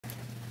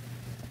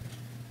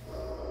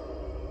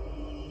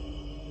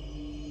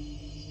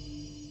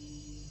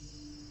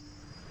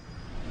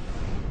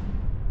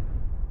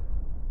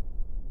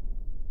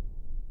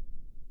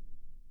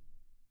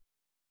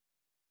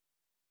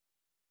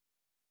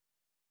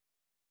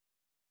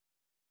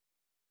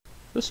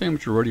This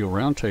Amateur Radio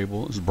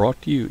Roundtable is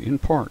brought to you in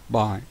part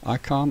by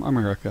ICOM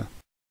America.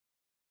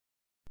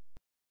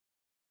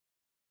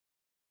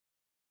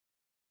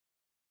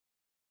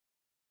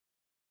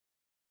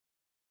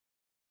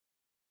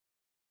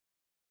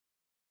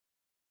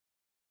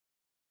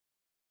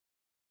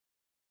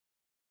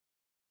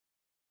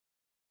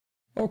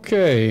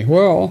 Okay,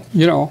 well,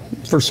 you know,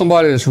 for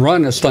somebody that's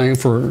run this thing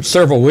for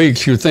several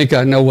weeks, you'd think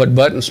I know what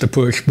buttons to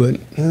push, but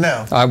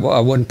no, I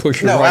wasn't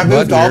pushing the right button. No, I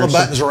moved all the so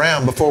buttons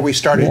around before we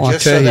started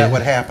just so that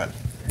would happen.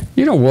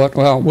 You know what?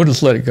 Well, we'll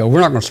just let it go. We're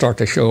not going to start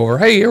the show over.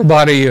 Hey,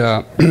 everybody,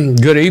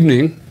 good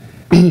evening.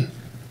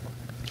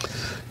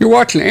 You're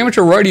watching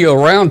Amateur Radio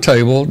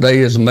Roundtable. Today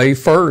is May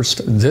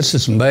 1st. This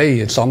is May.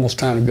 It's almost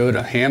time to go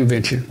to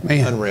Hamvention.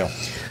 Man. Unreal.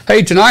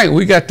 Hey, tonight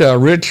we got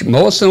Rich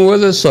Mollison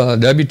with us,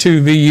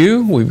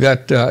 W2VU. We've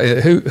got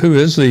who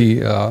is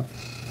the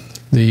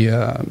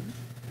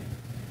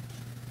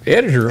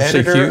editor of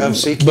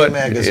CQ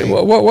magazine.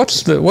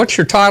 What's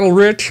your title,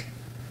 Rich?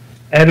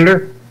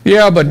 Editor.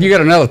 Yeah, but you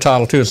got another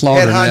title too. It's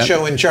longer than that. Head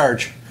honcho in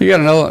charge. You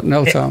got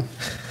another title.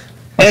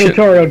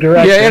 Editorial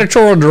director. Yeah,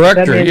 editorial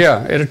director.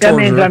 That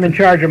means I'm in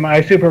charge of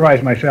I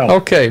supervise myself.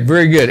 Okay,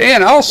 very good.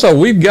 And also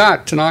we've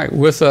got tonight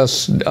with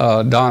us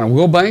Don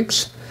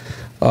Wilbanks.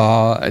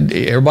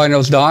 Everybody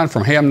knows Don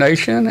from Ham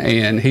Nation,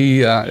 and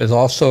he is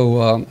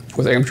also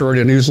with Amateur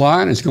Radio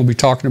Newsline. He's going to be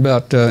talking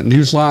about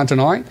Newsline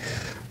tonight.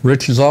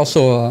 Rich is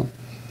also,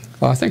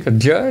 I think, a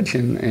judge,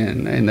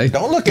 and they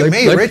don't look at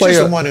me. Rich is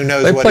the one who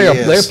knows what he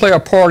is. They play a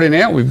part in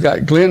that. We've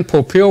got Glenn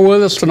Popeil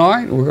with us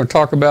tonight. We're going to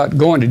talk about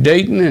going to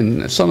Dayton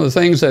and some of the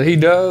things that he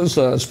does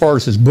as far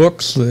as his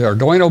books, the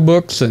Arduino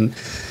books, and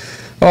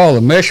all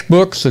the mesh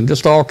books, and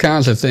just all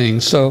kinds of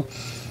things. So.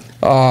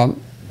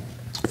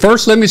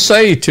 First, let me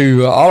say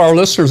to all our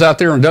listeners out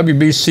there on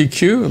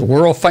WBCQ, the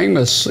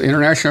world-famous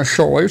international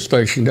shortwave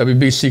station,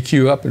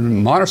 WBCQ up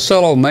in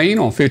Monticello, Maine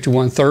on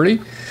 5130.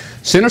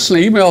 Send us an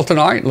email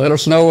tonight and let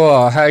us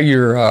know how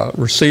you're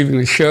receiving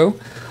the show.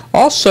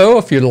 Also,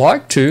 if you'd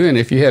like to, and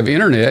if you have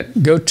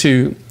internet, go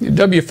to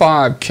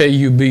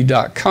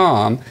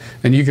w5kub.com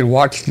and you can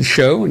watch the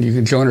show and you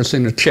can join us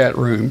in the chat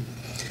room.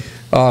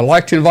 I'd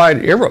like to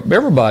invite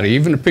everybody,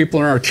 even the people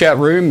in our chat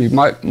room. You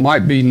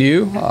might be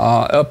new.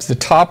 Up the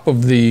top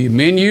of the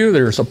menu,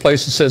 there's a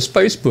place that says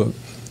Facebook.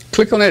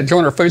 Click on that,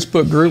 join our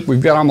Facebook group.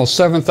 We've got almost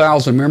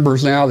 7,000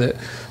 members now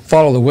that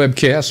follow the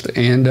webcast,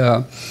 and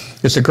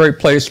it's a great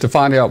place to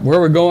find out where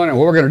we're going and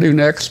what we're going to do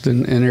next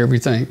and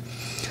everything.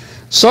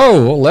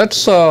 So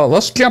let's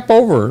jump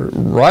over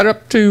right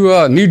up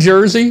to New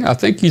Jersey. I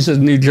think he's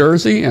in New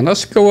Jersey, and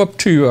let's go up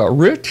to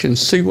Rich and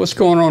see what's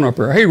going on up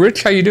there. Hey,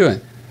 Rich, how you doing?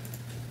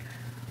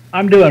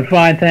 I'm doing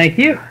fine, thank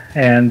you.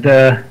 And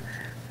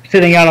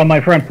sitting out on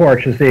my front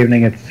porch this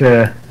evening. It's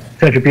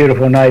such a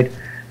beautiful night.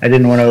 I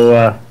didn't want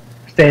to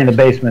stay in the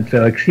basement,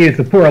 so excuse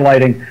the poor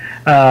lighting.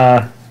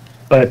 But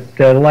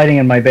the lighting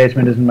in my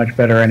basement isn't much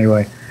better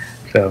anyway.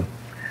 So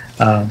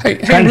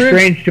kind of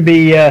strange to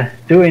be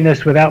doing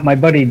this without my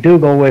buddy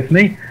Dougal with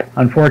me.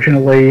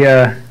 Unfortunately,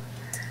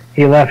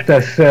 he left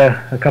us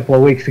a couple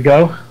of weeks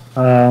ago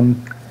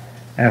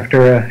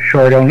after a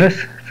short illness.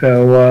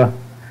 So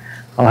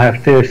I'll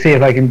have to see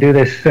if I can do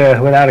this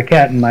without a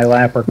cat in my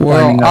lap. Or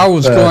well, I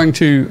was going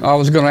to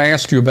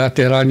ask you about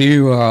that. I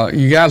knew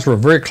you guys were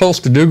very close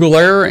to Dougal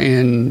there,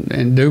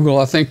 and Dougal,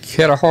 I think,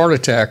 had a heart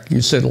attack. You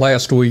said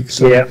last week.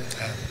 So yeah,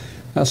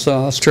 that's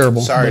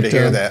terrible. Sorry to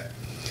hear that.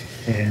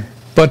 Yeah.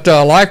 But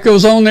life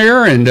goes on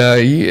there, and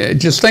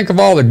just think of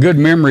all the good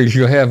memories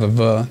you have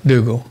of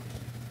Dougal.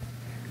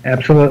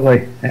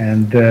 Absolutely,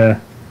 and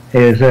he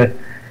is a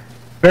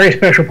very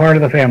special part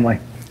of the family.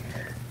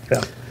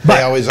 So,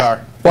 they always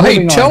are. Well,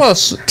 hey, tell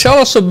us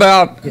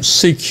about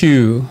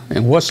CQ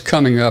and what's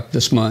coming up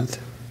this month.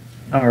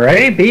 All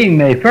right, being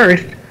May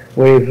 1st,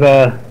 we've,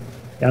 I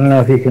don't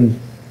know if you can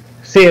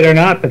see it or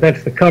not, but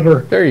that's the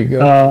cover there you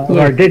go. Of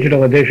our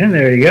digital edition.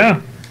 There you go.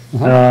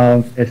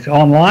 It's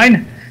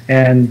online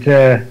and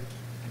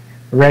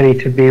ready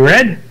to be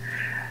read.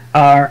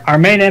 Our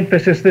main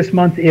emphasis this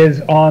month is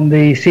on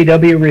the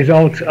CW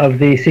results of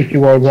the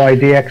CQ Worldwide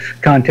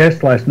DX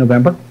contest last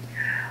November,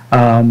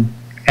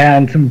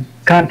 and some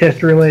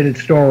contest-related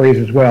stories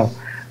as well.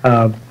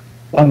 On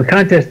the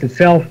contest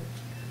itself,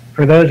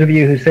 for those of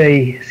you who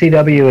say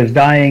CW is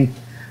dying,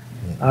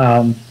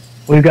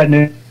 we've got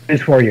news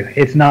for you.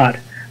 It's not.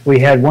 We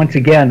had, once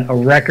again, a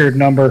record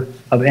number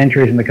of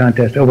entries in the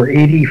contest. Over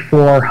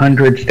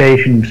 8,400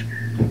 stations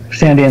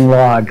sent in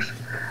logs.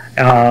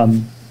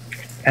 And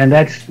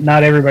that's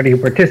not everybody who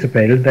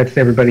participated. That's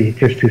everybody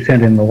just who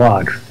sent in the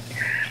logs.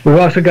 We've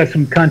also got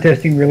some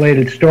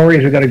contesting-related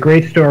stories. We've got a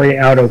great story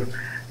out of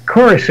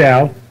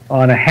Curacao,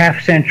 on a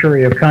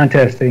half-century of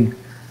contesting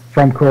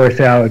from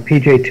Curacao at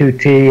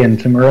PJ2T and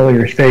some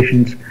earlier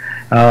stations.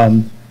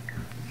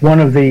 One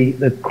of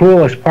the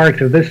coolest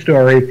parts of this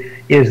story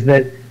is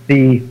that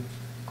the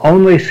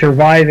only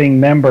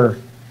surviving member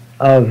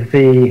of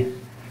the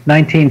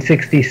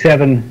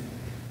 1967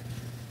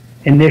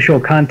 initial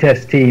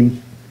contest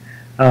team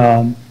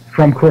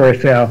from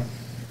Curacao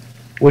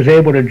was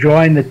able to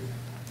join the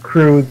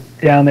crew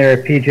down there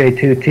at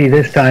PJ2T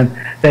this time.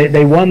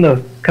 They won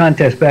the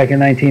contest back in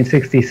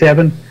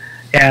 1967,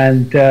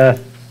 and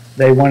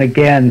they won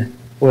again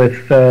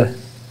with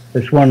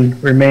this one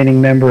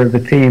remaining member of the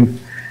team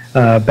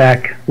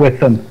back with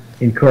them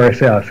in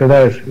Curacao. So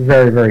that was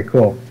very, very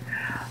cool.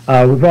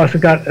 We've also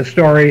got a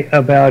story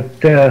about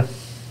a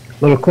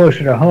little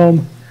closer to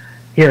home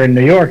here in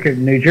New York,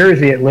 in New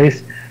Jersey at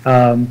least,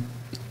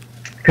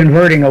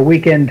 converting a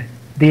weekend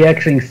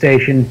DXing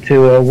station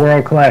to a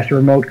world-class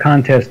remote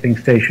contesting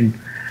station.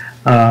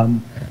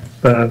 Ham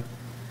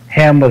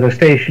was a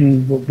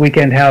station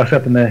weekend house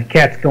up in the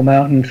Catskill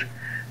Mountains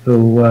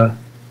who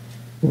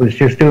was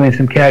just doing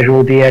some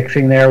casual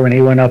DXing there when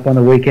he went up on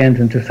the weekends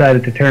and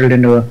decided to turn it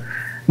into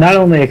not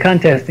only a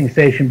contesting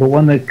station, but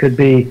one that could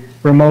be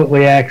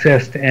remotely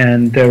accessed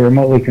and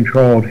remotely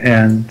controlled,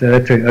 and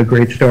that's a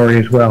great story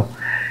as well.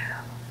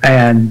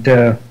 And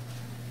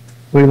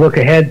we look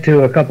ahead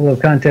to a couple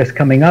of contests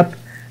coming up.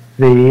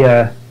 We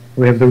have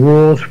the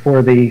rules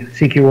for the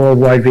CQ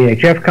Worldwide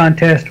VHF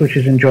contest, which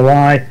is in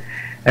July,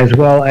 as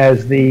well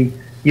as the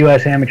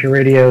U.S. Amateur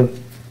Radio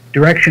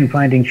Direction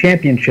Finding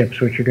Championships,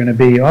 which are going to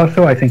be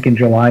also, I think, in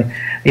July,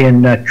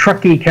 in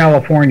Truckee,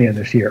 California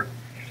this year.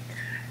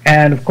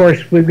 And, of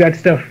course, we've got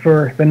stuff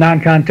for the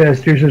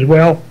non-contesters as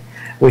well.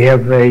 We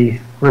have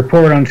a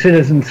report on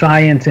citizen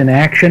science in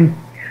action.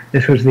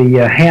 This was the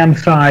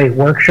Ham-Sci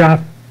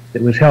workshop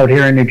that was held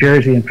here in New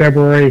Jersey in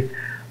February.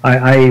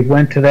 I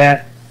went to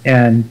that,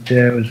 and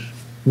it was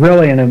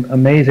really an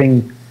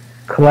amazing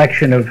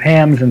collection of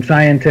hams and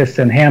scientists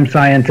and ham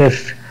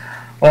scientists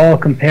all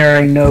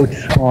comparing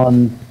notes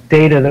on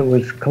data that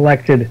was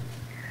collected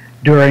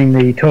during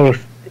the total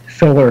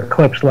solar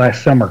eclipse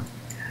last summer,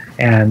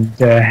 and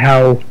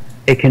how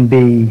it can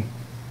be,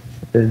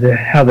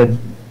 how the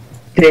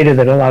data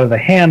that a lot of the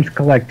hams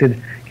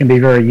collected can be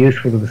very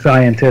useful to the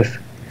scientists,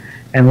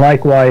 and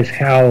likewise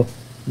how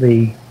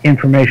the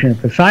information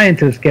that the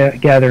scientists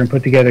gather and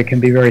put together can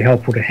be very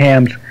helpful to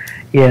hams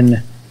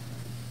in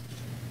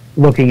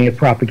looking at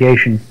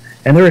propagation.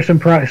 And there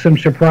are some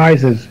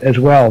surprises as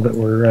well that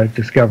were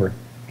discovered.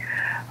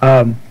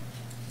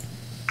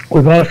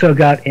 We've also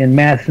got in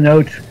Math's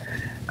notes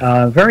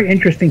a very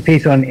interesting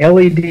piece on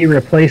LED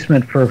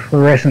replacement for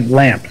fluorescent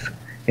lamps.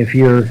 If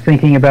you're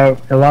thinking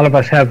about, a lot of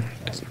us have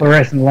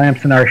fluorescent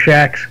lamps in our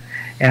shacks,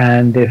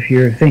 and if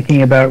you're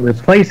thinking about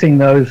replacing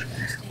those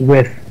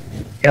with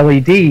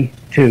LED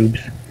tubes,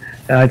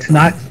 it's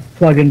not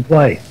plug and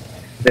play.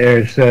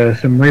 There's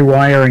some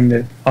rewiring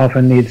that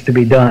often needs to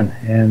be done,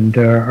 and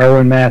our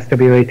own Math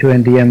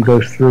WA2NDM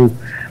goes through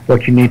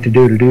what you need to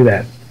do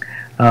that.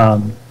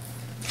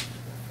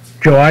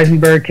 Joe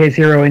Eisenberg,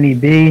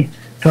 K0NEB,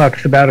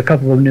 talks about a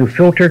couple of new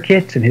filter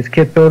kits in his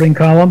kit building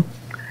column,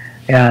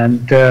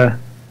 and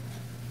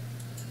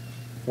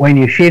Wayne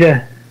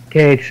Yoshida,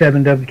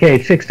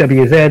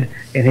 KH6WZ,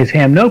 in his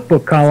ham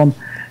notebook column,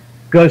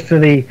 goes to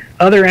the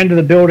other end of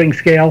the building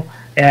scale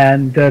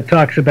and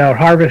talks about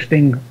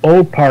harvesting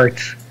old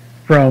parts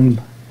from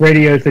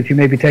radios that you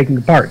may be taking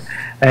apart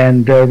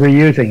and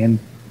reusing, and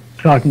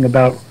talking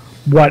about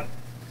what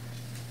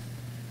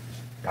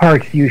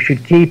parts you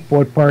should keep,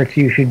 what parts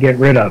you should get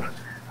rid of.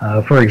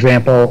 For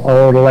example,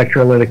 old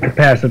electrolytic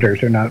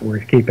capacitors are not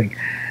worth keeping.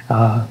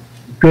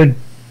 Good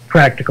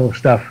practical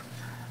stuff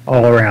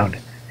all around.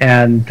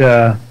 And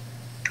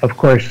of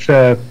course,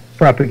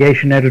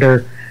 propagation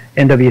editor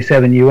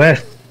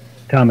NW7US,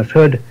 Thomas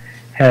Hood,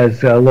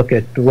 has a look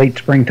at the late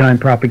springtime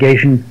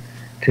propagation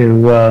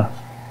to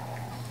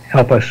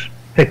help us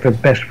pick the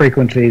best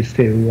frequencies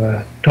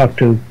to talk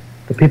to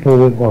the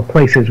people or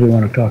places we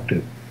want to talk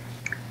to.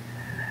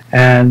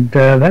 And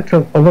that's a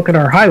look at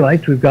our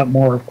highlights. We've got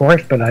more, of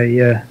course, but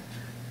I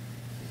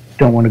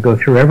don't want to go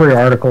through every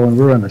article and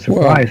ruin the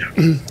surprise.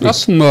 Well,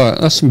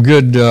 that's some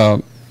good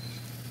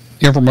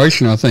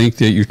information, I think,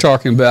 that you're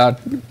talking about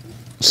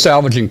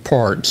salvaging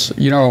parts.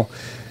 You know,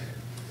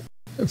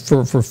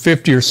 for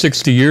 50 or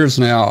 60 years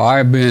now,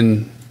 I've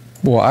been,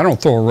 well, I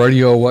don't throw a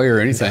radio away or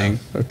anything,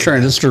 a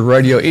transistor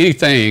radio,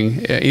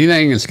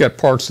 anything that's got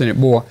parts in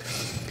it, boy.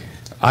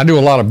 I do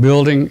a lot of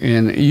building,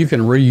 and you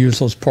can reuse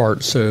those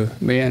parts. So,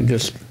 man,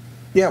 just...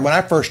 Yeah, when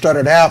I first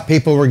started out,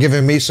 people were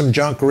giving me some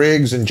junk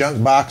rigs and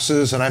junk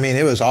boxes, and I mean,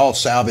 it was all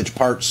salvage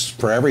parts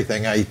for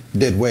everything I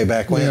did way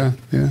back when. Yeah,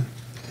 yeah.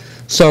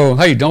 So,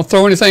 hey, don't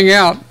throw anything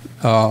out.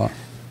 Of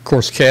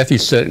course,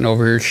 Kathy's sitting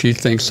over here. She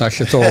thinks I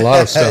should throw a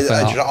lot of stuff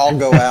out. It should all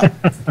go out.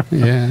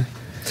 Yeah.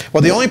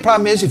 Well, the only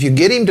problem is if you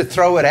get him to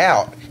throw it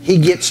out, he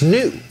gets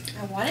new.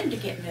 I want him to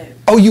get new.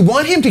 Oh, you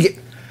want him to get...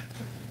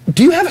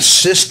 Do you have a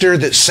sister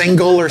that's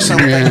single or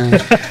something?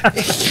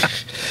 Yeah.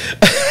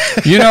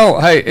 You know,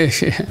 hey,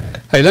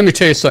 let me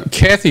tell you something.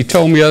 Kathy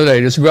told me the other day,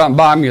 just go out and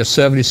buy me a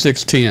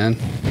 7610.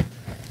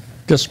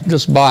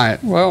 Just buy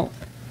it. Well,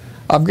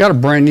 I've got a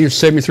brand new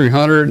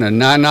 7300 and a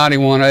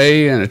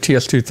 991A and a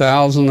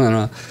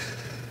TS2000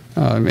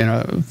 and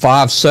a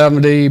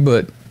 570,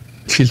 but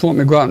she's wanting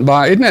me to go out and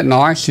buy. Isn't that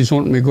nice? She's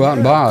wanting me to go out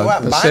and buy go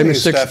out and a buy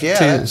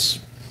 7610.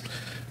 stuff. Yeah,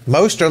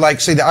 Most are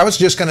like, see, I was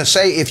just going to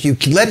say, if you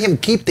let him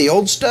keep the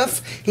old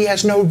stuff, he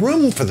has no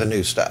room for the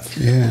new stuff.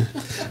 Yeah.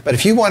 But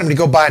if you want him to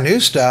go buy new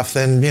stuff,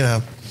 then, you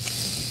know,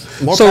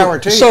 more power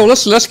to you. So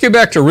let's get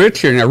back to Rich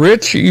here. Now,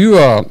 Rich,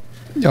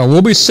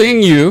 we'll be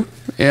seeing you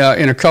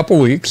in a couple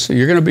weeks.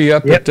 You're going to be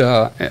up at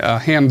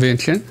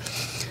Hamvention.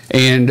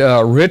 And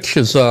Rich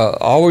has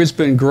always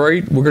been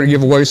great. We're going to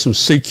give away some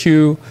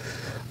CQ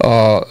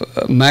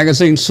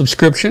magazine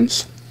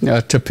subscriptions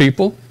to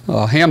people.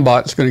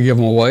 Hambot's going to give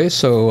them away,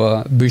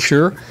 so be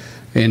sure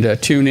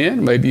and tune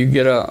in. Maybe you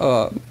get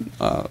a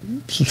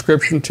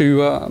subscription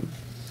to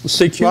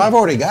CQ. Well, I've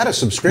already got a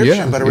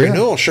subscription, but a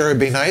renewal sure would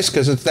be nice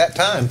because it's that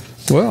time.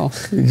 Well,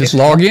 you just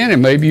log in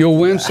and maybe you'll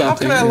win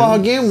something. How can I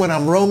log in when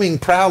I'm roaming,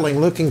 prowling,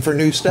 looking for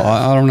new stuff?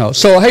 I don't know.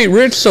 So, hey,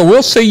 Rich, so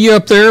we'll see you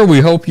up there. We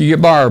hope you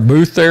get by our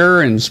booth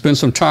there and spend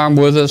some time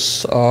with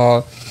us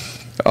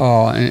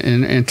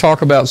and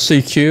talk about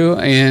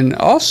CQ. And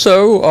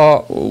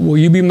also, will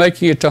you be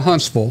making it to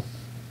Huntsville?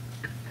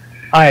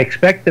 I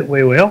expect that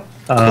we will,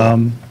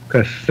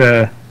 because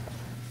to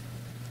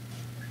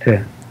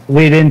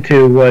lead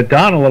into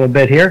Don a little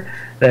bit here,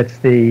 that's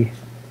the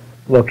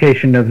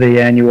location of the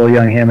annual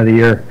Young Ham of the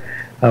Year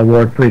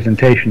award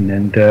presentation,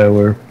 and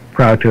we're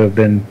proud to have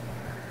been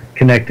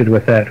connected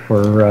with that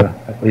for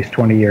at least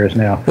 20 years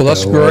now. Well,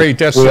 that's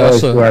great. We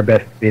always do our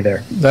best to be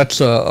there.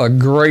 That's a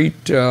great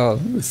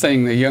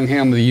thing, the Young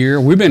Ham of the Year.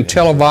 We've been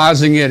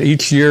televising it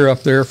each year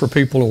up there for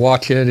people to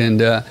watch it,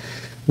 and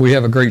we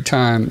have a great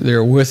time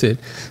there with it.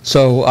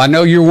 So I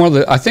know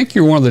I think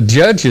you're one of the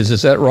judges.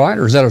 Is that right,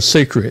 or is that a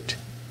secret?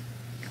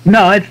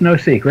 No, it's no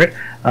secret.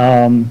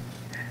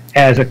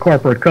 As a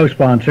corporate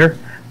co-sponsor,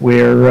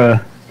 we're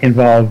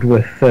involved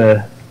with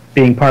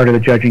being part of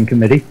the judging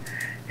committee,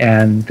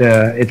 and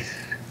it's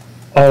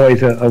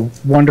always a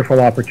wonderful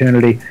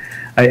opportunity.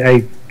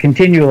 I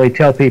continually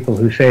tell people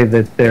who say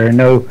that there are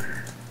no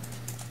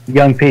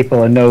young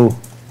people and no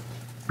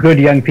good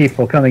young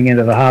people coming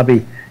into the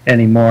hobby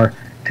anymore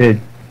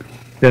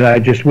that I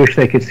just wish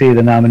they could see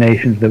the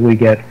nominations that we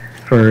get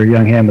for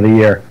Young Ham of the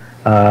Year.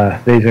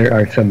 These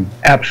are some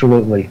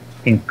absolutely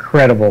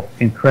incredible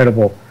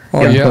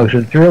young folks.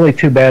 It's really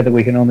too bad that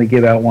we can only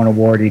give out one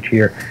award each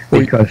year,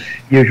 because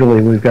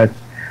usually we've got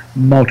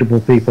multiple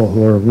people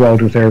who are well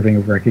deserving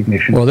of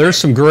recognition. Well, there's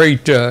some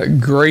great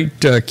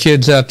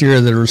kids out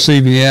there that are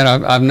receiving that.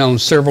 I've known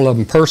several of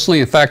them personally.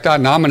 In fact, I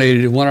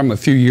nominated one of them a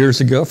few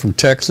years ago from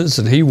Texas,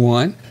 and he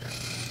won.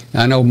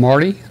 I know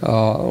Marty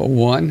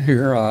won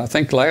here, I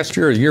think last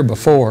year or the year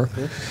before.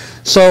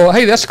 So,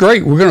 hey, that's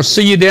great. We're going to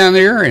see you down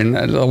there. And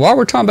while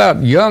we're talking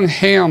about Young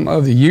Ham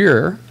of the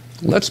Year,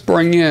 let's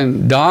bring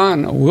in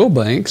Don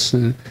Wilbanks.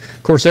 And,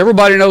 of course,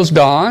 everybody knows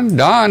Don.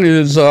 Don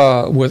is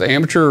with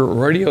Amateur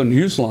Radio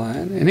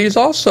Newsline, and he's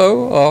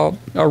also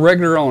a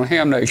regular on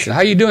Ham Nation.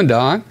 How you doing,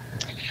 Don?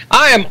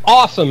 I am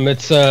awesome.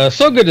 It's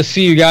so good to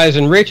see you guys.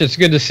 And, Rich, it's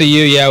good to see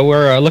you. Yeah,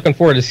 we're looking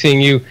forward to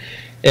seeing you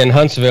in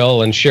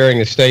Huntsville and sharing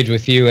the stage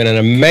with you, and an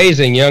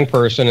amazing young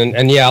person.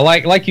 And yeah,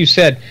 like you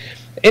said,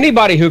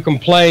 anybody who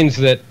complains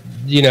that,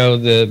 you know,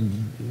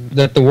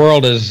 that the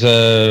world is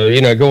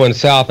going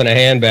south in a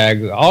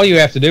handbag, all you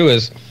have to do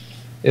is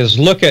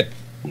look at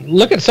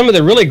some of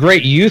the really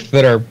great youth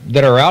that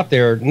are out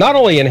there, not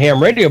only in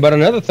ham radio but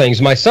in other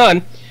things. My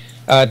son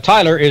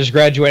Tyler is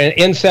graduating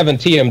N7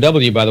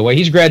 TMW, by the way.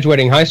 He's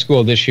graduating high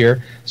school this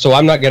year, so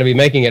I'm not going to be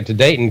making it to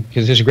Dayton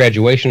because his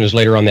graduation is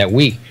later on that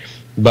week.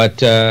 But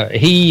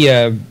he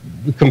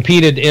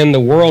competed in the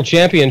World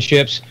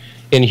Championships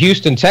in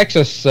Houston,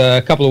 Texas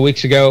a couple of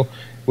weeks ago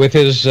with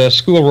his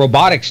school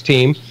robotics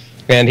team,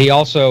 and he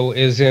also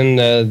is in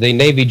the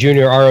Navy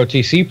Junior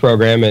ROTC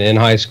program in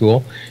high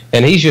school,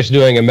 and he's just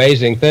doing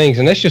amazing things,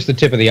 and that's just the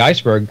tip of the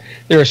iceberg.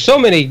 There are so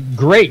many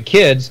great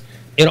kids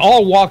in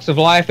all walks of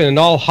life and in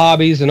all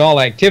hobbies and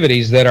all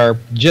activities that are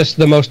just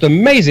the most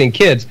amazing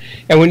kids.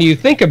 And when you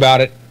think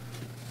about it,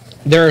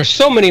 there are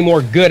so many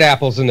more good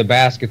apples in the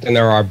basket than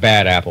there are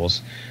bad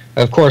apples.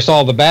 Of course,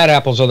 all the bad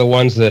apples are the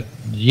ones that,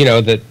 you know,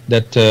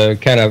 that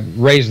kind of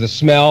raise the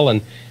smell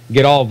and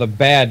get all the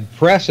bad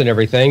press and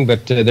everything.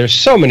 But there's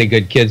so many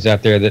good kids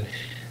out there that,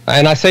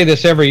 and I say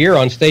this every year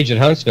on stage at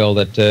Huntsville,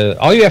 that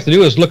all you have to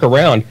do is look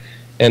around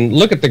and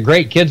look at the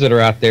great kids that are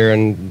out there,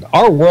 and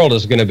our world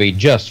is going to be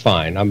just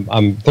fine.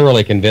 I'm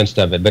thoroughly convinced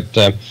of it.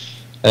 But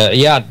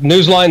yeah,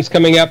 Newsline's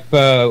coming up.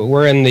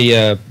 We're in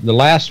the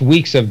last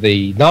weeks of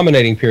the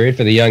nominating period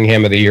for the Young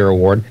Ham of the Year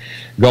Award.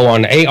 Go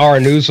on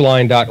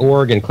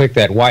arnewsline.org and click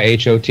that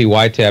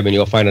YHOTY tab, and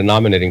you'll find a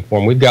nominating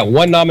form. We've got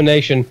one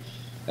nomination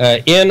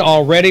in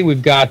already.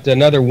 We've got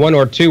another one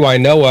or two I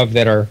know of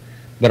that are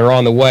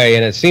on the way.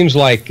 And it seems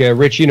like,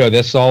 Rich, you know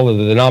this, all of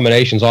the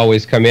nominations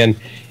always come in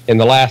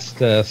the last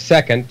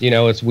second. You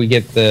know, we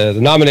get the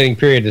nominating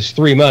period is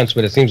 3 months,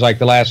 but it seems like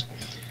the last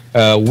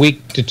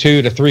week to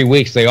 2 to 3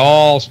 weeks, they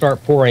all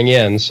start pouring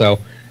in. So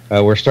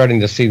we're starting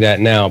to see that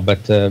now.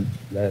 But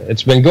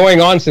it's been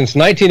going on since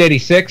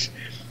 1986,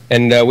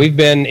 and we've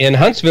been in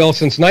Huntsville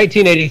since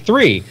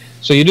 1983.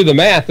 So you do the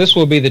math, this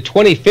will be the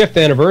 25th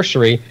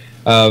anniversary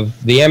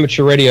of the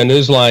Amateur Radio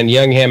Newsline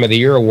Young Ham of the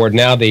Year Award,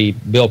 now the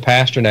Bill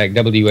Pasternak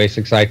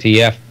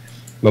WA6ITF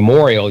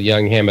Memorial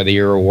Young Ham of the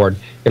Year Award.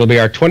 It'll be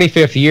our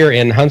 25th year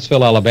in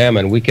Huntsville, Alabama,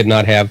 and we could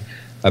not have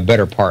a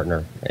better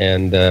partner.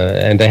 And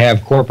to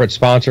have corporate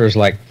sponsors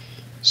like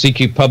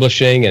CQ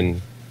Publishing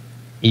and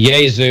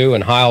Yaesu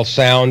and Heil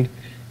Sound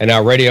and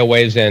our Radio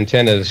Waves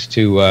antennas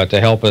to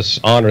help us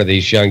honor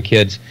these young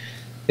kids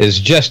is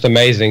just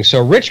amazing.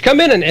 So, Rich, come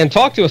in and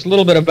talk to us a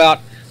little bit about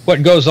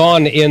what goes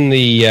on in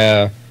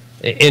the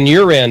in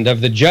your end of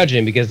the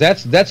judging, because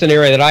that's an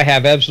area that I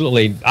have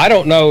absolutely. I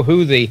don't know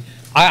who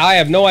I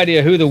have no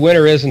idea who the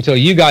winner is until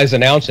you guys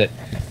announce it,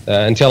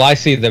 until I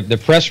see the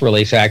press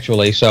release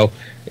actually. So,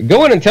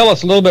 go in and tell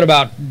us a little bit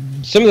about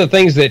some of the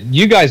things that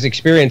you guys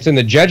experience in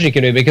the judging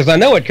community, because I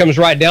know it comes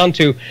right down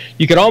to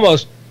you could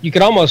almost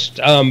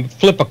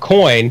flip a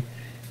coin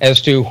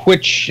as to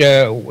which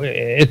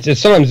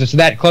sometimes it's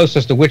that close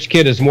as to which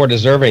kid is more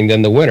deserving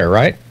than the winner,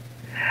 right?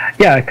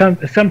 Yeah,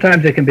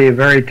 sometimes it can be a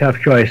very tough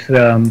choice.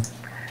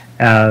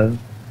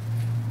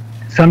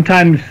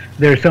 Sometimes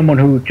there's someone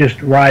who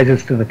just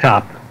rises to the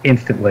top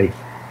instantly,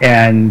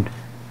 and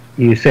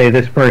you say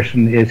this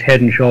person is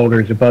head and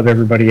shoulders above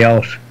everybody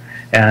else,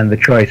 and the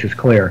choice is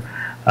clear.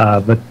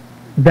 But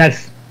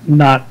that's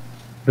not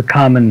the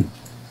common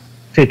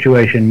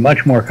situation.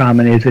 Much more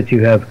common is that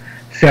you have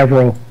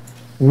several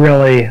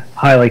really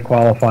highly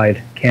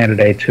qualified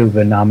candidates who've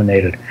been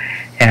nominated,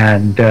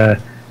 and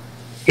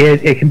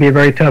it can be a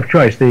very tough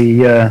choice.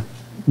 The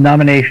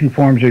nomination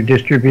forms are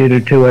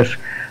distributed to us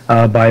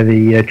by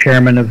the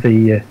chairman of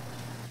the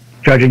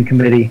judging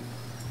committee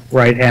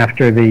right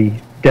after the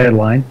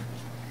deadline,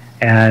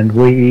 and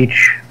we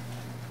each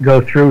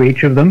go through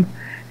each of them,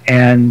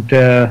 and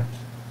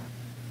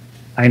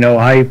I know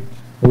I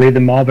read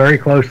them all very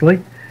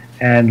closely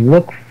and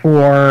look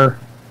for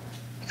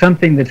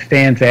something that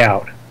stands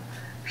out,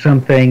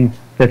 something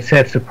that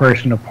sets a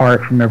person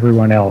apart from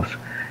everyone else.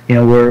 You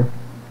know, we're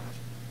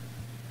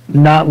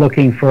not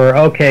looking for,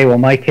 okay, well,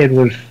 my kid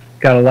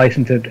got a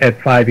license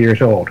at 5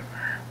 years old.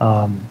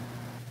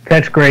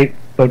 That's great,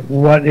 but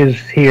what is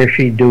he or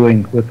she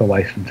doing with the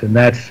license? And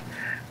that's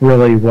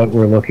really what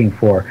we're looking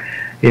for,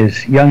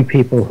 is young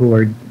people who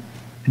are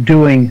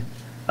doing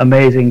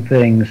amazing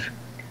things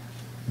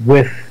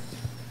with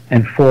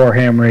and for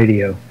ham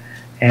radio,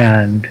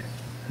 and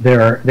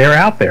they're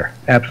out there,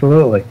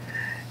 absolutely.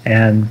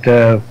 And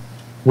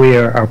we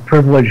are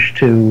privileged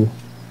to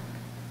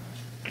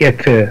get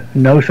to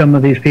know some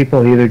of these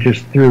people, either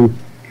just through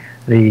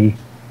the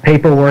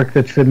paperwork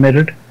that's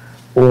submitted,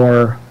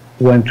 or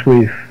once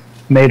we've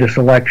made a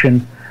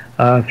selection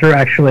through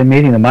actually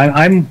meeting them.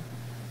 I'm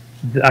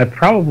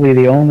probably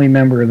the only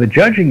member of the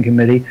judging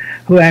committee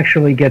who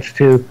actually gets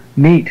to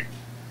meet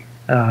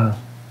the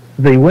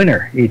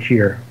winner each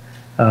year,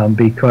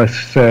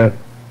 because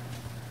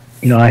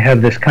I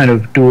have this kind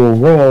of dual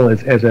role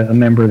as a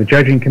member of the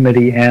judging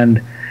committee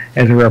and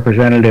as a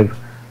representative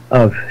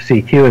of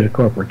CQ as a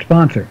corporate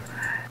sponsor.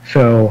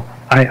 So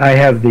I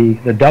have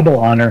the double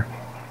honor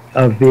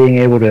of being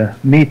able to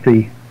meet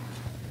the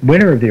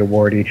winner of the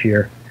award each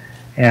year,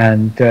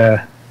 and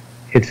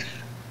it's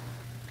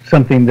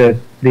something that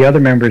the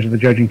other members of the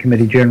judging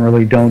committee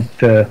generally don't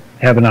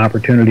have an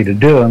opportunity to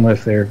do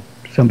unless they're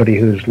somebody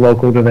who's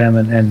local to them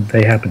and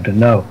they happen to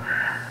know.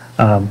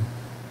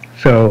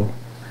 So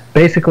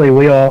basically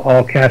we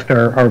all cast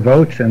our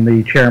votes, and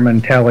the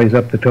chairman tallies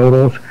up the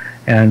totals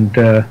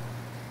and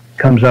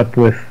comes up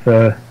with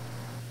a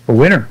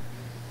winner,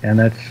 and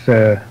that's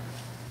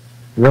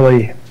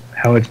really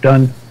how it's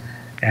done.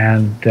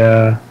 And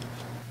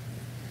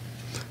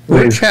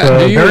we've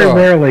very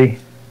rarely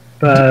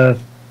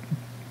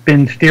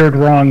been steered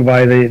wrong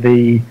by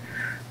the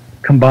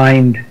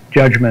combined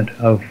judgment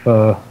of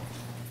the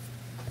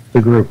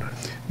group.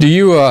 Do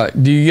you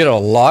get a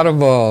lot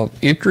of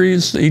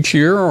entries each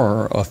year,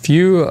 or a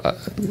few?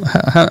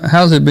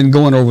 How's it been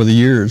going over the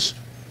years?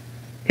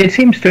 It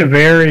seems to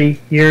vary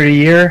year to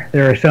year.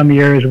 There are some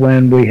years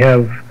when we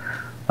have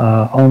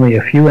only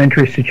a few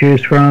entries to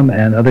choose from,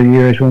 and other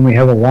years when we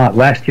have a lot.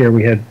 Last year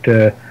we had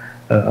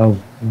a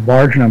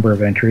large number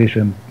of entries,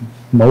 and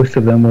most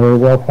of them were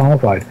well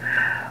qualified.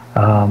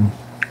 I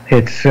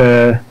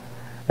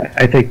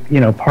think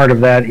part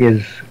of that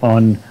is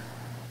on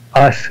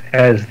us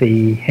as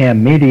the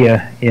ham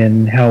media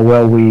in how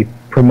well we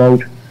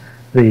promote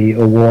the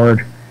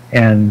award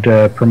and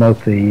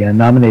promote the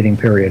nominating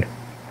period,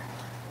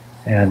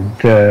 and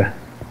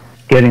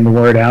getting the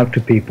word out to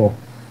people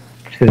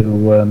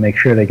to make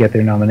sure they get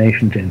their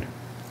nominations in.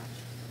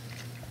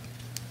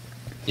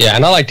 Yeah,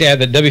 and I like to add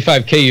that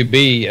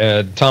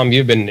W5KUB, Tom,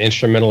 you've been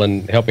instrumental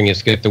in helping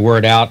us get the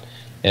word out,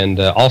 and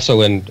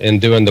also in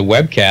doing the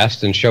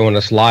webcast and showing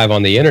us live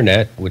on the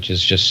internet, which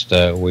is just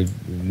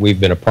we've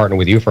been a partner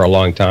with you for a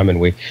long time, and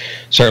we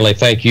certainly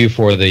thank you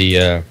for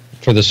the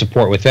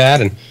support with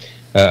that. And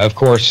of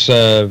course,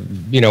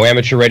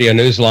 Amateur Radio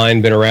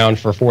Newsline been around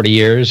for 40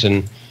 years,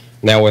 and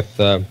now with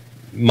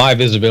my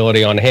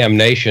visibility on Ham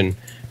Nation,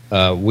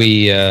 so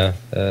we're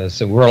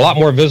a lot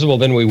more visible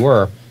than we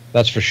were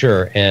That's for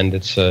sure, and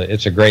it's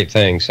a great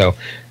thing. So,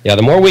 yeah,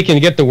 the more we can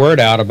get the word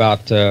out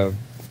about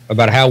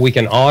how we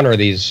can honor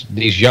these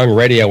young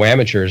radio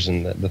amateurs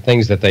and the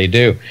things that they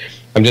do.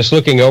 I'm just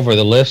looking over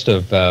the list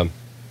of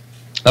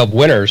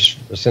winners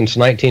since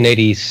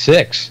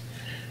 1986.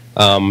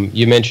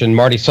 You mentioned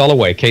Marty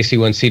Sulloway,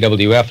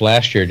 KC1CWF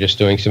last year, just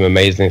doing some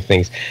amazing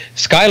things.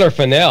 Skylar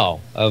Fennell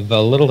of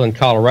Littleton,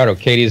 Colorado,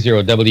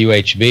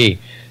 KD0WHB.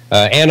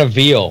 Anna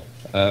Veal,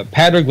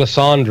 Padraig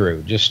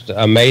Lysandru, just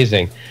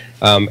amazing.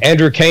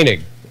 Andrew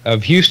Koenig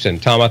of Houston.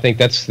 Tom, I think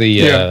that's the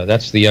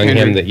young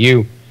him that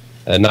you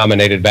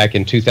nominated back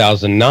in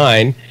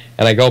 2009.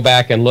 And I go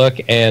back and look,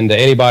 and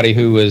anybody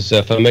who is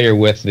familiar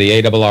with the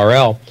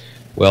ARRL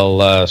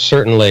will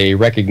certainly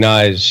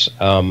recognize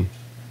the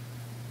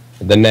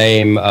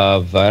name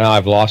of,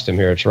 I've lost him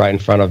here, it's right in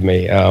front of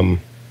me.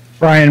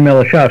 Brian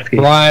Miloshovsky.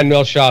 Brian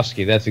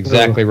Miloshovsky, that's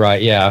exactly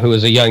right, yeah, who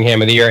is a Young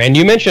Ham of the Year. And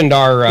you mentioned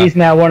our... he's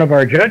now one of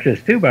our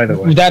judges, too, by the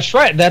way. That's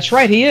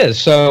right, he is.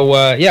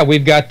 So, yeah,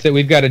 we've got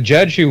a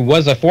judge who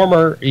was a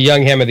former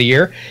Young Ham of the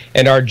Year,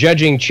 and our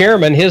judging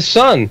chairman, his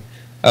son,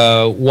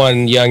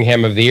 won Young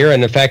Ham of the Year.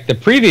 And, in fact, the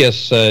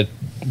previous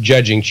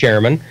judging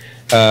chairman,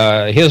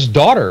 his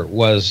daughter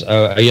was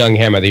a Young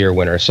Ham of the Year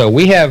winner. So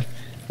we have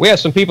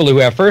some people who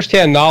have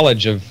firsthand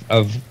knowledge of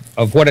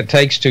what it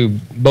takes to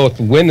both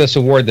win this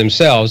award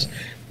themselves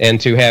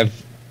and to have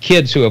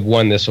kids who have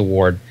won this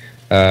award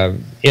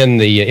in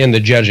the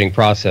judging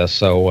process.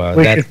 So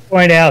we should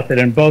point out that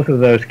in both of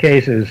those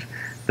cases,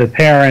 the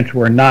parents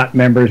were not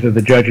members of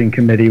the judging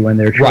committee when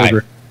their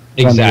children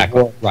won the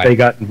award. Right. They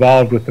got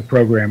involved with the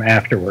program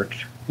afterwards.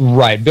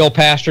 Right. Bill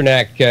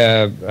Pasternak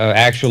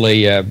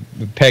actually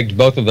pegged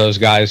both of those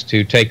guys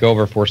to take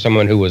over for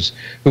someone who was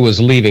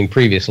leaving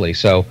previously.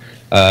 So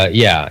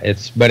yeah,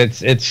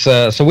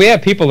 so we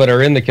have people that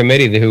are in the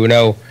committee who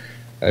know,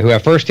 who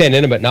have firsthand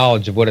intimate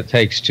knowledge of what it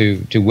takes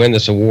to win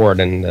this award,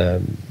 and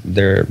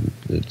the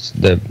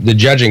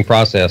judging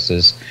process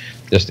is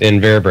just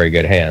in very, very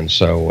good hands.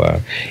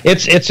 So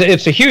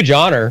it's a huge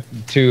honor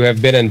to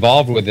have been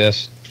involved with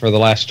this for the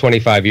last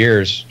 25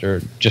 years, or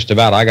just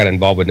about. I got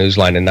involved with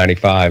Newsline in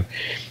 '95,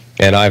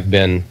 and I've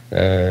made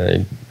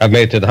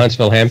it to the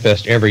Huntsville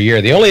Hamfest every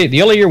year. The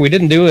only year we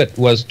didn't do it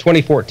was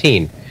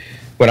 2014.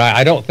 But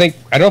I don't think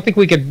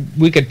we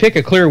could pick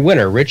a clear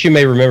winner. Rich, you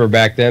may remember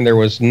back then there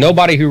was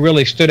nobody who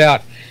really stood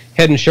out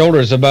head and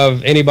shoulders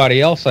above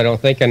anybody else, I don't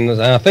think.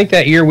 And I think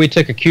that year we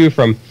took a cue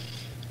from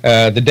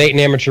the Dayton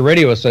Amateur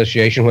Radio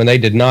Association when they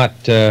did not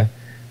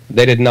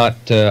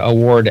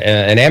award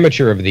an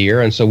Amateur of the Year,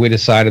 and so we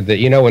decided that,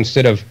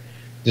 instead of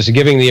just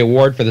giving the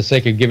award for the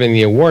sake of giving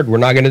the award, we're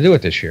not going to do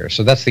it this year.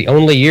 So that's the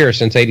only year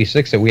since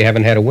 '86 that we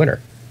haven't had a winner.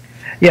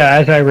 Yeah,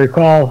 as I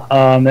recall,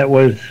 that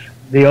was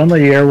the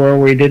only year where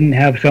we didn't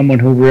have someone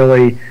who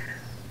really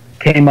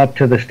came up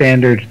to the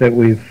standards that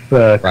we've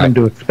come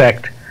to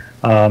expect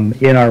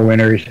in our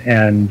winners,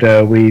 and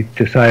we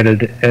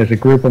decided as a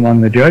group among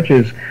the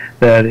judges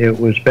that it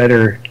was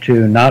better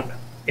to not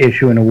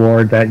issue an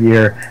award that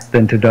year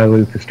than to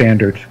dilute the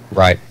standards.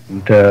 Right.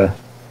 And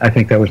I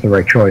think that was the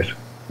right choice.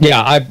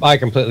 Yeah, I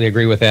completely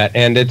agree with that,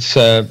 and it's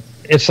the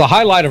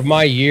highlight of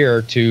my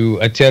year to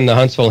attend the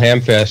Huntsville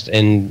Hamfest,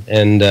 and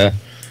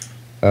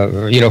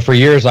for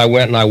years I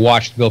went and I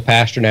watched Bill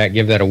Pasternak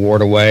give that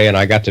award away, and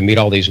I got to meet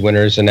all these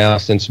winners. And now,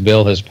 since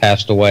Bill has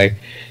passed away,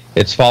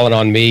 it's fallen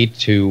on me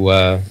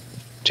to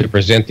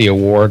present the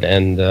award.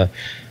 And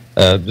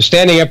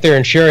standing up there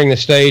and sharing the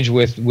stage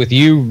with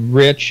you,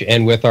 Rich,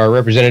 and with our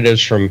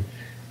representatives from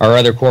our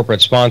other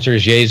corporate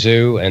sponsors,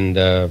 Yazoo and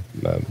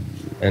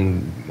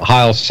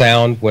Heil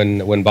Sound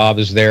when Bob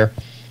is there,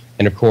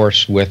 and of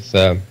course with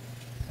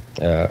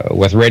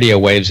Radio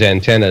Waves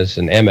Antennas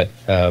and Emmett,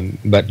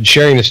 but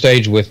sharing the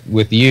stage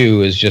with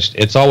you is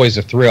it's always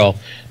a thrill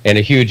and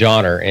a huge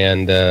honor,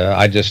 and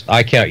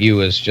I count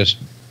you as just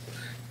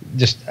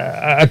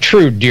a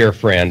true dear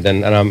friend,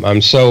 and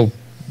I'm so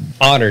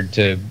honored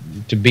to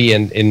be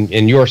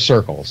in your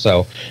circle.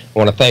 So I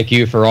want to thank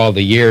you for all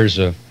the years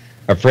of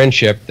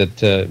friendship,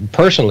 that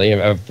personally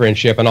of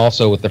friendship, and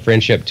also with the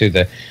friendship to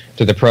the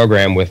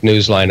program with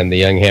Newsline and the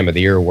Young Ham of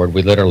the Year award.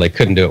 We literally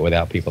couldn't do it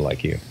without people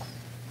like you.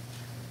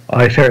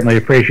 I certainly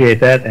appreciate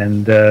that,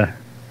 and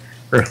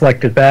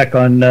reflected back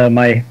on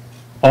my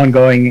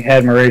ongoing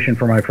admiration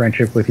for my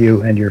friendship with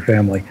you and your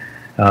family.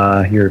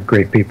 You're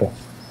great people.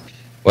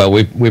 Well,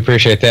 we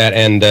appreciate that,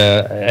 and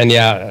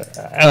yeah,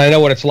 and I know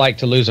what it's like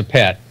to lose a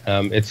pet.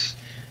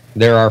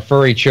 There are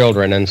furry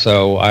children, and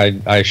so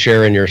I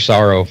share in your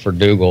sorrow for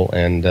Dougal,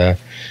 and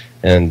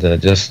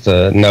just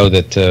know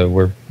that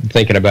we're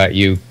thinking about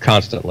you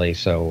constantly.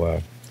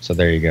 So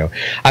there you go.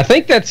 I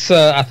think that's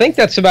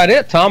about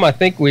it, Tom. I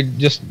think we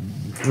just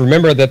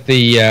remember that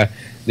the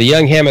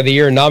Young Ham of the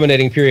Year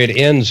nominating period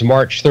ends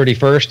March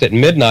 31st at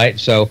midnight.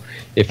 So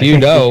if you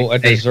know a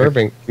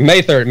deserving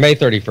May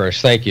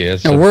 31st, thank you.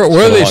 Now,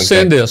 where do they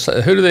send this?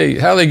 How do they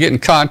get in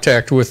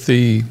contact with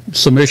the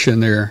submission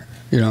there?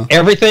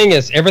 Everything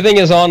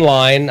is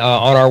online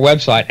on our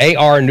website,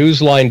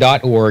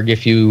 arnewsline.org.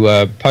 If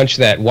you punch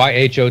that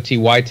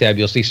YHOTY tab,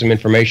 you'll see some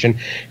information,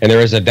 and there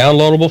is a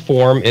downloadable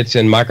form. It's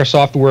in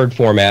Microsoft Word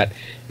format,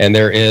 and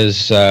there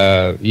is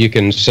you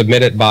can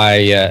submit it by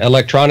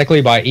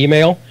electronically by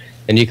email,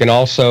 and you can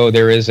also,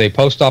 there is a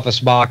post office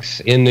box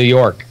in New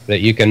York that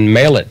you can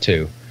mail it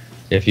to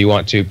if you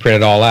want to print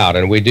it all out.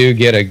 And we do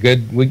get a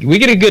good we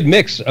get a good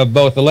mix of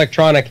both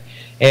electronic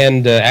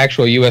and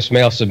actual U.S.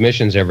 mail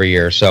submissions every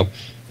year. So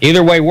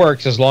either way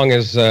works, as long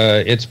as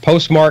it's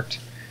postmarked,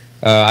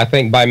 I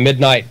think, by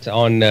midnight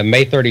on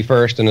May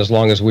 31st, and as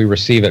long as we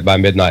receive it by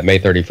midnight May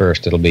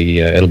 31st,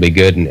 it'll be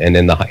good and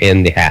in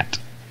the hat.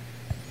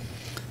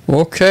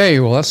 Okay,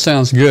 well, that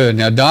sounds good.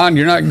 Now, Don,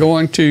 you're not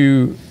going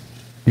to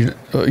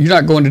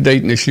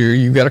Dayton this year.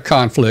 You've got a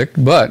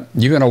conflict, but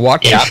you're going to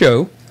watch the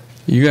show.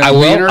 You're going to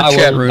be in our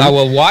chat room. I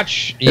will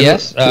watch.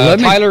 Yes,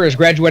 Tyler is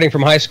graduating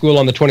from high school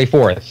on the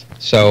 24th.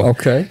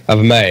 Of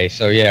May.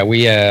 So yeah,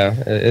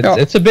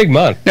 it's a big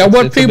month. Now,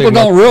 what people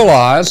don't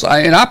realize,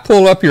 and I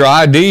pull up your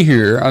ID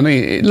here. I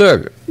mean,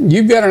 look,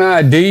 you've got an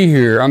ID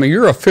here. I mean,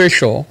 you're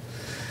official,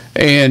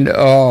 and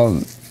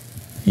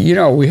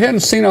we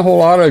hadn't seen a whole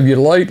lot of you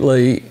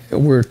lately.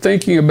 We're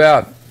thinking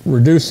about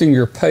reducing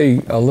your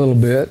pay a little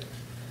bit.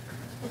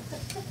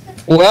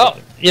 Well,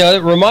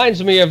 it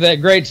reminds me of that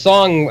great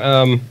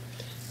song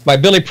by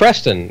Billy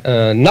Preston.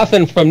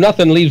 Nothing from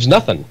nothing leaves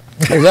nothing.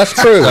 Hey, that's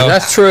true.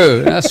 That's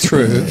true. That's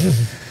true.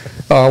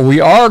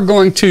 We are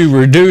going to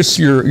reduce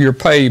your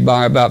pay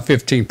by about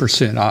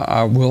 15%.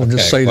 I will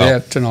just say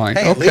that tonight.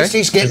 Hey, at least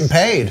he's getting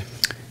paid.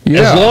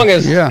 Yeah.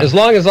 As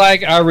long as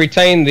I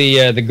retain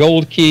the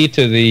gold key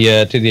to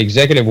the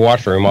executive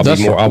washroom, I'll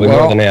be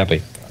more than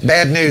happy.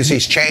 Bad news,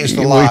 he's changed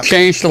the lock. We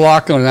changed the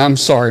lock on it. I'm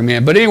sorry,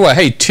 man. But anyway,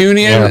 hey, tune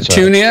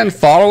in,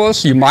 follow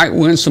us. You might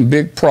win some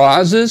big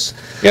prizes.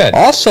 Good.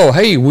 Also,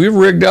 hey, we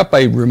rigged up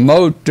a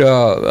remote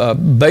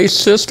base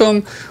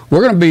system.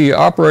 We're going to be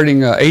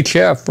operating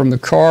HF from the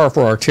car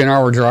for our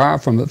 10-hour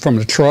drive from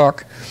the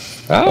truck.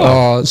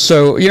 Oh.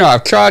 So,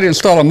 I've tried to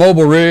install a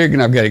mobile rig,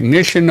 and I've got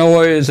ignition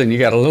noise, and you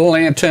got a little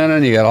antenna,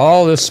 and you got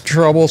all this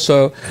trouble.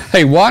 So,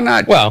 hey, why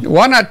not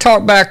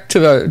talk back to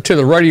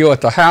the radio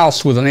at the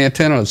house with an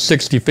antenna of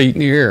 60 feet in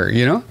the air,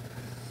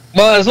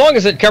 Well, as long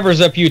as it covers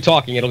up you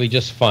talking, it'll be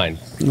just fine.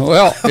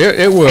 Well,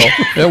 it will.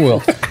 It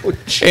will.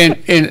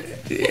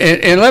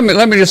 And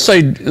let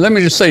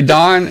me just say,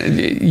 Don,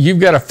 you've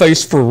got a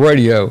face for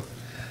radio.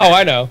 Oh,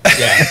 I know.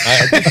 Yeah,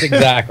 that's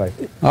exactly.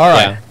 All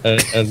right.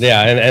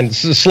 And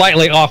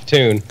slightly off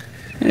tune.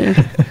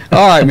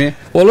 All right, man.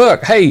 Well,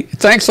 look, hey,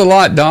 thanks a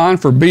lot, Don,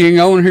 for being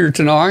on here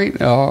tonight.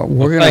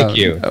 Thank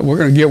you. We're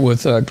gonna get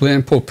with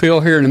Glenn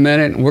Popiel here in a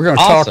minute, and we're gonna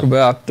talk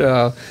about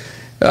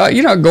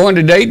going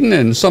to Dayton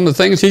and some of the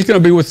things. He's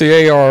going to be with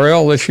the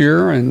ARL this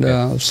year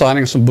and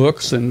signing some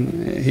books, and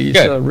he's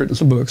written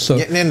some books. So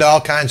getting into all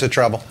kinds of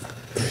trouble.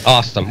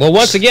 Awesome. Well,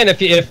 once again, if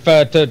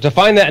to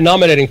find that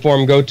nominating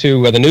form, go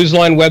to the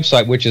Newsline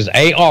website, which is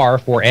AR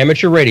for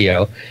Amateur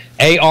Radio,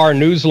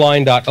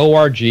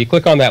 arnewsline.org.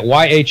 Click on that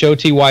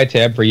YHOTY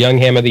tab for Young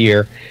Ham of the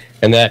Year,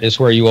 and that is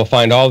where you will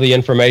find all the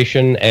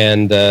information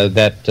and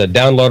that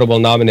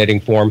downloadable nominating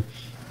form.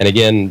 And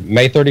again,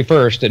 May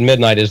 31st at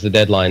midnight is the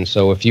deadline.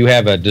 So if you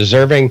have a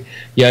deserving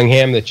young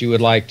ham that you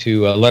would like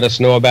to let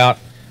us know about,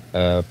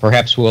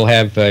 perhaps we'll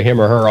have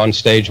him or her on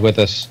stage with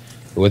us,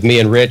 with me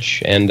and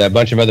Rich and a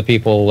bunch of other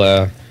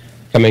people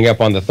coming up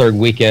on the third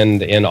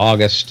weekend in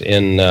August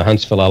in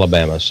Huntsville,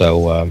 Alabama.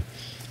 So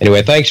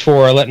anyway, thanks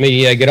for letting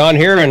me get on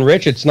here. And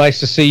Rich, it's nice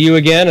to see you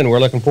again, and we're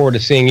looking forward to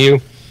seeing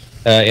you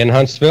in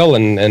Huntsville.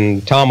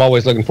 And Tom,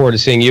 always looking forward to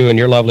seeing you and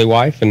your lovely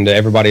wife and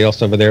everybody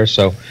else over there.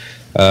 So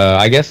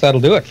I guess that'll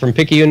do it from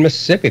Picayune,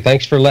 Mississippi.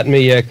 Thanks for letting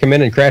me come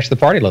in and crash the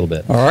party a little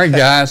bit. All right,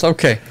 guys.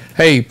 Okay.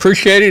 Hey,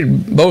 appreciate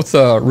it. Both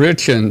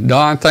Rich and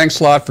Don,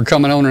 thanks a lot for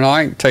coming on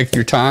tonight, taking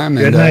your time,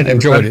 and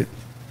enjoyed it.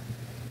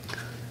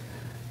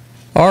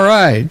 All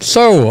right.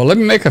 So let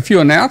me make a few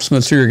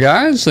announcements here,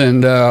 guys,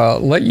 and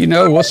let you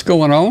know what's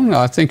going on.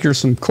 I think there's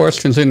some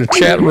questions in the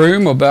chat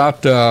room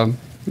about,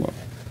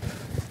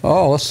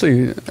 let's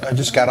see. I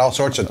just got all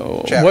sorts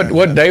of chat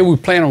what day we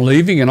plan on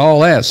leaving and all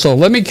that. So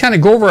let me kind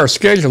of go over our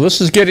schedule. This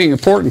is getting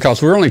important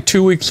because we're only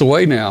 2 weeks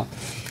away now.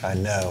 I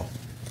know.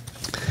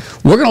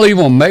 We're going to leave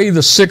on May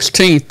the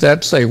 16th.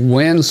 That's a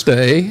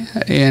Wednesday.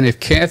 And if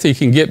Kathy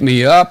can get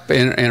me up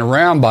and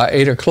around by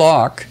 8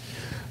 o'clock,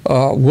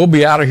 we'll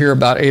be out of here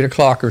about 8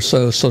 o'clock or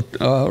so. So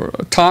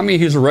Tommy,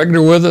 he's a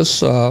regular with us.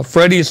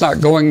 Freddie's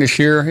not going this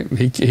year.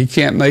 He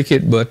can't make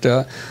it. But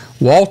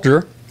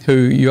Walter, who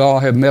you all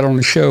have met on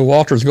the show,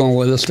 Walter's going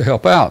with us to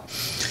help out.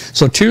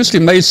 So Tuesday,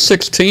 May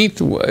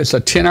 16th, it's a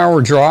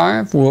 10-hour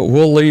drive.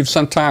 We'll leave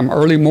sometime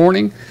early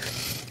morning.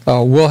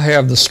 We'll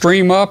have the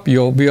stream up.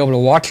 You'll be able to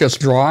watch us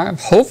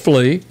drive.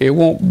 Hopefully, it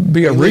won't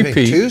be a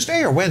repeat.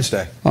 Tuesday or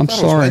Wednesday? I'm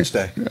sorry.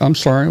 Wednesday. I'm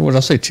sorry. What did I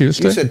say?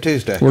 Tuesday? You said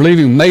Tuesday. We're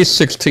leaving May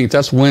 16th.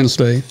 That's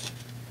Wednesday.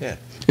 Yeah.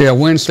 Yeah,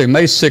 Wednesday,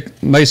 May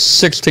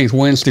 16th,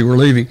 Wednesday, we're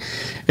leaving.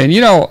 And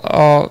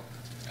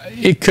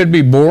It could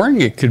be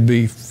boring. It could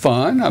be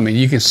fun. I mean,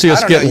 you can see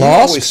us get You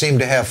lost. always seem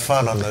to have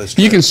fun on those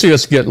trips. You can see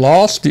us get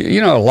lost.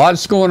 You know, a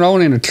lot's going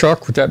on in a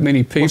truck with that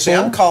many people. Well, see,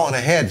 I'm calling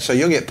ahead, so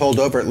you'll get pulled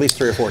over at least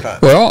 3 or 4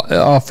 times.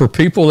 Well, for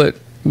people that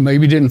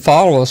maybe didn't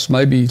follow us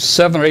maybe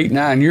 7 or 8,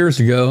 9 years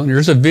ago, and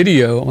there's a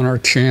video on our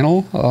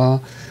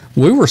channel.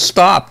 We were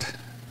stopped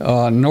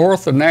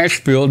north of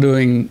Nashville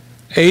doing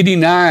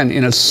 89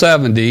 in a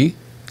 70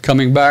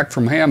 coming back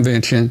from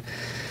Hamvention,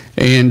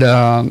 and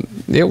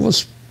it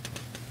was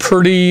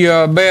pretty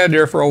bad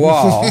there for a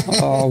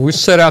while. We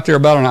sat out there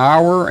about an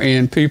hour,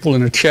 and people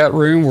in the chat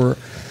room were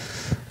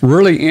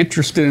really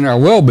interested in our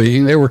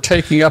well-being. They were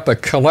taking up a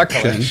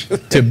collection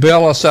to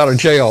bail us out of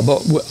jail.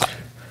 But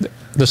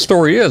the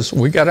story is,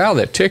 we got out of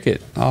that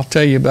ticket. I'll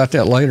tell you about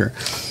that later.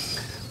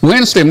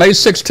 Wednesday, May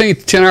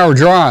 16th, 10-hour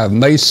drive.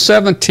 May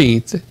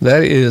 17th,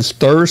 that is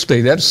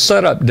Thursday, that's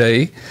setup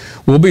day.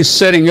 We'll be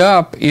setting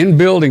up in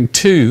Building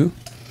 2.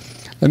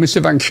 Let me see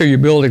if I can show you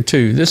Building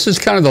 2. This is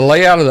kind of the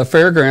layout of the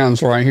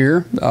fairgrounds right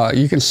here.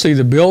 You can see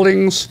the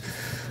buildings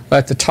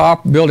at the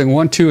top, Building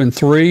 1, 2, and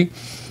 3.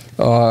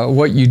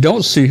 What you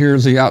don't see here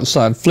is the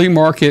outside flea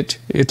market.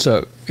 It's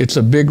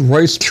a big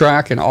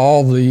racetrack, and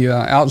all the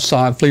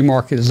outside flea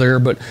market is there.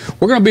 But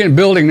we're going to be in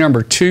Building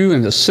number 2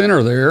 in the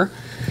center there.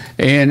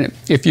 And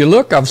if you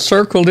look, I've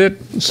circled it.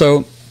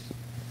 So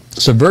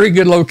it's a very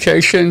good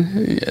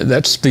location.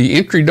 That's the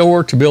entry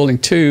door to Building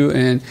 2.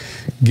 And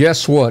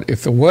guess what?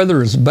 If the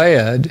weather is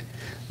bad,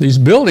 these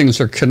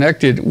buildings are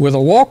connected with a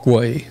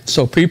walkway,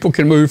 so people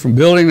can move from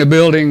building to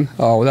building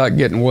without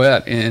getting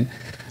wet. And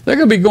they're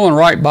going to be going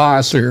right by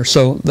us here.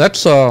 So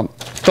that's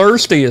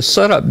Thursday is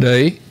setup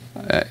day.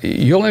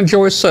 You'll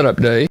enjoy setup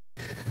day.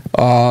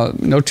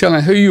 No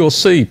telling who you'll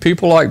see.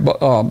 People like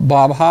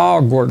Bob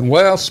Howe, Gordon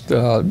West,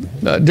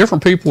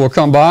 different people will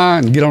come by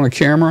and get on the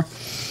camera.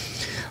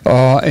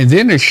 And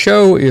then the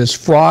show is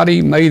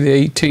Friday, May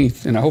the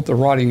 18th, and I hope they're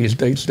writing these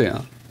dates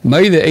down.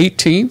 May the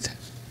 18th,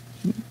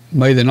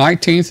 May the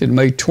 19th, and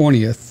May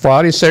 20th.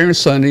 Friday, Saturday, and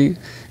Sunday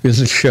is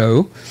the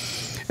show.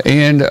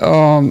 And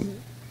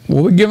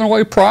we'll be giving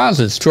away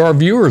prizes to our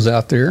viewers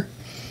out there.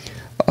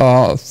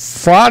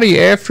 Friday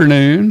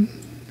afternoon,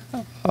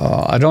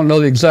 I don't know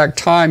the exact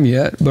time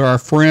yet, but our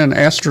friend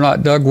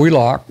astronaut Doug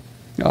Wheelock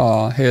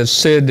has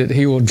said that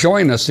he will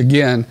join us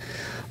again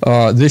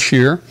this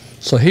year.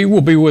 So he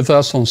will be with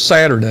us on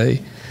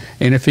Saturday,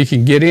 and if he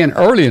can get in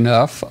early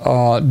enough,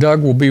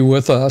 Doug will be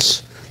with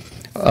us.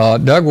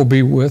 Doug will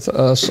be with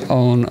us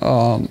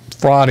on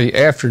Friday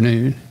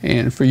afternoon.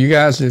 And for you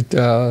guys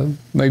that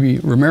maybe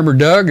remember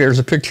Doug, there's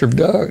a picture of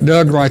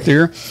Doug right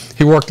there.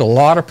 He worked a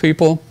lot of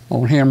people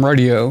on ham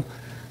radio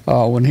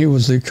when he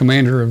was the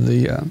commander of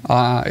the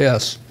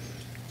IIS.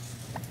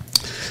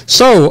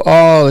 So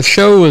the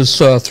show is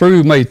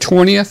through May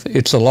 20th.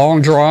 It's a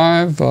long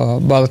drive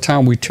by the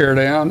time we tear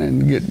down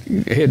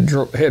and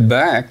head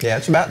back. Yeah,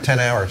 it's about 10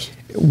 hours.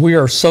 We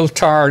are so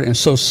tired and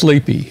so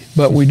sleepy,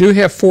 but we do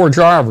have 4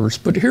 drivers.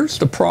 But here's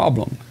the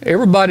problem.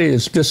 Everybody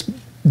is just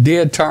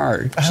dead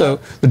tired.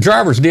 So the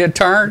driver's dead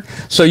tired.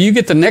 So you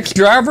get the next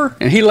driver,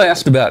 and he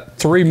lasts about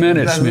 3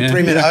 minutes, man.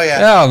 3 minutes, oh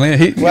yeah. Oh,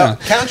 man. Well,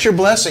 count your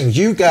blessings.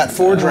 You got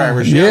 4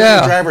 drivers. You know how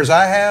many drivers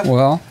I have?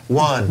 Well,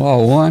 1.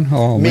 Oh, 1?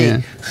 Oh, Me.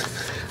 Man.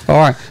 All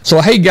right.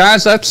 So, hey,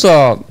 guys, that's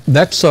kind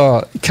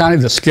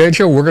of the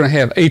schedule. We're going to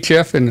have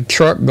HF in the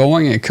truck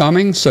going and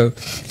coming. So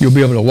you'll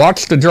be able to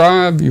watch the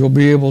drive. You'll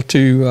be able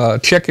to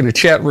check in the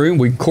chat room.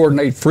 We can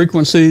coordinate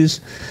frequencies.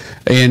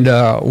 And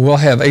we'll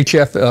have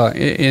HF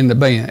in the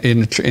band, in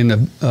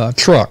the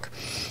truck.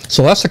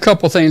 So that's a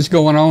couple things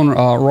going on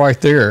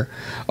right there.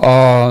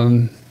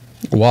 While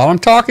I'm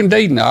talking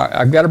Dayton,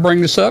 I've got to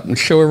bring this up and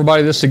show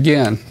everybody this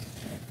again.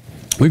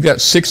 We've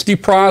got 60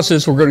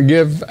 prizes we're going to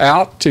give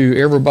out to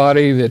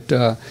everybody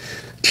that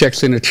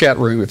checks in the chat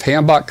room. If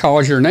Hambach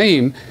calls your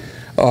name,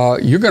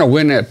 you're going to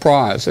win that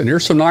prize. And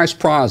there's some nice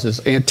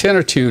prizes: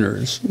 antenna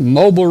tuners,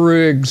 mobile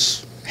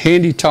rigs,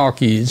 handy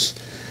talkies,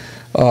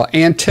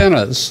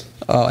 antennas,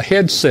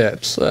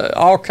 headsets,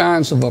 all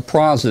kinds of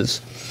prizes.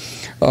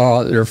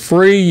 They're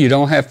free. You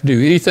don't have to do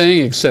anything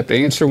except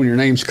answer when your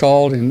name's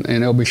called, and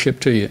they'll be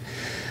shipped to you.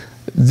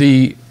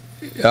 The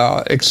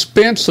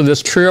expense of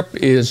this trip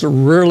is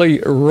really,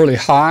 really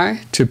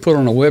high to put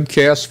on a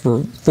webcast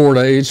for 4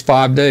 days,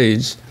 5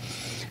 days.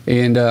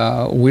 And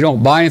we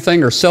don't buy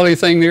anything or sell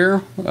anything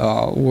there.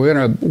 We're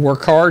going to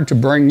work hard to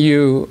bring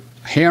you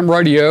ham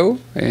radio,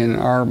 and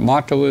our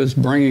motto is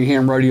bringing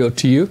ham radio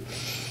to you.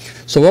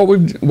 So what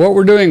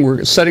we're doing,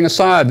 we're setting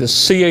aside this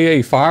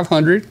CAA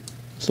 500.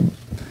 So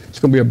it's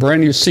going to be a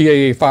brand new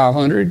CAA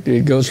 500.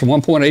 It goes from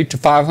 1.8 to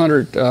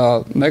 500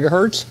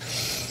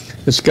 megahertz.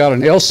 It's got an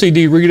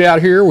LCD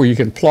readout here where you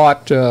can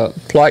plot your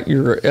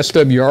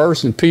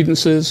SWRs and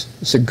impedances.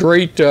 It's a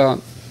great,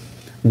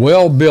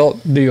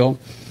 well-built deal,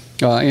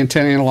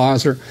 antenna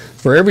analyzer.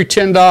 For every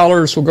 $10,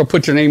 we're going to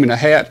put your name in a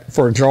hat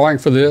for a drawing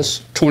for this.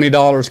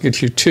 $20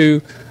 gets you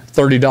 2,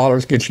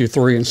 $30 gets you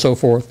 3, and so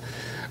forth.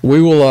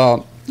 We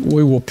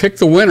will pick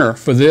the winner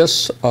for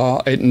this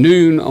at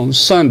noon on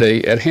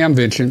Sunday at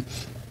Hamvention.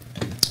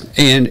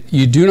 And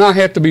you do not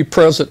have to be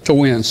present to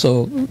win,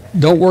 so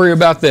don't worry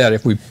about that.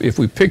 If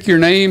we pick your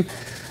name,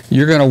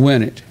 you're going to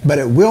win it. But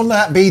it will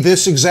not be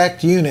this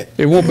exact unit.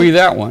 It won't be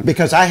that one.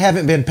 Because I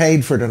haven't been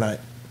paid for tonight.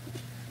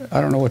 I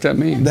don't know what that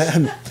means. That,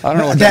 I don't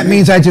know what that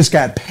means I just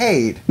got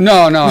paid.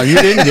 No, you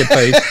didn't get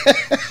paid.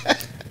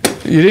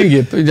 You didn't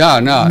get paid.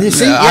 No. You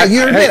see,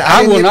 you admit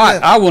I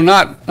will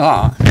not.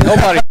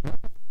 Nobody.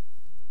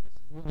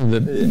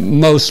 The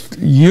most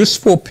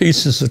useful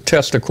pieces of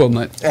test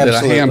equipment that a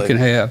ham can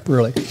have,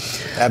 really.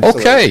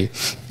 Absolutely. Okay,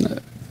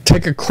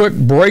 take a quick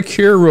break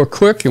here real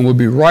quick, and we'll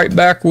be right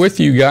back with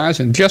you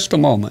guys in just a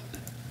moment.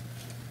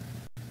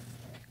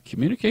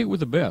 Communicate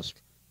with the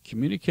best.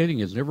 Communicating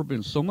has never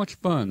been so much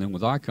fun than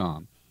with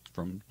ICOM.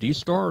 From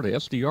D-Star to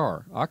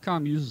SDR,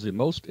 ICOM uses the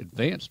most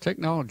advanced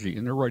technology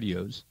in their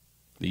radios.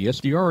 The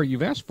SDR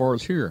you've asked for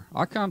is here.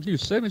 ICOM's new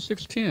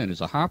 7610 is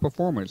a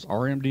high-performance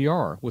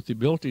RMDR with the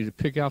ability to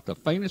pick out the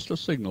faintest of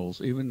signals,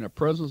 even in the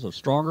presence of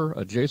stronger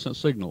adjacent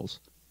signals.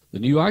 The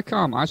new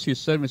ICOM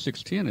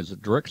IC7610 is a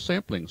direct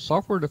sampling,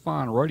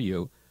 software-defined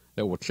radio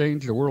that will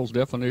change the world's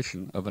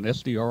definition of an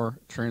SDR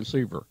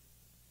transceiver.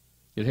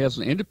 It has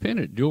an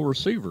independent dual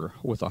receiver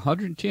with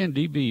 110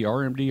 dB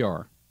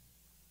RMDR.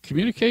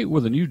 Communicate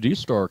with a new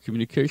D-Star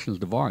communications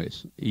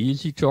device.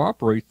 Easy to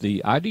operate, the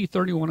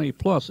ID31A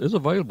Plus is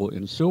available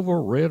in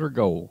silver, red, or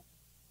gold.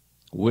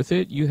 With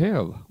it, you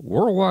have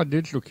worldwide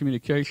digital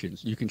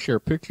communications. You can share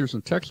pictures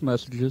and text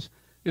messages.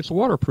 It's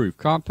waterproof,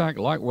 compact,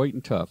 lightweight,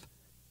 and tough.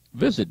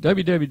 Visit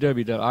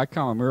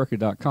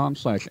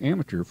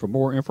www.icomamerica.com/amateur for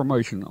more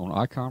information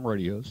on ICOM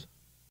radios.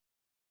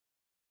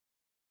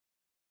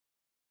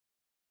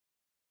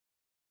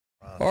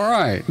 All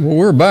right, well,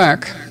 we're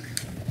back.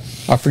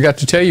 I forgot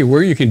to tell you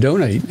where you can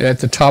donate. At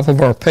the top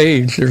of our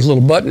page, there's a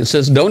little button that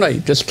says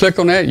donate. Just click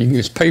on that. You can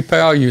use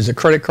PayPal, use a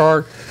credit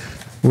card.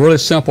 Really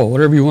simple,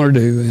 whatever you want to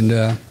do.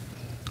 And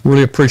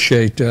really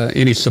appreciate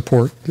any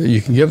support that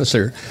you can give us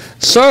there.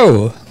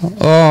 So,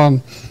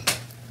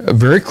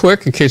 very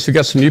quick, in case we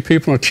got some new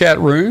people in the chat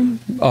room,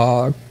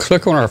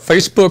 click on our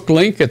Facebook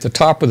link at the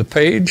top of the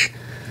page.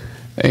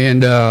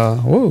 And,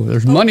 whoa,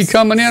 there's money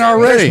coming in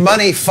already. There's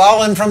money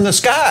falling from the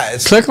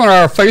skies. Click on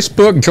our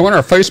Facebook, join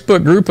our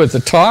Facebook group at the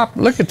top.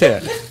 Look at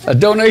that. A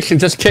donation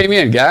just came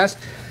in, guys.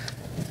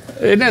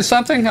 Isn't that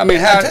something? I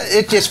mean, how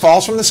it just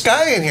falls from the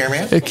sky in here,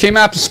 man. it came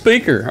out the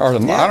speaker, or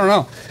the, I don't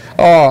know.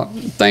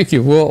 Thank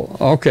you. Well,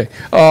 okay.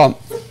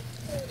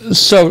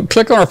 So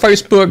click on our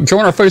Facebook,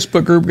 join our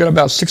Facebook group. We've got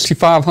about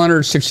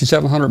 6,500,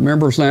 6,700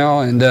 members now,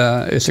 and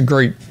it's a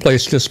great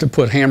place just to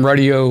put ham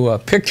radio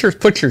pictures.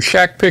 Put your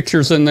shack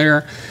pictures in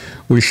there.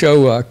 We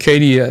show,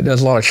 Katie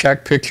does a lot of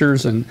shack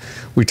pictures, and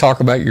we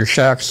talk about your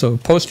shack, so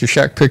post your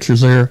shack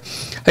pictures there.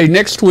 Hey,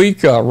 next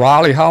week,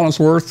 Riley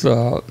Hollingsworth,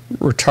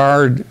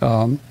 retired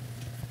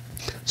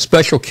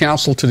special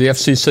counsel to the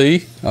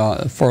FCC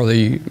for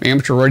the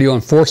Amateur Radio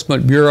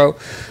Enforcement Bureau.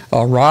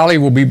 Riley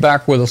will be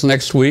back with us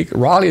next week.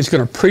 Riley is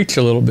going to preach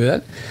a little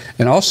bit,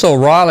 and also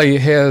Riley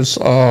has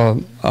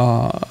a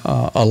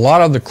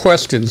lot of the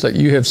questions that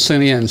you have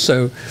sent in,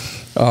 so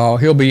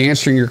he'll be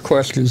answering your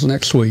questions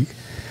next week.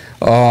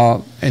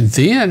 And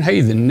then,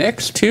 hey, the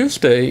next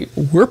Tuesday,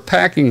 we're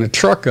packing the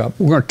truck up.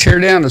 We're going to tear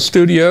down the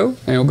studio,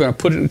 and we're going to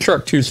put it in the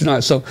truck Tuesday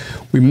night. So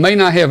we may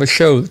not have a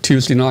show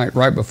Tuesday night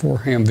right before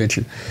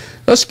Hamvention.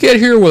 Let's get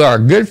here with our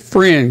good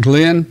friend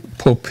Glenn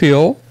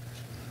Popiel,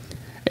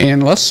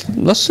 and let's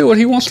see what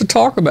he wants to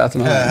talk about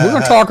tonight. We're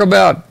going to talk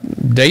about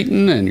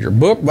Dayton and your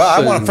book. Well,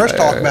 I want to first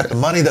talk about the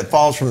money that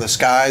falls from the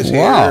skies here.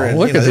 Wow, and,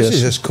 look at this. This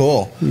is just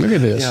cool. Look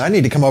at this. I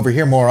need to come over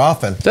here more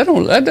often. That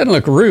doesn't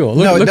look real.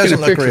 No, it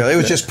doesn't look real. It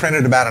was just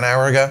printed about an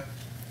hour ago.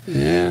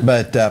 Yeah.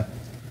 But,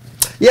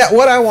 yeah,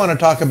 what I want to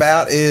talk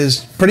about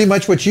is pretty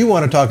much what you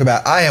want to talk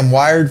about. I am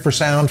wired for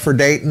sound for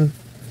Dayton.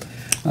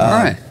 All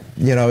right.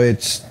 You know,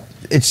 it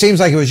seems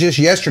like it was just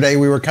yesterday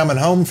we were coming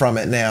home from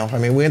it now. I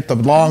mean, we went the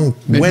long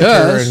winter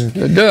and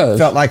it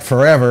felt like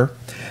forever.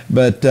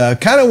 But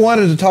kind of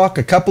wanted to talk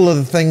a couple of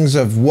the things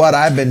of what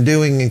I've been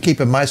doing and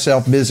keeping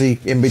myself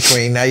busy in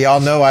between. Now, y'all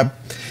know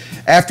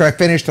after I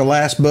finished the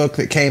last book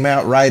that came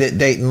out right at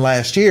Dayton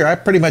last year, I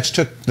pretty much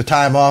took the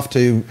time off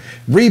to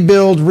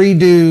rebuild,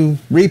 redo,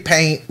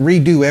 repaint,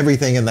 redo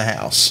everything in the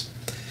house.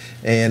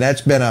 And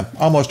that's been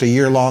almost a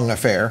year-long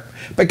affair.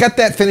 But got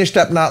that finished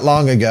up not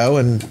long ago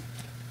and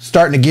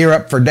starting to gear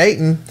up for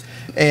Dayton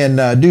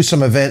and do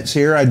some events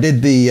here. I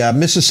did the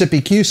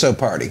Mississippi QSO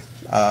party,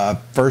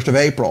 1st of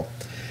April.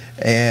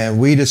 And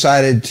we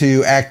decided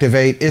to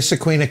activate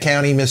Issaquena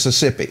County,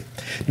 Mississippi.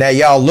 Now,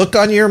 y'all look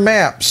on your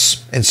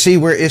maps and see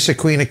where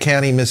Issaquena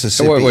County,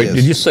 Mississippi is.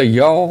 Did you say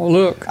y'all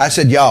look? I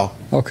said y'all.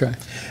 Okay.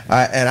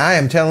 And I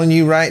am telling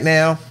you right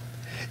now,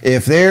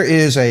 if there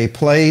is a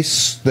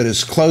place that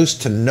is close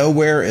to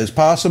nowhere as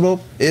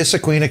possible,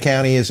 Issaquena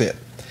County is it.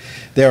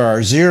 There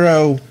are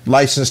 0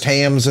 licensed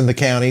hams in the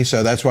county,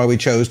 so that's why we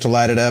chose to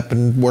light it up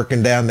and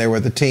working down there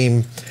with a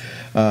team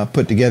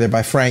put together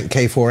by Frank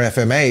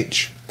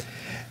K4FMH.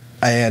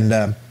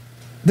 And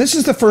this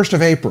is the 1st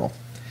of April.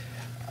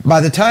 By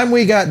the time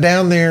we got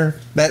down there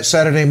that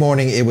Saturday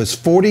morning, it was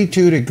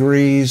 42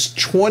 degrees,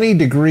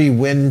 20-degree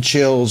wind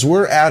chills.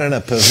 We're out in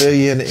a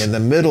pavilion in the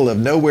middle of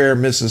nowhere,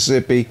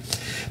 Mississippi.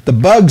 The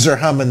bugs are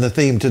humming the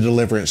theme to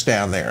Deliverance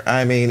down there.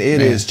 I mean,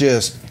 it is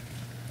just...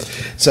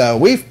 So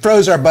we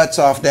froze our butts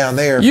off down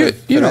there for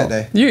that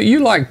day. You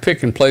like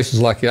picking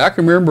places like that. I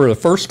can remember the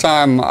first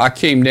time I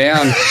came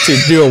down to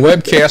do a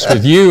webcast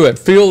with you at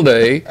Field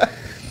Day.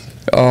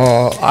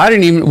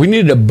 We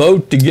needed a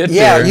boat to get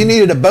there. Yeah, you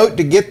needed a boat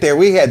to get there.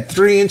 We had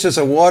 3 inches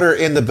of water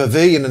in the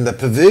pavilion, and the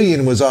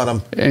pavilion was on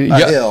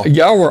a hill.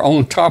 Y'all were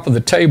on top of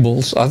the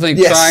tables, I think,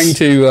 trying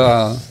to,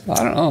 I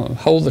don't know,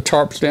 hold the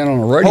tarps down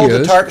on the radios.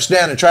 Hold the tarps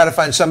down and try to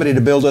find somebody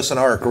to build us an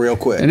ark real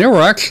quick. And there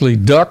were actually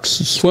ducks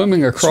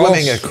swimming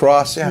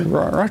across. Yeah.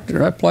 Right there,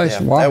 that place.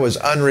 Yeah, wow. That was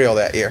unreal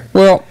that year.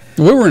 Well,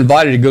 we were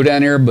invited to go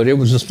down there, but it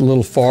was just a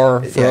little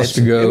far for us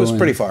to go. It was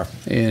pretty far.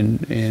 And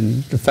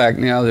the fact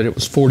now that it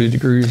was 40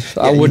 degrees,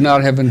 I would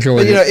not have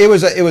enjoyed it.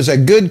 It was a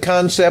good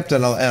concept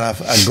and a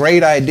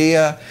great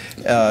idea.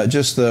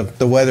 Just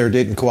the weather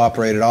didn't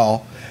cooperate at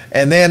all.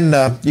 And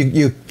then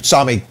you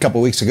saw me a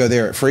couple weeks ago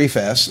there at Free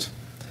Fest,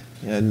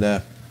 and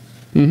that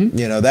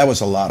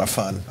was a lot of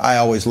fun. I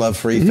always love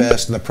Free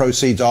Fest, and the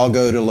proceeds all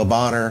go to Le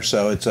Bonheur,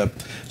 so it's a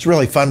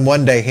really fun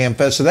one-day ham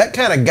fest. So that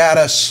kind of got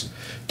us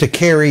to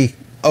carry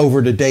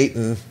over to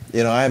Dayton.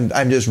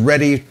 I'm just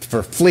ready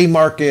for flea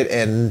market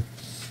and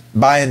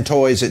buying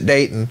toys at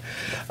Dayton.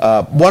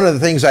 One of the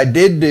things I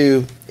did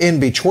do in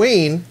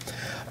between,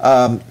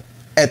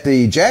 at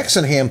the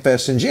Jackson Ham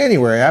Fest in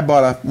January, I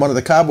bought one of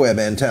the cobweb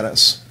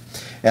antennas,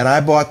 and I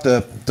bought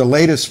the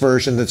latest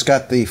version that's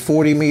got the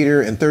 40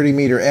 meter and 30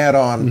 meter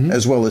add-on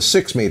as well as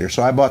 6 meter.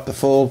 So I bought the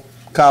full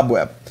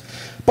cobweb.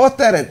 Bought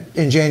that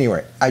in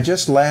January. I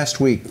just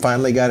last week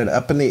finally got it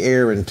up in the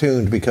air and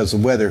tuned because the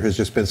weather has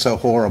just been so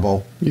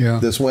horrible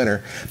this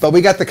winter. But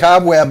we got the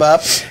cobweb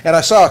up, and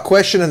I saw a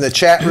question in the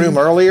chat room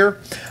earlier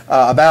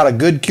about a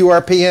good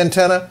QRP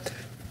antenna.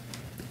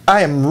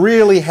 I am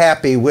really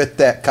happy with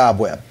that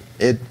cobweb.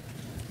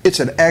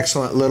 It's an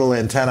excellent little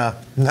antenna.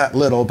 Not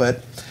little,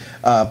 but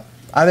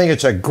I think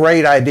it's a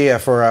great idea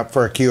for a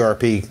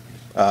QRP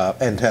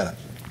antenna.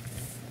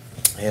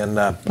 And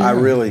I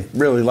really,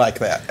 really like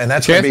that. And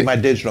that's going to be my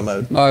digital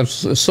mode.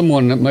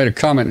 Someone that made a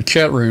comment in the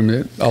chat room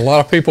that a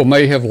lot of people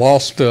may have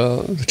lost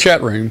the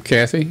chat room,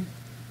 Kathy.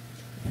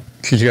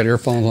 She's got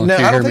earphones on. No,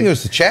 I don't think it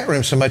was the chat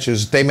room so much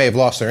as they may have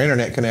lost their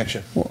internet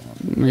connection. Well,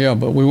 yeah,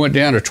 but we went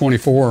down to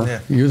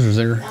 24 users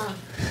there.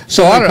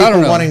 So I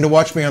don't know. Wanting to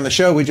watch me on the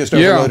show, we just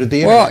overloaded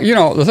the internet.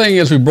 Well, the thing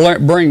is, we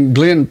bring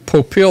Glenn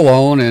Popiel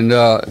on, and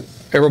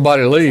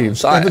everybody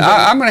leaves. I'm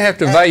going to have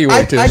to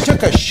evaluate this. I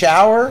took a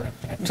shower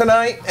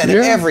tonight and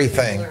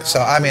everything. So,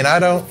 I mean, I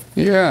don't...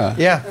 Yeah.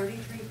 Yeah.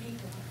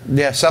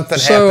 Yeah, something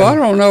happened. So, I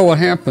don't know what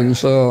happened.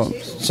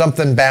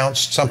 Something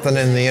bounced, something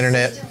in the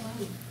internet.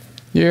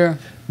 Yeah.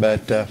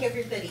 But... I think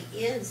everybody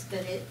is, but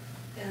it...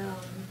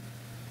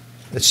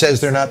 it says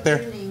they're not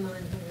there?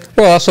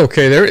 Well, that's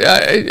okay.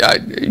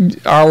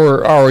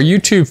 Our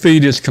YouTube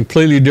feed is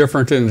completely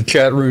different than the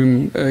chat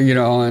room,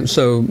 and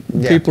so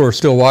people are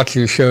still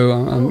watching the show,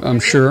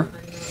 I'm sure.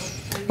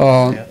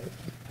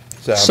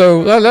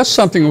 So that's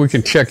something we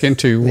can check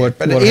into.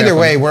 But either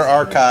way, we're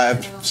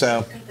archived,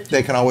 so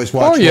they can always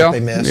watch what they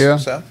missed. Yeah.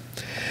 So,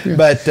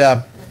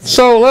 but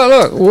so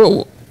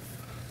look,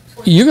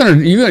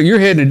 you're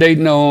heading to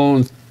Dayton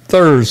on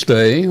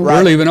Thursday. Right.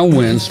 We're leaving on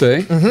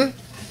Wednesday.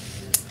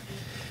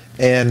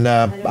 And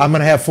I'm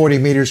going to have 40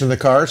 meters in the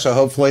car, so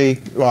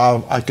hopefully,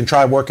 I can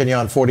try working you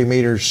on 40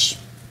 meters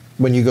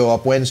when you go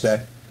up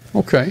Wednesday.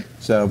 Okay.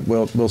 So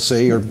we'll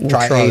see, or we'll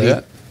try 80.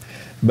 That.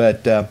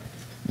 But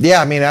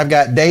yeah, I mean, I've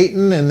got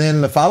Dayton, and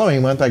then the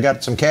following month I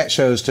got some cat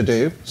shows to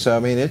do. So I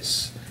mean,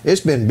 it's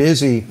been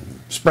busy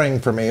spring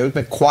for me. It's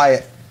been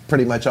quiet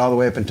pretty much all the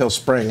way up until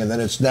spring, and then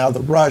it's now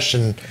the rush,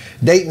 and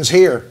Dayton's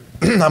here.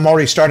 I'm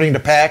already starting to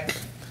pack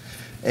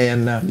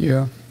and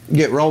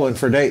get rolling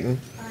for Dayton.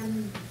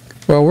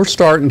 Well, we're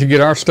starting to get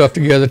our stuff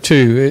together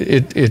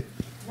too.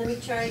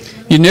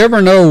 You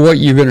never know what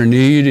you're going to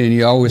need, and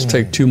you always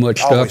take too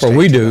much stuff, or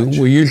we do.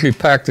 We usually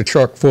pack the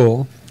truck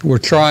full. We're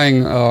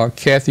trying.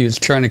 Kathy is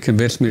trying to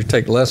convince me to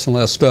take less and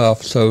less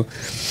stuff. So,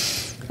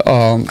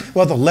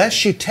 well, the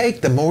less you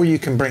take, the more you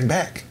can bring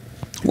back.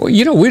 Well,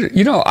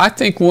 I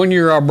think one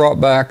year I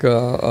brought back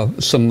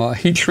some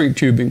heat shrink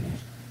tubing.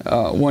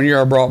 One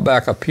year I brought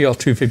back a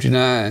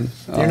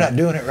PL259. You're not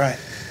doing it right.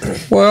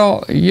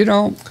 Well,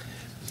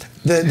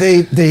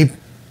 The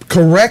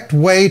correct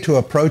way to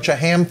approach a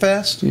ham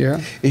fest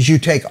is you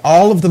take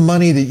all of the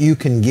money that you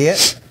can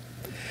get,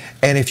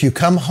 and if you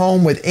come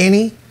home with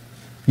any,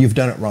 you've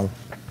done it wrong.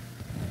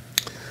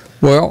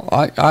 Well,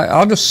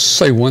 I'll just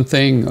say one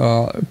thing.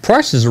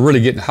 Prices are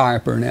really getting high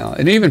up there now,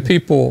 and even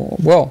people,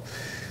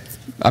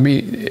 I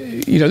mean,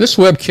 this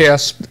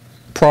webcast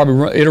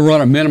probably it'll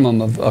run a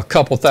minimum of a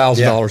couple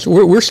 $1,000s.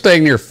 We're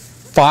staying there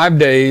 5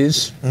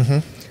 days.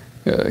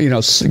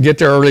 Get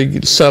there early,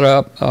 get set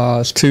up.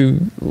 It's too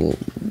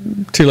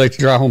late to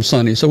drive home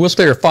Sunday. So we'll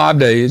stay there 5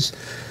 days.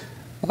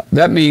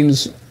 That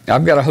means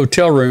I've got a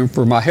hotel room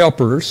for my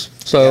helpers.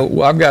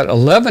 So I've got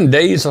 11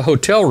 days of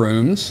hotel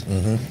rooms,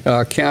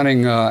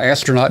 counting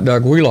astronaut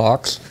Doug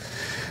Wheelock's.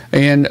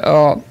 And,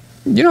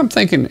 you know, I'm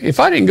thinking, if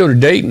I didn't go to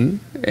Dayton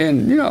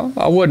and, you know,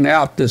 I wasn't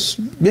out this,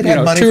 you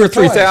know, $2,000 or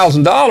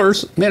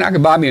 $3,000, man, I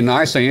could buy me a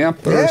nice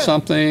amp or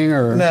something.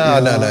 Or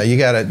No. You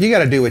gotta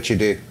do what you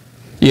do.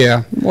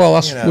 Yeah, well,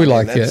 that's, we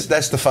like that's, it.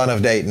 That's the fun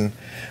of Dayton.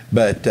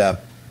 But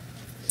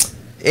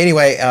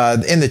anyway,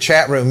 in the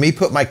chat room, me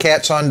put my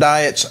cats on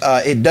diets.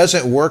 It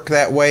doesn't work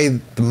that way.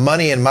 The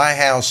money in my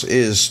house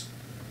is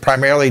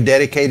primarily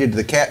dedicated to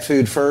the cat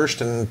food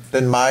first, and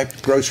then my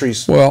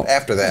groceries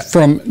after that.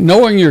 From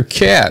knowing your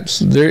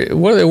cats, what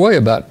do they weigh,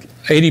 about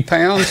 80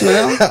 pounds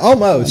now?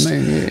 Almost. I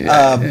mean,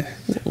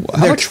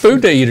 how much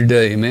food they eat a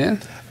day,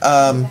 man?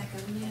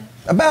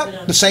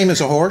 About the same as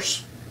a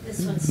horse.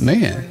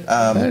 Man,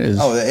 that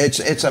is...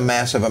 it's a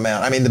massive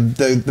amount. I mean,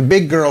 the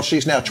big girl,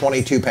 she's now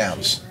 22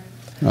 pounds.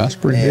 That's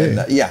pretty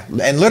big. Yeah,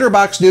 and litter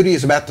box duty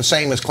is about the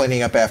same as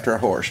cleaning up after a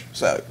horse.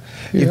 So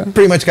you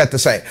pretty much got the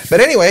same.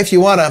 But anyway, if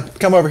you want to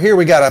come over here,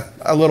 we got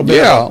a little bit.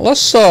 Yeah,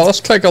 let's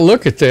take a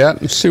look at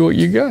that and see what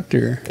you got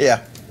there.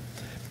 Yeah.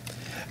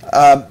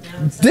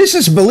 This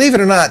is, believe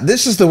it or not,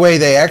 this is the way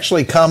they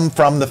actually come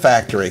from the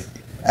factory.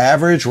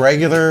 Average,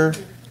 regular.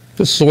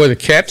 This is the way the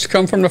cats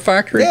come from the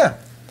factory? Yeah.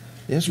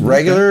 Just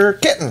regular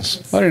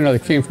kittens. I didn't know they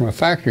came from a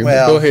factory,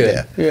 well, but go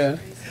ahead. Yeah.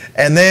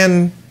 And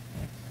then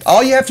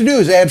all you have to do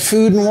is add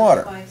food and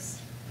water.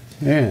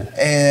 Yeah.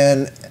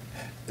 And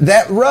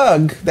that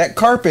rug, that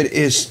carpet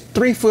is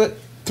 3 foot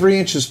 3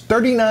 inches,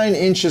 39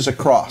 inches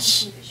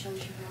across.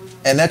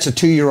 And that's a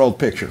 2-year-old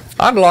picture.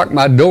 I'd lock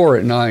my door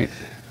at night.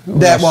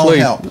 That won't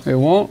help. It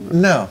won't?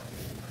 No.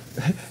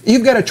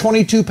 You've got a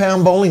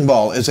 22-pound bowling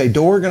ball. Is a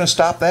door going to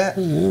stop that?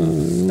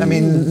 I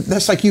mean,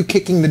 that's like you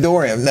kicking the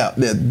door in. No,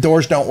 the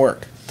doors don't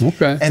work.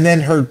 Okay. And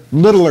then her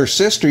littler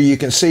sister, you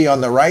can see on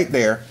the right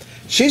there,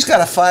 she's got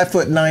a 5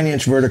 foot 9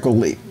 inch vertical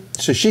leap.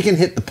 So she can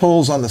hit the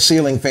pulls on the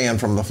ceiling fan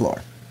from the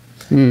floor.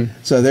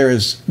 So there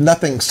is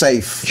nothing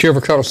safe. She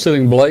ever caught a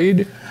ceiling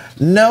blade?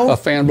 No. A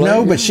fan blade?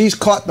 No, but she's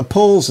caught the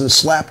pulls and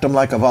slapped them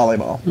like a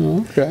volleyball.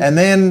 Oh, okay. And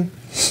then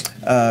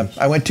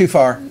I went too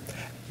far.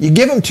 You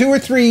give them 2 or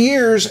 3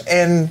 years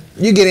and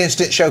you get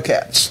instant show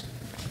cats.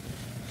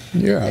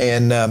 Yeah.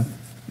 And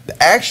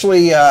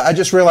actually, I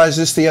just realized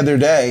this the other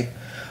day.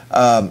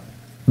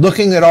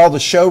 Looking at all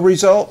the show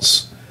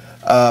results,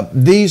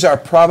 these are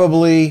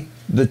probably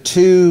the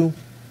two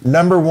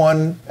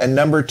 #1 and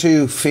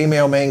 #2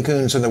 female Maine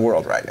Coons in the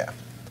world right now.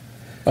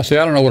 I see.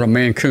 I don't know what a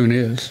Maine Coon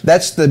is.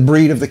 That's the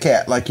breed of the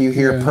cat. Like you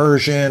hear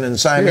Persian and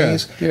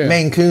Siamese. Yeah.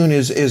 Maine Coon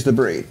is the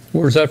breed.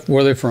 Where's that? Where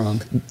are they from?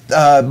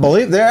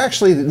 Believe they're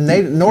actually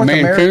North Maine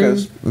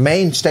America's Coon?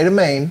 Maine, state of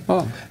Maine.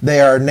 Oh.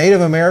 They are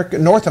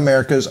North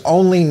America's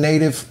only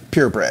native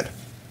purebred.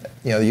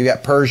 You know, you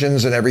got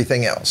Persians and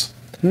everything else.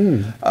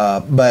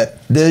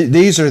 But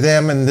these are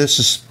them, and this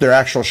is their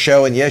actual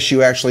show. And yes,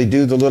 you actually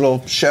do the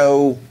little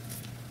show.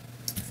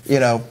 You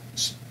know.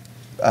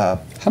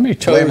 How many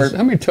toes?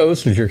 How many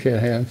toes does your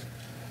cat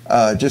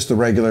have? Just the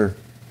regular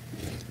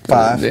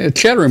 5. The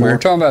chat room, we're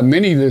talking about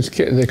many of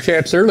the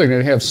cats earlier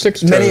that have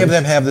 6 toes. Many of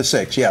them have the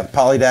 6. Yeah,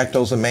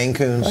 polydactyls and Maine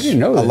Coons. I didn't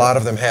know that. A lot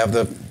of them have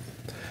the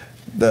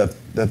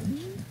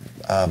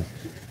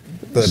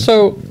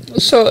So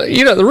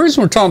you know, the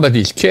reason we're talking about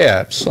these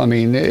cats, I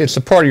mean, it's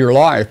a part of your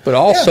life, but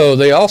also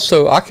they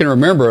also, I can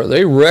remember,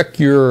 they wreck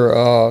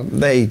your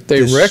they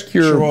wreck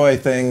your destroy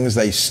things,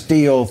 they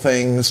steal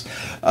things.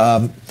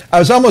 I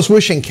was almost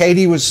wishing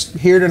Katie was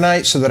here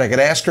tonight so that I could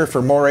ask her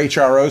for more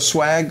HRO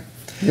swag.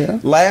 Yeah.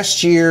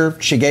 Last year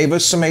she gave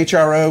us some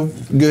HRO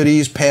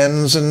goodies,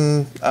 pens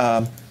and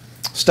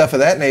stuff of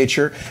that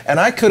nature, and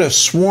I could have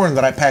sworn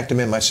that I packed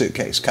them in my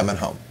suitcase coming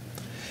home.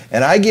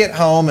 And I get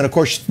home, and of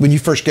course, when you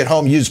first get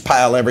home, you just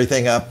pile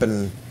everything up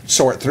and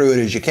sort through it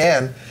as you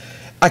can.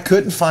 I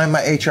couldn't find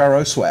my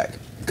HRO swag.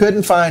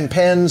 Couldn't find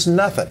pens,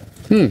 nothing.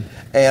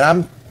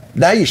 And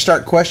now you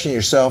start questioning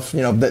yourself,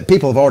 you know, that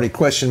people have already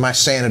questioned my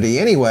sanity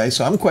anyway,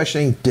 so I'm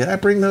questioning, did I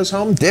bring those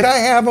home? Did I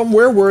have them?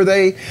 Where were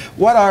they?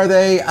 What are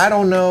they? I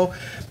don't know.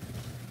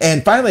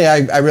 And finally,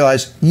 I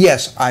realized,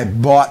 yes, I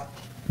bought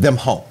them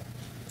home.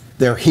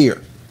 They're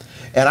here.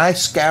 And I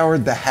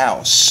scoured the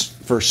house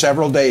for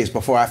several days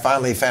before I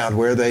finally found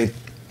where they'd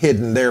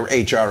hidden their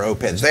HRO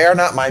pens. They are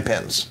not my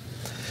pens.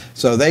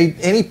 So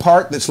any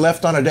part that's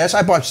left on a desk,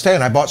 I bought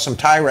some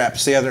tie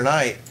wraps the other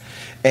night,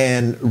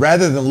 and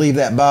rather than leave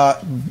that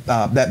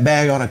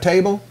bag on a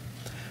table,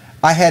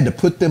 I had to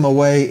put them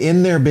away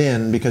in their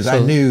bin because I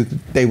knew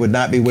they would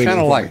not be waiting for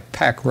me. Kind of like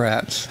pack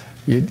rats.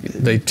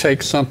 They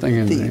take something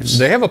and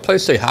they have a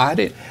place they hide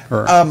it?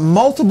 Or?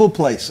 Multiple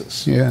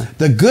places. Yeah.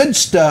 The good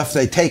stuff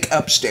they take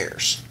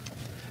upstairs.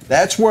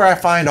 That's where I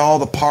find all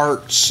the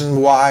parts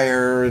and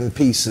wire and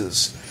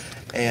pieces.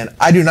 And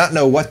I do not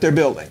know what they're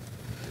building.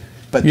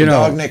 But the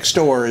dog next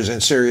door is in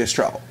serious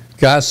trouble.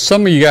 Guys,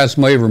 some of you guys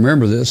may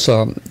remember this.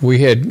 We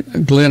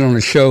had Glenn on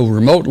the show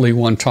remotely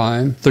one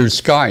time through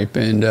Skype,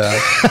 and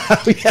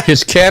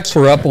his caps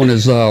were up on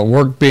his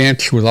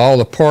workbench with all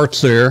the parts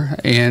there,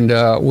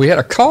 and we had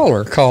a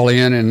caller call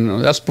in,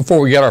 and that's before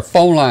we got our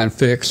phone line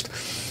fixed,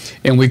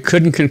 and we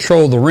couldn't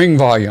control the ring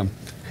volume.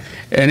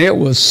 And it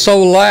was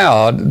so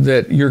loud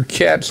that your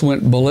caps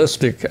went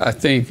ballistic, I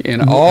think,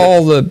 and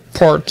all the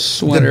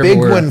parts went everywhere.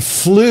 The big one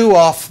flew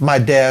off my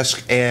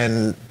desk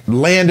and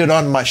landed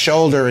on my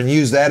shoulder and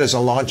used that as a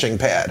launching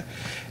pad.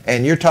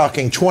 And you're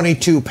talking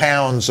 22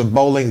 pounds of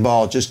bowling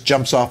ball just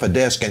jumps off a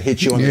desk and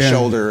hits you on the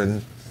shoulder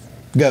and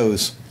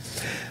goes.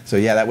 So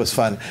yeah, that was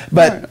fun.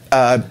 But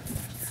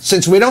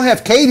since we don't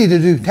have Katie to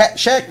do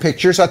shack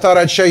pictures, I thought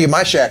I'd show you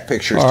my shack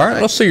pictures. All right,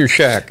 let's see your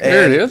shack.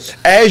 There it is.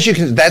 As you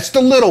can, that's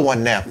the little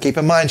one now. Keep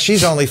in mind,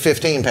 she's only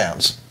 15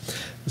 pounds.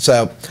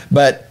 So,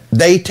 but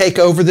they take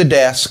over the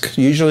desk.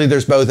 Usually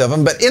there's both of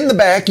them. But in the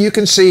back, you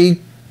can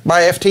see my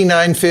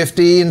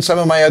FT950 and some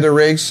of my other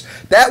rigs.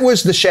 That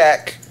was the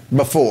shack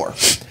before.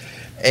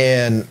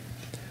 And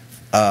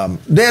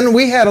then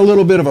we had a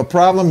little bit of a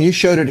problem. You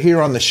showed it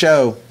here on the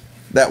show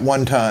that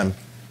one time.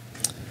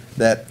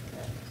 That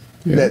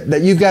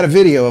you've got a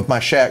video of my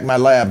shack, my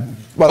lab.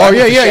 Well,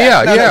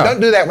 yeah. No, don't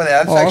do that one.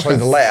 That's actually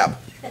the lab.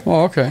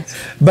 Oh, okay.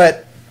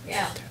 But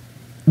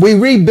we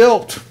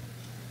rebuilt.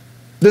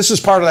 This is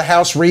part of the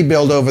house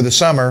rebuild over the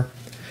summer.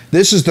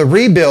 This is the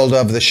rebuild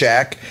of the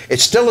shack. It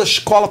still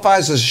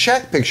qualifies as a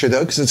shack picture, though,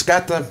 because it's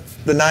got the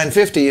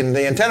 950 and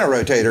the antenna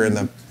rotator in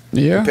the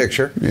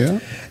picture. Yeah.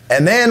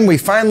 And then we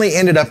finally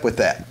ended up with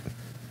that.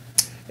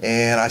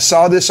 And I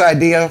saw this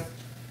idea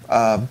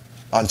on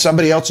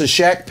somebody else's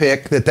shack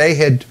pic that they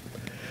had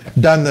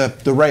done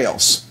the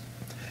rails.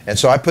 And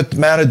so I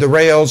mounted the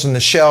rails and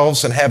the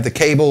shelves and have the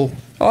cable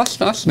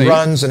that's neat.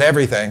 Runs and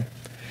everything.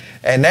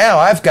 And now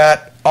I've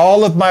got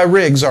all of my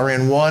rigs are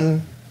in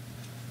one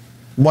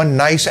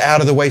nice out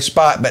of the way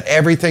spot, but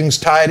everything's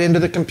tied into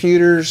the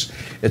computers.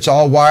 It's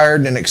all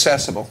wired and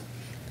accessible.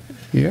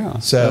 Yeah.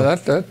 So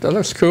that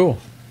looks cool.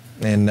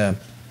 And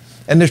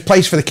there's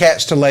place for the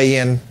cats to lay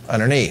in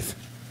underneath.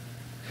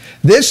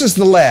 This is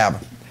the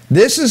lab.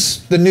 This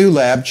is the new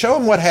lab. Show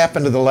them what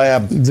happened to the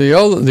lab. The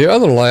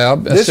other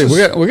lab.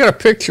 We got a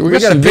picture. We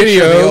got some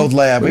video of the old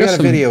lab. We got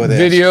a video of this.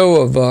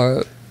 Video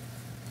of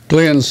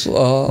Glenn's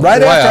right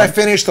lab. After I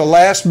finished the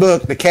last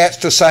book, the cats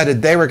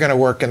decided they were going to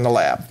work in the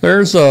lab.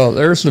 There's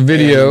the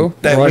video. And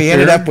that we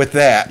ended up with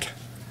that.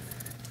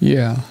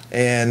 Yeah.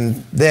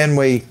 And then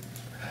we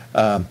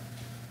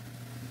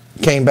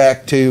came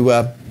back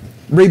to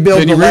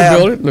rebuild the lab.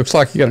 Rebuild it? Looks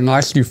like you got a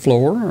nice new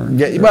floor.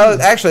 Yeah.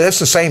 Well, actually, that's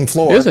the same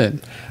floor. Is it?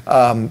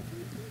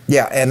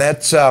 Yeah, and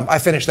that's I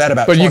finished that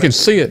about. But you can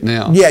see it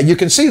now. Yeah, you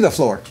can see the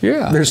floor.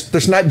 Yeah,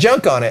 there's not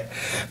junk on it,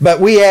 but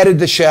we added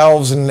the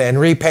shelves and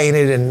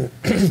repainted and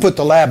put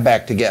the lab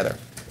back together.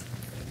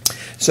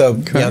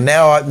 So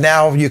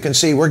now you can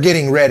see we're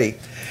getting ready,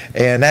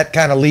 and that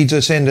kind of leads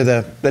us into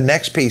the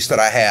next piece that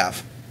I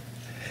have,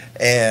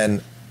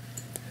 and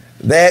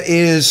that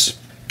is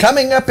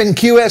coming up in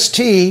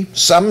QST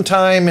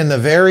sometime in the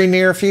very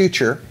near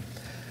future.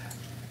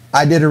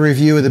 I did a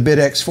review of the BIT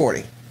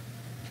X40.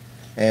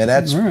 And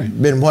that's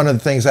been one of the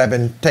things I've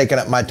been taking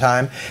up my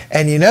time.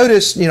 And you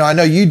notice, I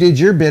know you did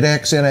your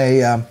BitX in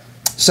a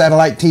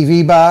satellite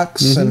TV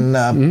box. And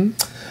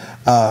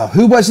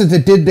who was it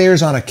that did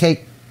theirs on a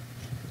cake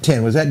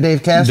tin? Was that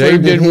Dave Kastler?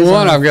 Dave did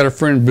one. I've got a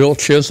friend, Bill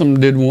Chisholm,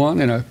 did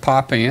one in a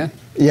pop pan.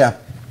 Yeah.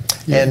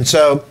 And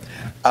so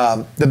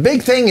the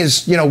big thing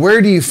is,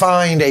 where do you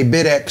find a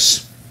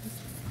BitX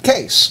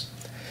case?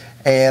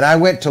 And I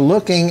went to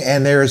looking,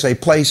 and there's a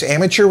place,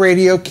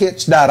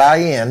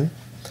 amateurradiokits.in,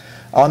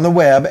 on the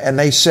web, and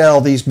they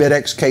sell these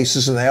BitX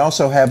cases, and they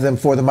also have them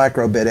for the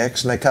micro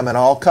BitX, and they come in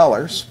all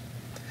colors.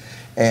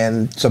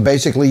 And so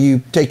basically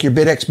you take your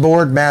BitX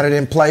board, mount it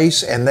in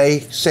place, and they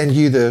send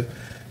you the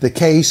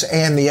case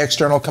and the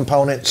external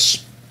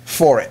components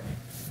for it.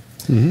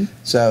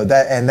 So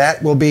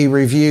that will be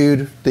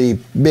reviewed, the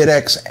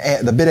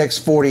BitX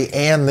 40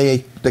 and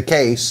the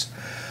case.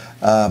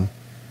 I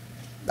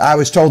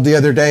was told the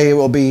other day it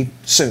will be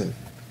soon.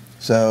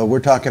 So we're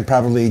talking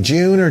probably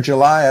June or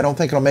July. I don't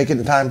think it'll make it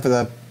in time for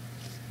the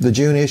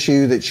June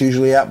issue that's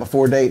usually out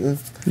before Dayton.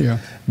 Yeah.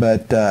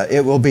 But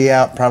it will be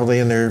out probably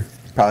in their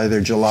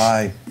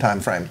July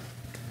time frame.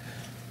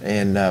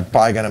 And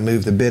probably going to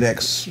move the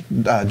BitX,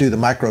 do the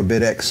micro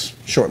BitX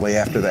shortly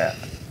after that.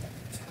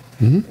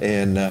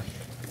 And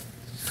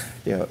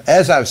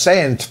as I was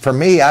saying, for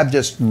me, I'm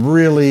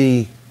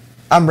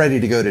ready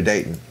to go to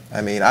Dayton.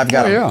 I mean, I've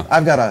got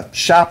a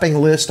shopping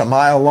list a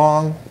mile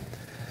long.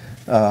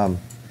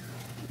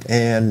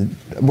 And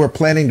we're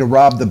planning to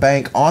rob the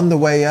bank on the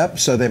way up,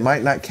 so they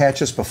might not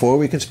catch us before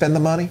we can spend the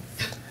money.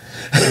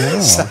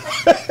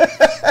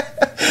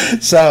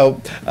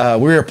 So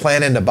we were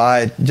planning to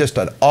buy just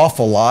an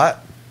awful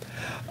lot.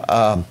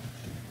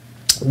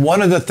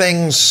 One of the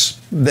things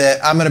that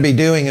I'm going to be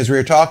doing is we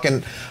were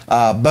talking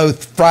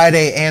both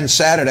Friday and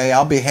Saturday,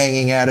 I'll be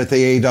hanging out at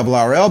the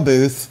ARRL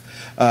booth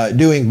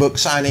doing book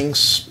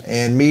signings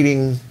and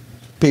meeting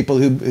people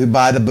who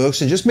buy the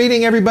books and just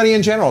meeting everybody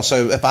in general.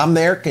 So if I'm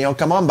there,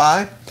 come on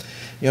by.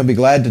 Be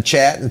glad to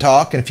chat and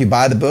talk. And if you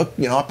buy the book,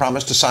 I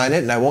promise to sign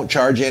it and I won't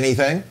charge you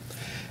anything.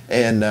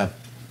 And,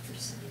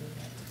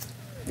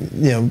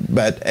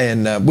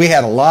 we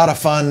had a lot of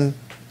fun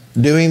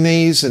doing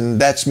these, and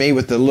that's me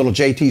with the little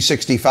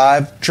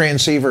JT65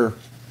 transceiver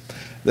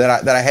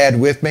that I had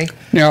with me.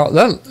 Now,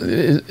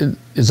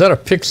 is that a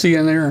Pixie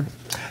in there?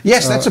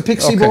 Yes, that's a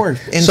Pixie okay. board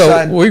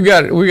inside. So we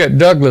got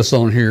Douglas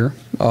on here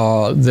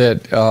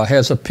that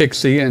has a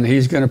Pixie, and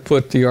he's going to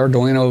put the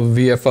Arduino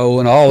VFO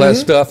and all that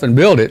stuff and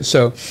build it.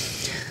 So,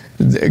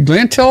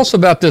 Glenn, tell us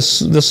about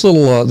this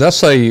little.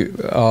 That's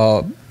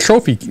a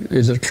trophy.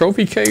 Is it a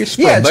trophy case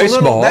for a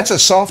baseball? That's a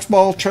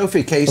softball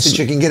trophy case that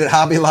you can get at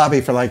Hobby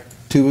Lobby for like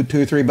 $2 or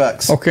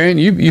 $3. Okay, and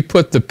you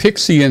put the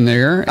Pixie in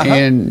there,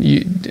 and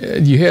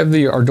you have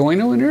the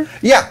Arduino in there?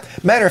 Yeah.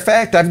 Matter of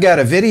fact, I've got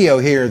a video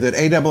here that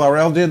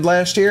ARRL did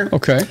last year.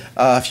 Okay.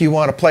 If you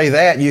want to play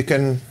that, you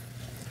can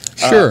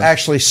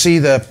actually see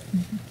the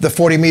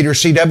 40-meter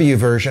CW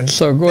version.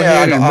 So go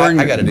ahead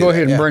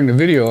and bring the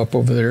video up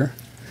over there.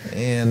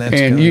 And that's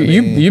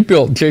you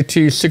built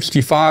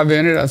JT65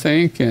 in it, I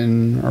think,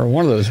 or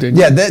one of those, didn't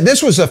you? Yeah,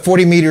 this was a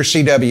 40-meter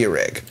CW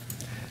rig.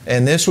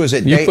 And this was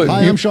at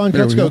Hi, I'm Sean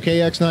Kutzko,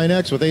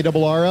 KX9X with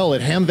ARRL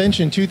at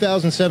Hamvention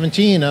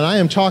 2017, and I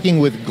am talking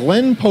with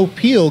Glenn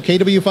Popeil,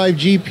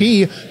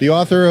 KW5GP, the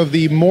author of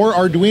the More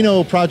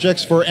Arduino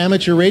Projects for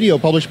Amateur Radio,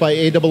 published by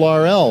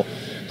ARRL.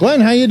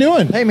 Glenn, how you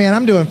doing? Hey, man,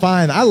 I'm doing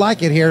fine. I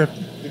like it here.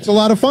 It's a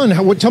lot of fun.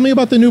 Tell me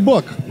about the new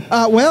book.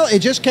 Well, it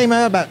just came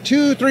out about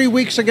 2-3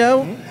 weeks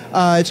ago.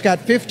 It's got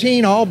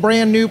 15 all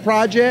brand new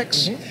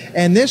projects.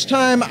 And this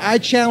time I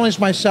challenged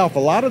myself. A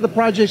lot of the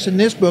projects in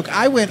this book,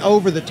 I went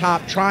over the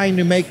top trying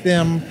to make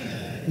them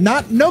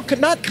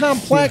not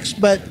complex,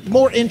 but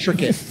more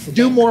intricate.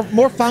 Do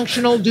more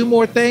functional, do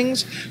more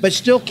things, but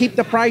still keep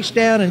the price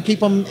down and keep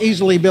them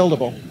easily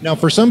buildable. Now,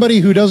 for somebody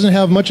who doesn't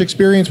have much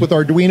experience with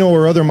Arduino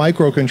or other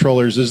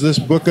microcontrollers, is this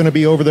book going to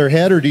be over their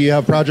head, or do you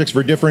have projects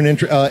for different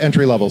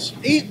entry levels?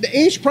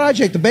 Each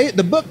project,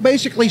 the book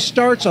basically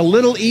starts a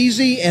little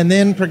easy and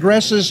then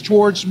progresses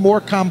towards more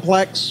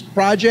complex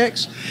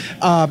projects.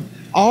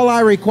 All I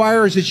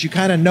require is that you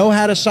kind of know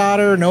how to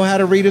solder, know how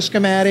to read a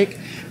schematic,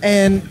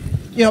 and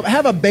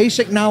have a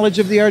basic knowledge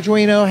of the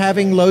Arduino,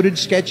 having loaded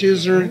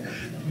sketches or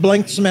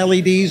blinked some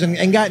LEDs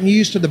and gotten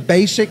used to the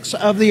basics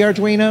of the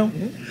Arduino.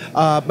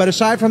 But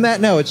aside from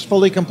that, no, it's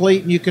fully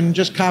complete, and you can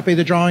just copy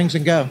the drawings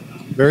and go.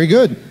 Very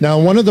good. Now,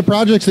 one of the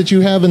projects that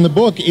you have in the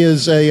book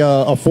is a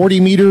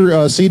 40-meter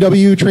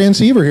CW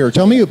transceiver here.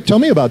 Tell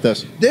me about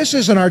this. This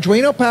is an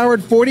Arduino-powered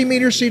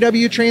 40-meter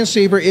CW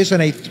transceiver. It's in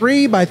a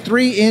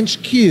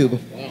 3x3-inch cube.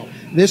 Wow.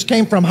 This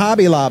came from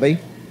Hobby Lobby,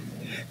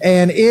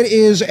 and it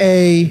is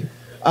a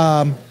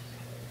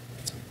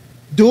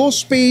dual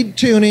speed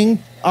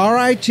tuning,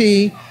 RIT,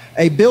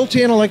 a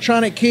built-in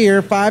electronic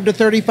keyer, 5 to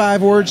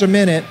 35 words a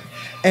minute,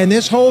 and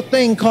this whole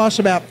thing costs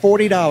about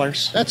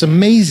 $40. That's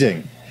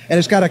amazing. And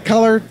it's got a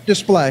color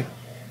display.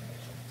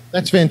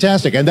 That's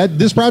fantastic. And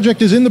this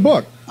project is in the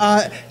book.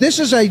 This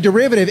is a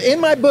derivative. In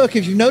my book,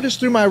 if you notice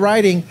through my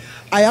writing,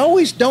 I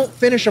always don't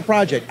finish a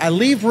project. I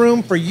leave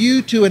room for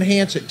you to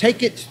enhance it.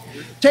 Take it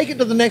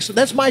to the next.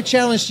 That's my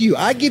challenge to you.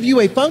 I give you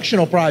a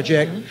functional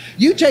project.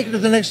 You take it to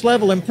the next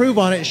level, improve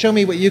on it, and show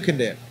me what you can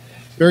do.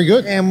 Very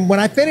good. And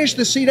when I finished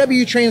the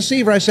CW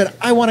transceiver, I said,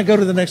 I want to go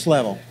to the next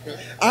level.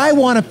 I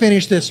want to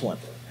finish this one.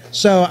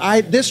 So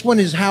this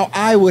one is how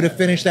I would have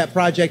finished that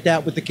project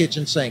out with the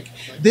kitchen sink.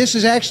 This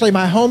is actually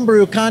my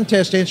homebrew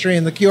contest entry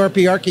in the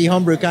QRP Archie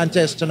homebrew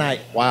contest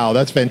tonight. Wow,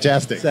 that's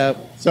fantastic. So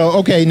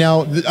okay,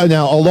 now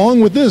along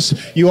with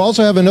this, you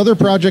also have another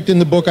project in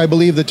the book, I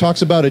believe, that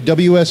talks about a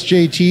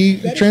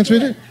WSJT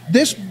transmitter.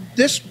 This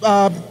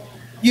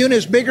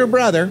unit's bigger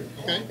brother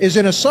is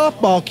in a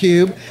softball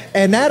cube,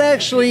 and that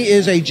actually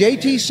is a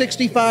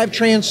JT65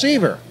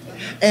 transceiver.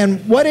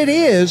 And what it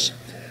is,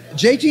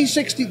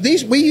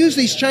 JT60, we use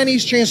these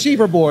Chinese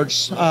transceiver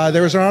boards.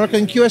 There was an article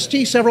in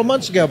QST several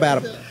months ago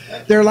about them.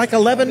 They're like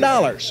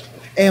 $11.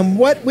 And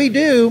what we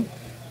do,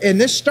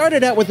 and this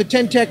started out with the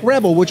Ten-Tech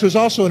Rebel, which was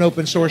also an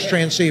open source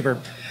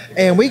transceiver.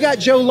 And we got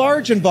Joe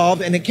Large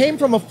involved, and it came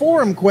from a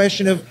forum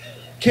question of,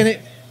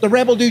 the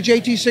Rebel do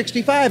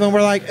JT65? And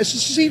we're like, it's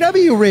a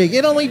CW rig.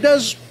 It only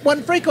does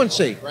one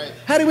frequency. Right.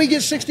 How do we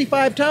get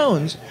 65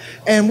 tones?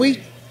 And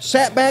we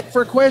sat back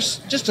for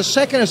just a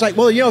second. It's like,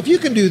 well, if you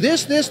can do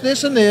this,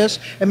 and this,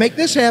 and make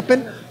this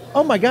happen,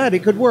 oh my God,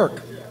 it could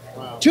work.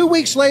 Wow. 2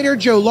 weeks later,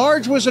 Joe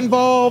Large was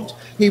involved.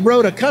 He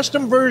wrote a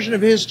custom version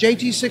of his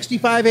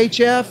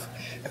JT65HF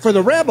for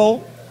the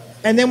Rebel.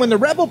 And then when the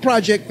Rebel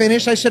project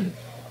finished, I said,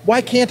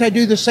 why can't I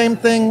do the same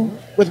thing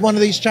with one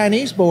of these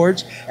Chinese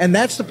boards? And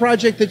that's the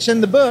project that's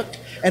in the book.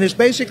 And it's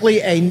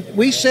basically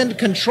we send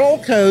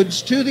control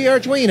codes to the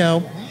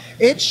Arduino.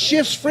 It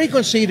shifts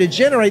frequency to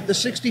generate the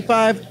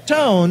 65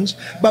 tones,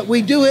 but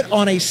we do it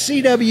on a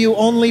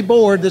CW-only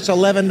board that's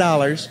 $11.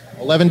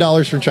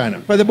 $11 from China.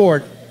 For the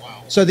board.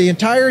 Wow. So the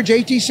entire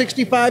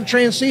JT65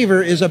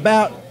 transceiver is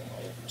about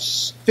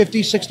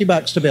 50, 60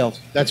 bucks to build.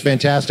 That's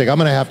fantastic. I'm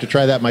going to have to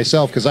try that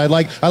myself because I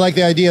like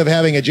the idea of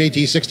having a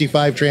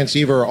JT65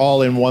 transceiver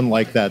all in one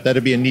like that.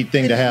 That'd be a neat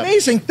thing to have.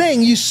 Amazing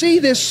thing. You see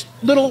this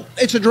little,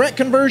 it's a direct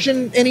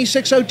conversion,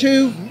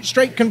 NE602,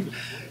 straight,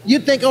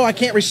 you'd think, oh, I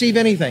can't receive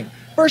anything.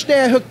 First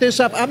day I hooked this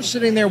up, I'm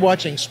sitting there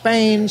watching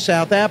Spain,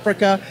 South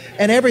Africa,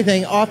 and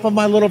everything off of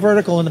my little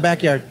vertical in the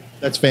backyard.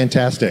 That's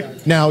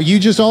fantastic. Now, you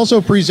just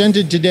also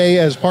presented today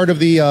as part of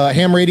the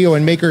Ham Radio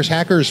and Makers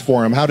Hackers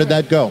Forum. How did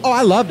that go? Oh,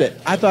 I loved it.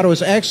 I thought it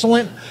was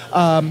excellent.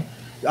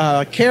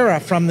 Kara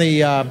from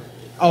the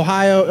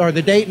Ohio, or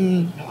the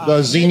Dayton...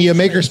 the Xenia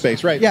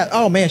Makerspace, right. Yeah,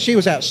 oh man, she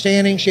was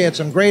outstanding. She had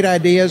some great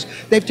ideas.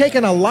 They've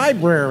taken a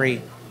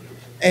library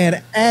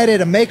and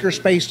added a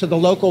makerspace to the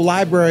local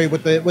library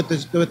with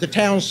the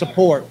town's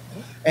support.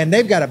 And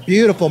they've got a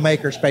beautiful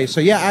makerspace. So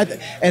yeah,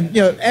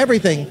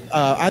 everything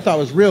I thought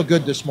was real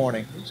good this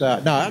morning. So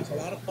no, that's a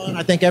lot of fun.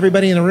 I think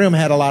everybody in the room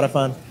had a lot of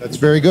fun. That's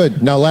very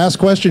good. Now, last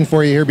question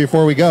for you here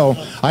before we go.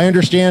 I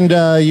understand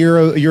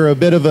you're a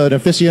bit of an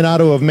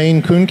aficionado of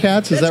Maine Coon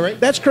cats. Is that right?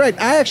 That's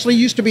correct. I actually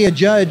used to be a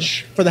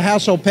judge for the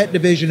household pet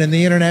division in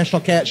the International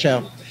Cat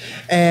Show,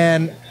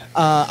 and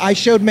I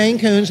showed Maine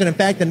Coons. And in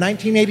fact, in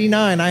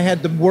 1989, I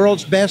had the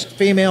world's best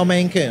female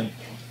Maine Coon.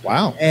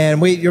 Wow.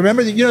 And you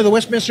remember the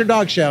Westminster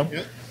Dog Show?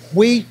 Yep.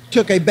 We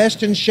took a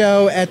best in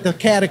show at the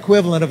cat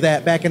equivalent of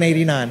that back in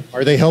 '89.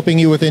 Are they helping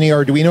you with any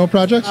Arduino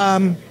projects?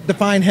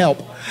 Define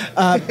help.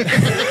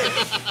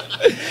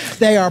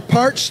 They are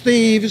parts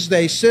thieves.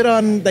 They sit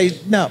on, they're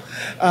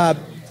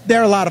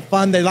a lot of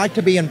fun. They like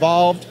to be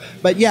involved.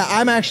 But yeah,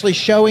 I'm actually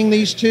showing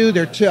these two.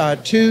 They're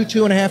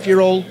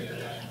 2.5-year-old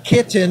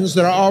kittens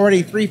that are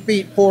already 3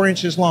 feet 4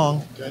 inches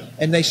long,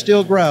 and they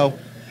still grow.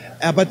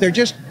 But they're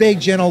just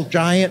big, gentle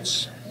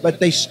giants. But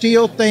they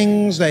steal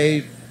things.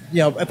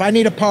 If I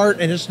need a part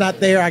and it's not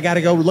there, I got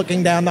to go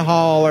looking down the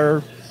hall,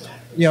 or,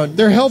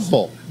 they're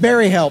helpful.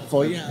 Very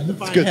helpful. Yeah,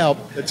 that's good. Help.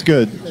 That's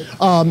good.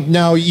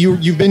 Now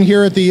you've been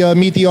here at the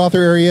Meet the Author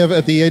area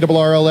at the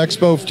ARRL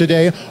Expo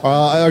today.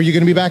 Are you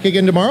going to be back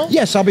again tomorrow?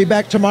 Yes, I'll be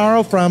back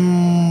tomorrow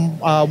from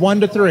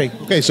 1 to 3.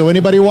 Okay, so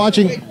anybody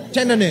watching?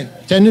 10 to noon.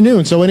 10 to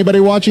noon. So anybody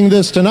watching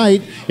this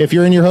tonight, if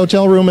you're in your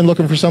hotel room and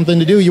looking for something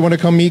to do, you want to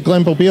come meet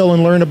Glenn Popeil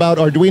and learn about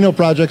Arduino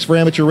projects for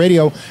amateur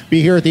radio,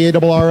 be here at the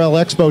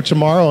ARRL Expo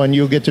tomorrow, and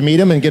you'll get to meet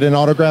him and get an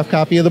autographed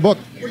copy of the book.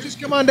 Well,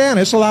 just come on down.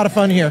 It's a lot of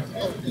fun here.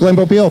 Glenn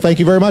Popeil, thank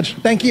you very much.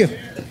 Thank you.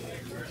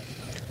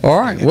 All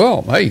right.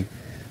 Well, hey,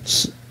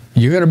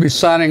 you're going to be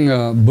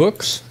signing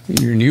books.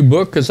 Your new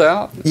book is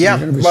out. Yeah.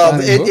 Well,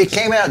 it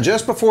came out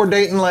just before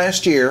Dayton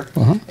last year,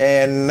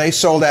 and they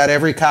sold out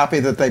every copy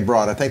that they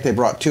brought. I think they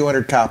brought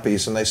 200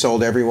 copies, and they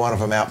sold every one of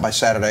them out by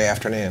Saturday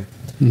afternoon.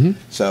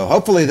 So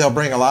hopefully they'll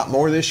bring a lot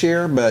more this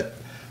year, but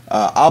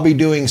I'll be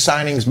doing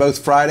signings both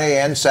Friday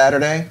and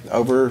Saturday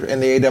over in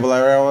the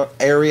ARRL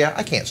area.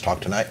 I can't talk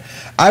tonight.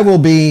 I will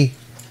be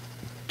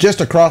just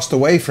across the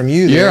way from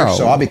you there,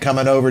 so I'll be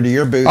coming over to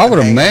your booth. I would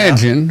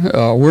imagine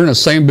we're in the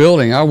same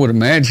building. I would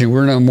imagine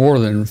we're no more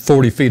than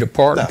 40 feet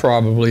apart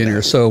probably in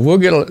here. So we'll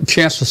get a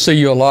chance to see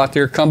you a lot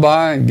there. Come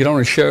by and get on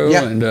the show,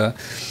 and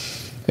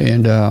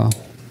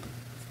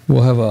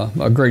we'll have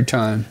a great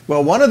time.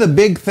 Well, one of the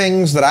big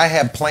things that I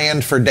have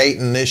planned for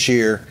Dayton this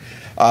year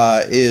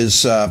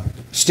is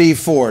Steve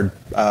Ford,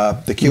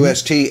 the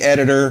QST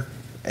editor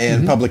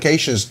and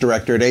publications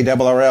director at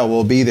ARRL,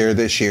 will be there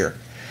this year.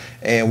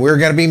 And we're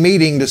going to be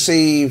meeting to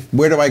see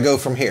where do I go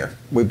from here.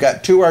 We've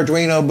got 2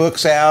 Arduino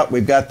books out.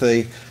 We've got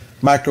the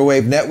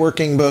microwave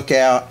networking book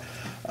out.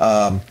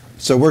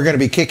 So we're going to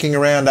be kicking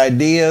around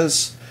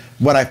ideas.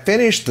 When I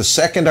finished the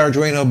second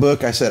Arduino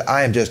book, I said,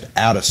 I am just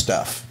out of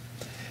stuff.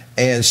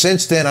 And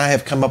since then, I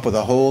have come up with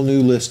a whole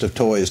new list of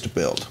toys to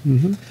build.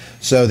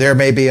 So there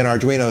may be an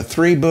Arduino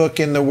 3 book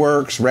in the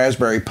works.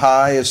 Raspberry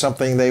Pi is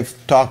something they've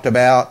talked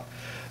about.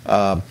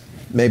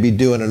 Maybe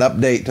doing an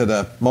update to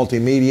the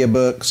multimedia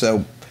book.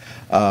 So.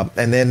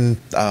 And then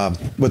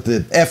with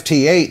the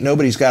FT8,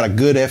 nobody's got a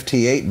good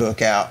FT8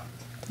 book out.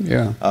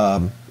 Yeah.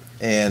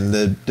 And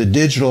the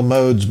digital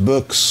modes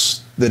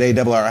books that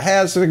ARRL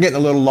has, they're getting a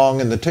little long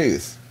in the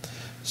tooth.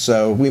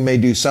 So we may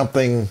do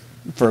something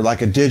for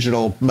like a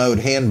digital mode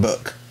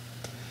handbook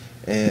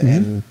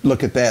and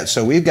look at that.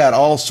 So we've got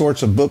all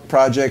sorts of book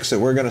projects that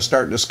we're going to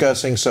start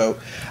discussing. So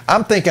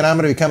I'm thinking I'm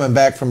going to be coming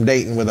back from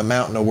Dayton with a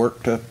mountain of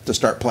work to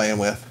start playing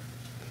with.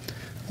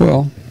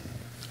 Well,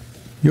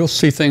 you'll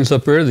see things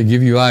up there that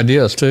give you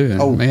ideas too.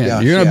 And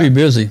man, you're going to be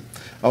busy.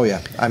 Oh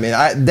yeah. I mean,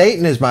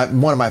 Dayton is one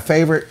of my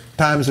favorite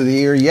times of the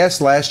year. Yes,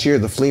 last year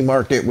the flea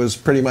market was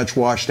pretty much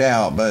washed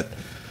out, but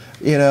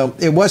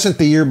it wasn't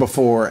the year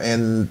before.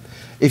 And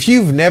if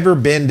you've never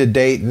been to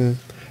Dayton,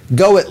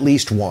 go at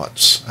least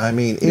once. I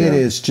mean, it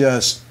is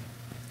just,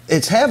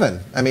 it's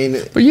heaven. I mean,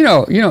 but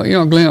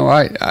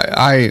Glenn,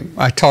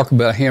 I talk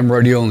about ham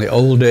radio in the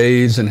old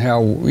days and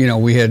how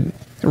we had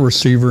a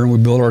receiver and we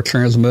built our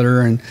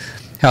transmitter and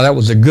how that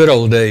was the good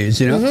old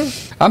days,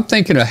 I'm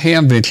thinking of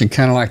Hamvention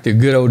kind of like the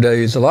good old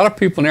days. A lot of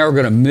people now are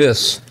going to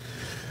miss,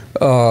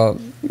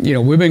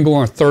 we've been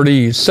going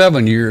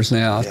 37 years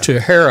now to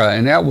Hera,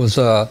 and that was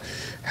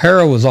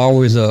Hera was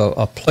always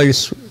a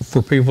place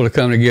for people to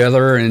come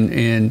together,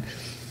 and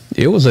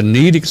it was a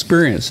neat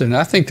experience. And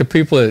I think the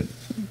people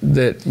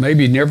that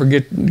maybe never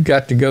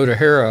got to go to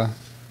Hera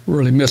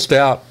really missed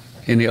out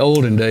in the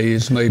olden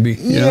days, maybe.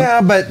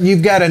 Yeah, but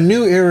you've got a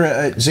new era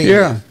at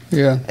Xenia.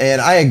 Yeah. And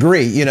I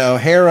agree.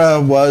 Hera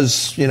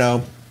was,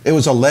 it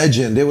was a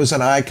legend. It was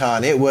an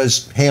icon. It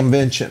was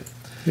Hamvention.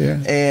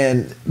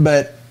 Yeah.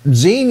 But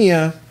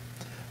Xenia,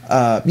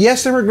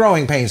 yes, there were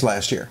growing pains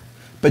last year.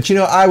 But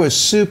I was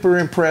super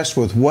impressed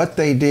with what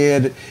they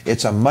did.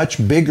 It's a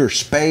much bigger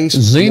space.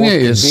 Xenia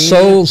is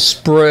so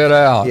spread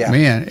out, Yeah.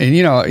 man. And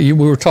we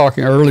were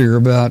talking earlier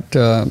about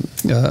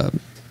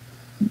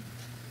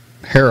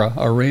Hera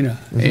Arena,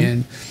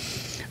 and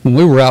when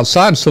we were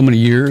outside so many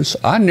years,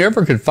 I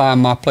never could find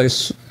my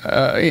place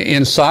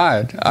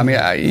inside. I mean,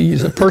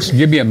 a person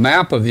give me a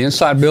map of the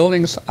inside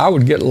buildings, I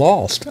would get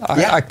lost.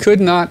 I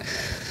could not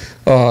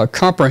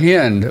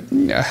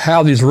comprehend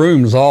how these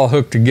rooms all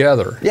hook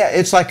together. Yeah,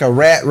 it's like a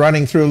rat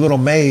running through a little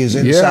maze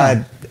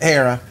inside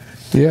Hera.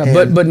 Yeah,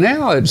 And but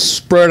now it's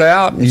spread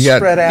out. It's You got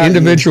spread out.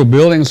 individual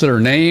buildings that are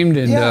named,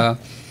 and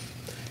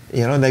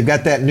and they've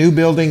got that new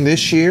building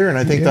this year, and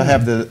I think they'll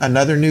have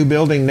another new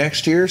building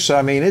next year. So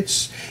I mean,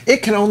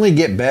 it can only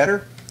get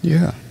better.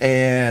 yeah.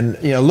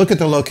 And look at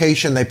the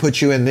location they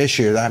put you in this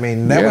year. I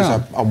mean, that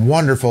was a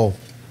wonderful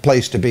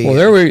place to be. Well,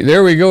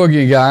 there we go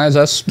again, guys.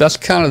 That's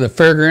kind of the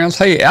fairgrounds.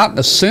 Hey, out in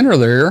the center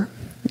there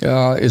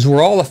is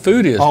where all the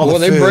food is.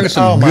 They bring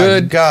some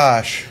good. My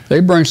gosh! They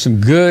bring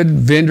some good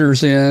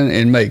vendors in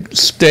and make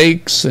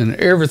steaks and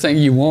everything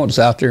you want's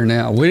out there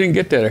now. We didn't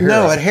get that at Hera.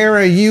 No, at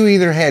Hera you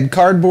either had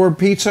cardboard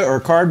pizza or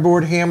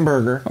cardboard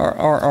hamburger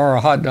or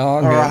a hot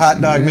dog. or a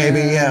hot dog, maybe.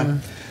 Yeah,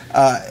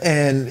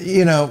 and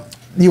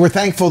you were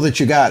thankful that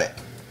you got it.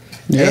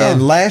 Yeah.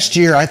 And last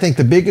year, I think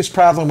the biggest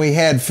problem we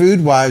had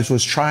food-wise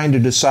was trying to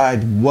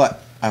decide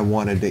what I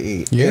wanted to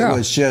eat. Yeah. It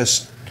was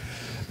just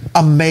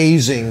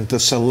amazing, the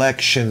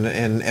selection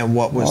and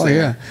what was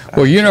there.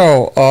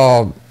 Yeah.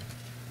 Well,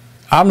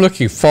 I'm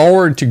looking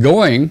forward to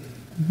going.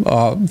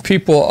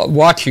 People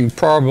watching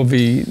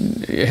probably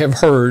have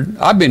heard.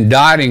 I've been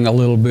dieting a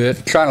little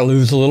bit, trying to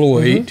lose a little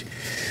weight.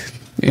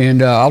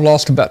 And I've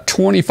lost about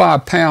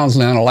 25 pounds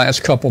now in the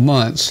last couple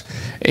months.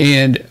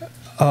 And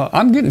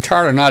I'm getting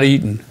tired of not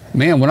eating.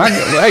 Man, when I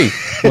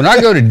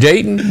go to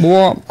Dayton,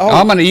 boy,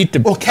 I'm going to eat the.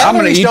 Well,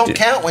 calories don't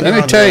count when you're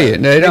on the road. Let me tell you,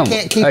 they don't.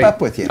 Can't keep up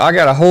with you. I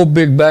got a whole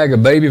big bag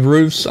of Baby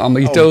Ruths. I'm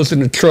going to eat those in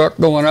the truck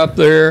going up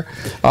there.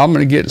 I'm going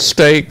to get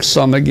steaks.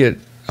 I'm going to get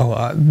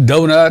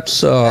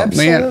donuts.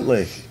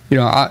 Absolutely.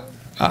 Man,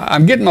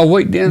 I'm getting my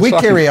weight down. We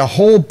carry a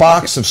whole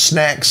box of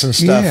snacks and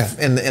stuff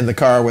in the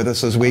car with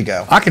us as we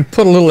go. I could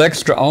put a little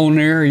extra on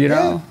there, you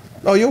know.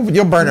 Oh,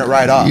 you'll burn it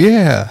right off.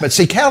 Yeah. But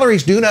see,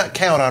 calories do not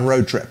count on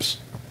road trips.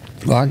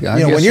 Well, I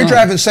guess when you're not.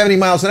 driving 70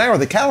 miles an hour,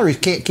 the calories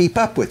can't keep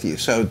up with you,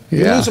 so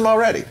you lose them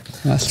already.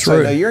 That's So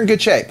true. no, you're in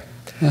good shape.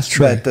 That's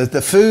true. But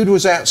the food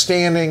was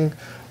outstanding.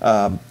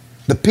 The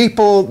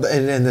people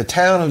in the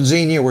town of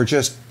Xenia were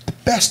just the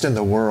best in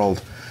the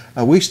world.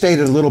 We stayed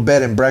at a little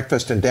bed and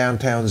breakfast in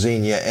downtown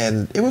Xenia,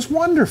 and it was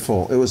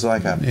wonderful. It was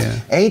like a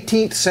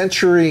 18th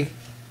century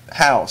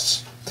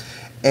house,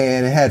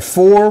 and it had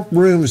 4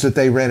 rooms that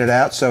they rented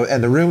out.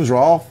 And the rooms were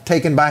all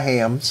taken by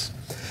hams,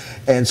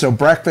 and so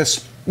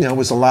breakfast,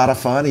 was a lot of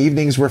fun.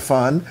 Evenings were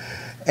fun,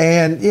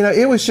 and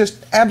it was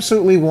just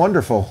absolutely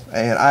wonderful.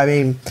 And I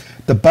mean,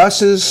 the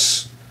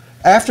buses,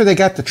 after they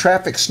got the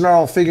traffic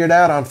snarl figured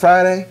out on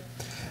Friday,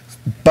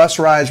 bus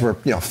rides were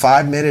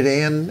 5 minute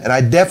in, and I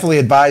definitely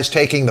advise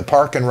taking the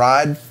park and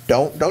ride.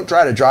 Don't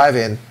try to drive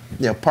in.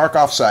 Park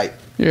off site.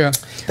 Yeah.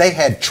 They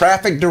had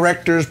traffic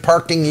directors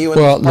parking you in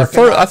Well, the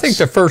parking lots. I think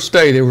the first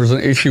day there was an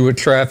issue with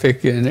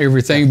traffic and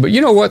everything, but you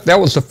know what? That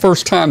was the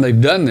first time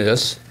they've done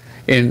this.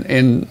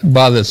 And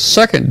by the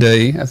second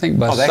day, I think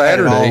by they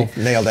Saturday, had it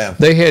all nailed down.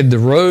 They had the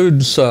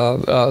roads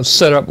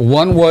set up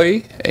one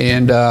way,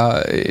 and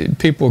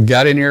people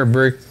got in there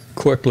very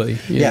quickly.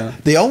 You know.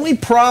 The only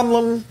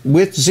problem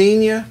with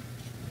Xenia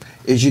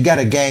is you got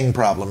a gang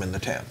problem in the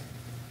town.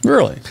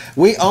 Really?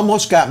 We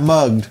almost got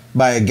mugged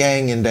by a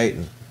gang in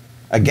Dayton,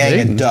 a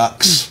gang of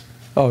ducks.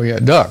 Oh yeah,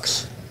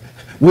 ducks.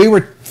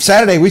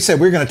 Saturday we said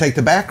we were going to take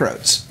the back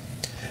roads,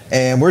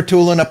 and we're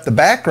tooling up the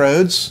back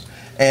roads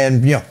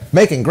and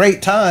making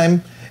great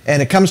time,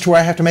 and it comes to where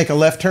I have to make a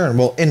left turn.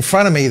 Well, in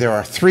front of me there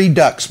are 3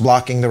 ducks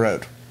blocking the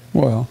road.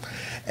 Well.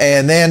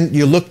 And then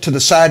you look to the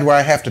side where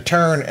I have to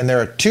turn, and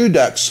there are 2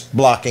 ducks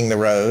blocking the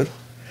road.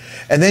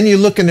 And then you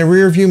look in the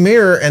rearview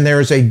mirror, and there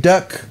is a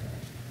duck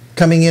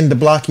coming in to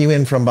block you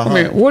in from behind.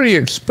 I mean, what do you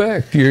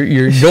expect?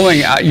 You're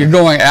going out. You're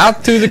going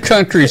out through the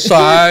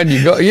countryside.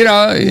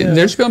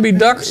 There's going to be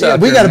ducks out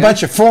there. We got a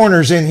bunch of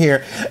foreigners in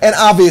here, and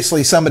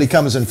obviously somebody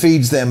comes and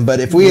feeds them. But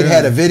if we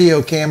had a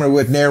video camera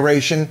with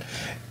narration,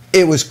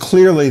 it was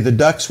clearly the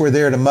ducks were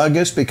there to mug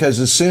us, because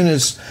as soon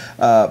as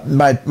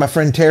my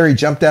friend Terry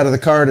jumped out of the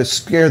car to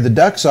scare the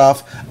ducks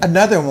off,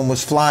 another one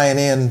was flying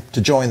in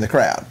to join the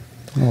crowd.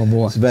 Oh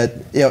boy! But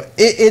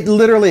it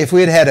literally, if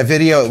we had had a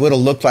video, it would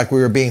have looked like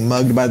we were being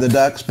mugged by the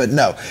ducks. But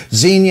no,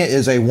 Xenia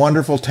is a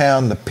wonderful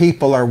town. The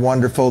people are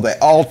wonderful. They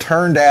all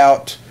turned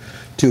out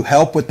to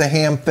help with the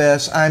Ham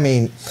Fest. I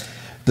mean,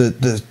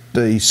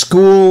 the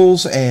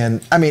schools,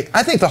 and I mean,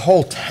 I think the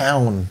whole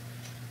town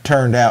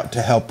turned out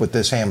to help with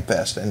this Ham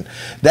Fest, and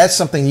that's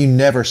something you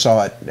never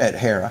saw at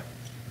Hera.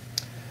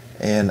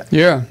 And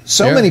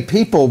so many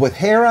people with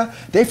Hera,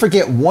 they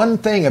forget one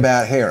thing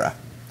about Hera.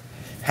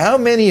 How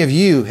many of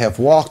you have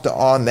walked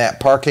on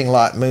that parking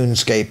lot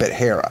moonscape at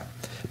Hera?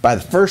 By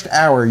the first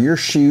hour, your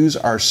shoes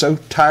are so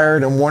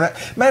tired and worn out.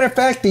 Matter of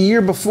fact, the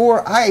year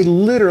before, I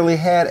literally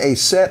had a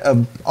set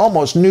of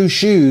almost new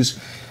shoes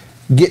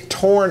get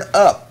torn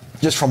up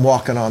just from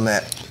walking on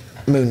that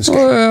moonscape.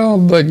 Well,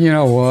 but you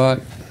know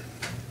what?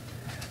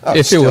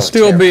 If it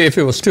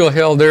was still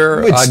held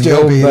there, I'd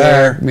go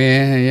back,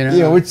 man.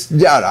 It's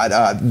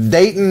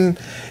Dayton.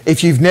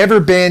 If you've never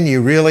been,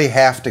 you really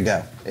have to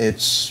go.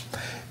 It's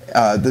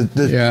now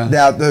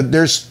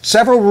there's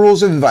several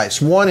rules of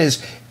advice. One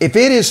is if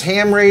it is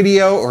ham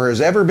radio or has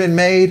ever been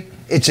made,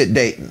 it's at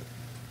Dayton.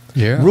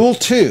 Yeah. Rule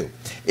 2: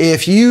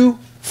 if you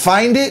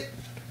find it,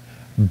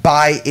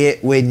 buy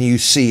it when you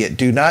see it.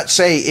 Do not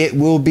say it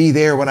will be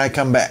there when I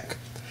come back,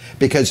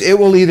 because it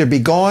will either be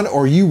gone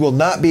or you will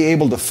not be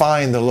able to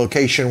find the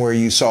location where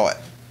you saw it.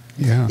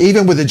 Yeah.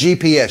 Even with a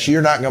GPS,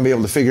 you're not going to be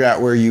able to figure out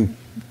where you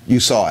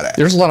saw it at.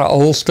 There's a lot of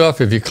old stuff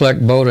if you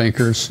collect boat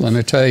anchors, let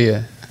me tell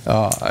you.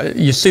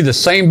 You see the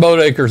same boat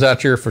anchors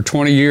out there for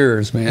 20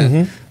 years,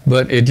 man,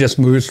 but it just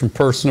moves from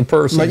person to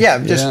person. But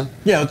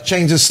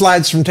changes,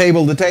 slides from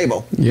table to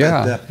table.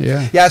 Yeah,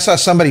 but, I saw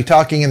somebody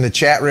talking in the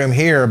chat room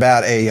here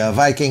about a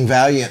Viking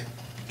Valiant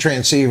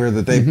transceiver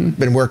that they've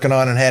been working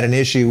on and had an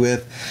issue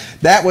with.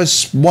 That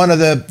was one of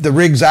the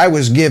rigs I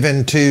was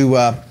given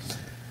to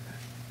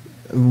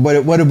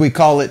what did we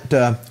call it,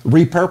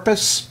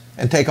 repurpose,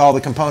 and take all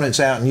the components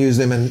out and use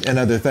them in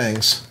other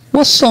things.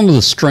 What's some of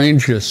the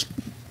strangest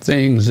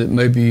things that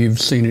maybe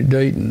you've seen at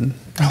Dayton?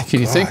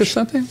 Can you think of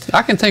something?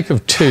 I can think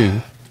of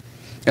two.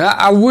 And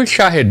I wish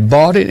I had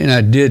bought it and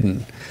I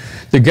didn't.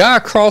 The guy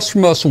across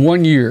from us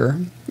one year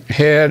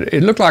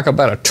it looked like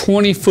about a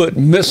 20-foot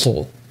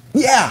missile.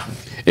 Yeah.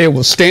 It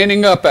was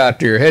standing up out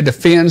there, had the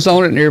fins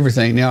on it and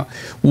everything. Now,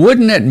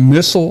 wouldn't that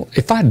missile,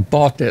 if I'd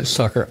bought that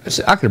sucker,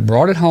 I could have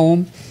brought it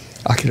home,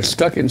 I could have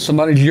stuck it in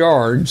somebody's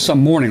yard some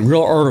morning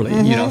real early,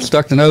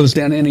 stuck the nose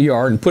down in the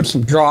yard and put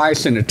some dry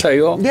ice in the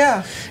tail.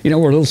 Yeah. Where a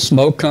little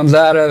smoke comes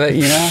out of it,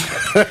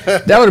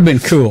 That would have been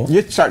cool.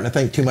 You're starting to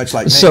think too much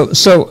like me. So,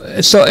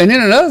 and then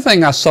another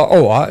thing I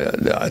saw,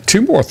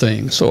 two more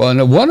things. So,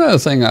 one other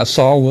thing I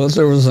saw was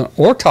there was an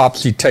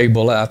autopsy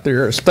table out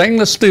there, a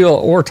stainless steel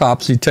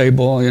autopsy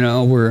table,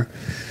 where,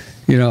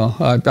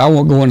 I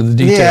won't go into the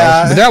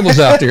details, but that was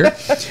out there.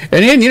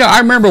 And then, I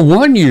remember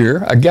one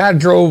year, a guy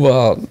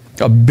drove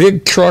a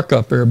big truck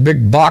up there, a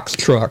big box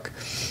truck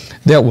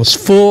that was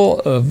full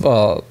of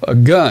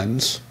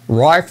guns,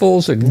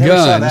 rifles and Never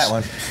guns. saw that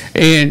one.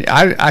 And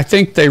I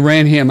think they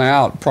ran him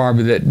out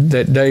probably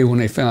that day when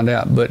they found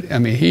out. But I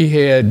mean, he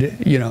had,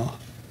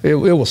 it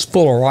was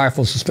full of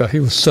rifles and stuff. He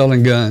was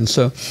selling guns.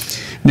 So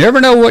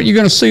never know what you're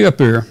going to see up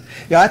there.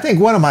 Yeah, I think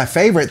one of my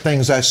favorite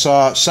things I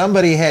saw,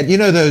 somebody had,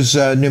 those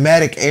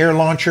pneumatic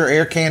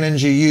air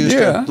cannons you use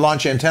to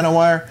launch antenna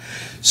wire?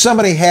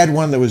 Somebody had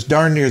one that was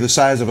darn near the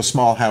size of a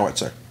small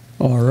howitzer.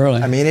 Oh,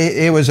 really? I mean,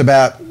 it was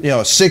about, a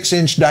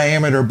 6-inch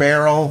diameter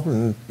barrel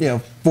and,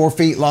 4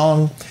 feet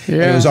long.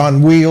 Yeah. It was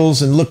on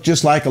wheels and looked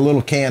just like a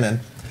little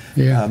cannon.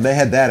 Yeah. They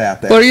had that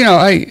out there. But,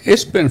 hey,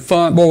 it's been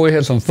fun. Boy, we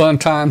had some fun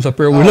times up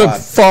there. We look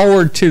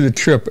forward to the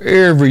trip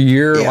every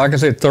year. Yeah. Like I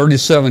said,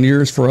 37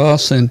 years for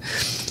us. And,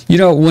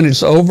 when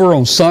it's over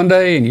on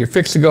Sunday and you're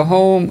fixed to go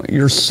home,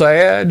 you're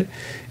sad.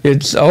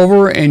 It's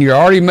over, and you're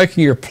already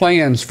making your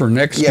plans for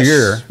next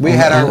year. We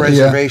had our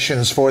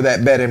reservations for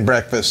that bed and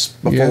breakfast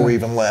before we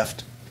even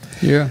left.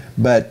 Yeah.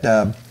 But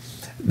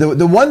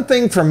the one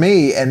thing for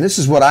me, and this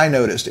is what I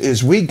noticed,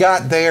 is we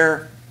got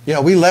there,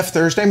 we left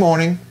Thursday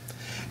morning,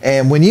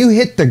 and when you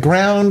hit the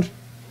ground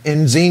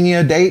in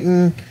Xenia,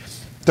 Dayton,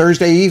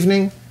 Thursday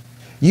evening,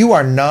 you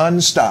are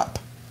nonstop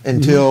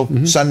until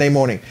Sunday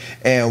morning.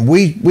 And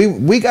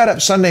we got up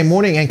Sunday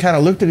morning and kind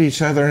of looked at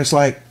each other, and it's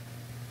like,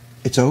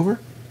 it's over?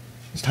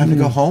 It's time to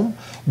go home?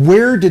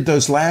 Where did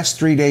those last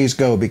 3 days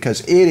go?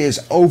 Because it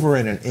is over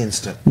in an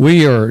instant.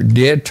 We are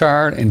dead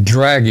tired and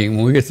dragging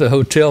when we get to the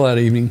hotel that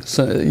evening.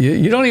 So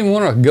you don't even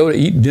want to go to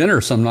eat dinner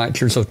some nights.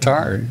 You're so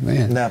tired,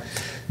 man. No,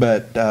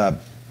 but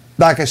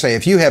like I say,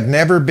 if you have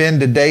never been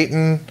to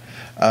Dayton,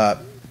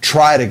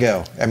 try to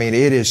go. I mean,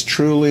 it is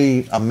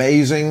truly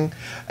amazing.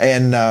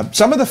 And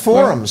some of the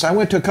forums, I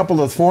went to a couple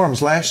of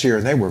forums last year,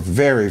 and they were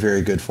very,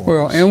 very good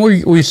forums. Well,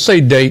 and we say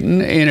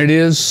Dayton, and it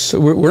is,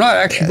 we're not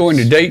actually going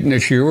to Dayton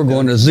this year, we're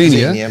going to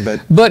Xenia,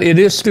 but it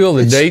is still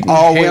the Dayton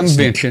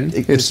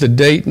Hamvention. It's the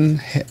Dayton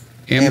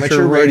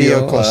Amateur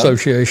Radio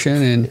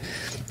Association, and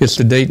it's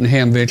the Dayton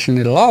Hamvention.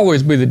 It'll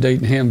always be the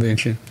Dayton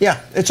Hamvention. Yeah,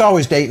 it's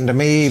always Dayton to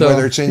me,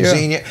 whether it's in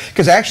Xenia.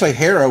 Because actually,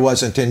 Hera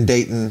wasn't in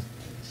Dayton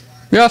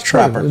Yeah, that's true.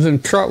 proper. It was in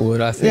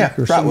Trotwood, I think. Yeah,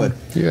 or Trotwood.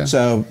 something. Yeah.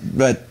 So,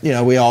 but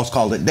we always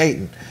called it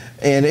Dayton,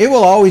 and it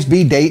will always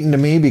be Dayton to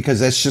me because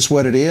that's just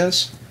what it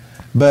is.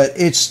 But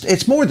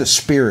it's more the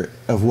spirit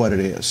of what it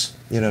is.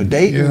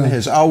 Dayton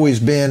has always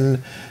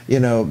been,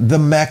 the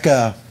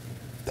mecca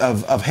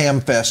of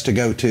Hamfest to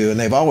go to, and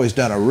they've always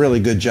done a really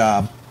good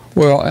job.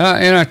 Well,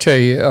 and I tell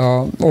you,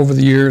 over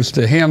the years,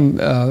 the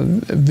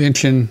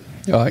Hamvention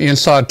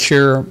inside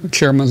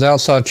chairmen,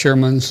 outside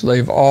chairmen,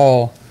 they've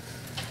all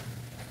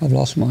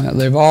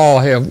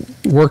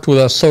have worked with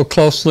us so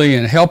closely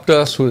and helped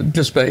us with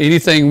just about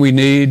anything we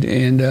need,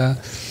 and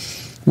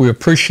we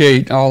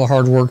appreciate all the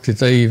hard work that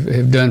they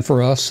have done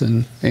for us,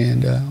 and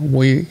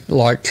we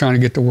like trying to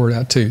get the word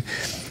out too.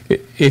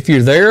 If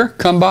you're there,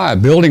 come by.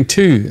 Building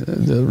 2,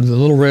 the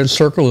little red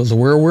circle is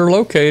where we're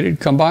located.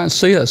 Come by and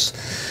see us.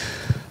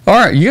 All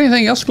right, you got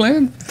anything else,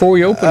 Glenn, before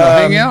we open the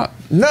hangout?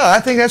 No, I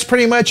think that's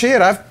pretty much it.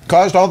 I've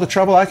caused all the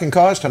trouble I can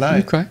cause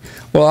tonight. Okay.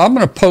 Well, I'm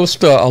going to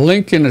post a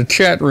link in the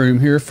chat room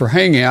here for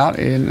Hangout,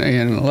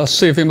 and let's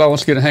see if anybody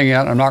wants to get a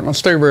Hangout. I'm not going to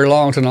stay very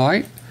long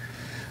tonight,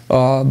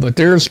 but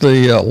there's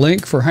the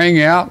link for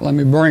Hangout. Let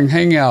me bring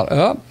Hangout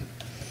up,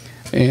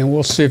 and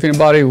we'll see if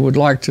anybody would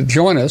like to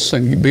join us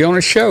and be on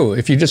the show.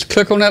 If you just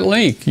click on that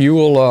link, you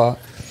will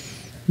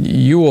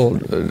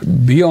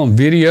be on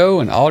video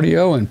and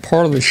audio and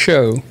part of the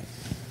show.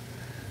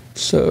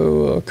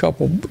 So a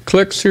couple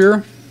clicks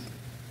here.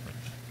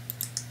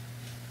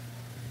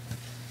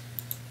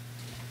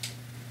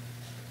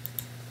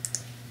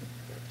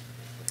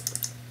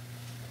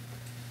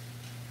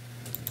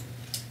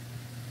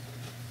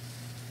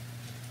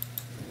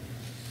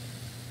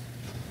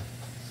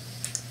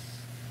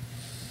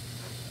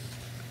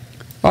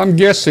 I'm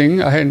guessing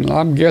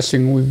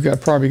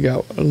we've probably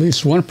got at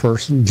least one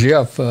person,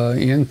 Jeff,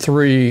 in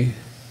 3.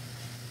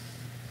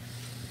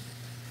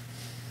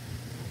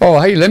 Oh,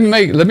 hey, let me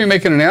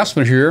make an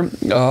announcement here.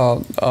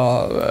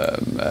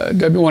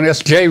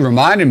 W1SJ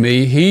reminded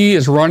me he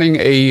is running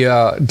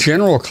a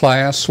general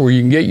class where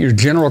you can get your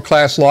general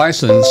class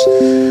license.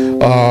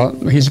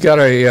 He's got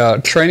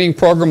a training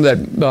program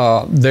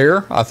that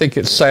there. I think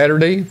it's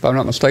Saturday, if I'm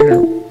not mistaken,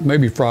 or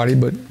maybe Friday.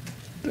 But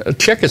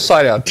check his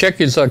site out. Check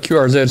his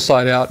QRZ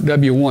site out,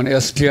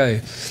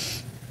 W1SJ.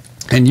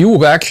 And you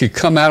will actually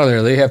come out of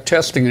there. They have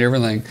testing and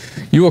everything.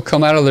 You will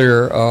come out of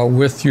there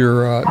with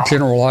your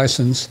general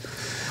license.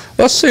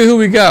 Let's see who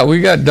we got.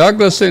 We got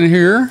Douglas in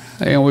here,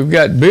 and we've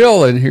got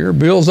Bill in here.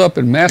 Bill's up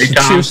in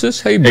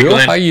Massachusetts. Hey, Bill,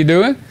 how you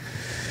doing?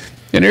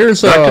 And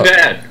here's not too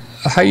bad.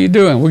 How you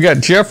doing? We got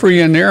Jeffrey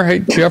in there. Hey,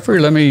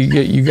 Jeffrey, let me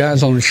get you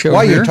guys on the show.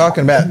 While here. you're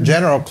talking about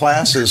general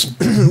classes,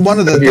 one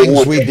of the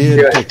things we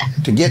did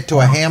to get to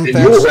a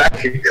Hamfest.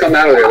 Actually come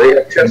out of there. They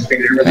have testing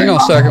and everything. Hang on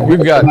a second. We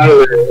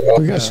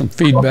got some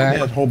feedback.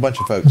 Yeah, a whole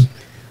bunch of folks.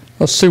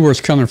 Let's see where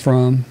it's coming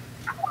from.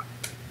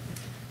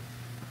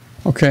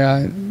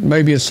 Okay,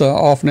 maybe it's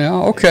off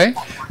now. Okay.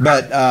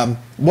 But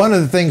one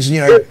of the things,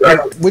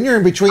 when you're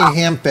in between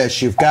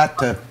Hamfest,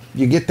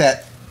 you get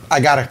that, I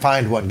got to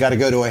find one, got to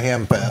go to a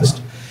Hamfest.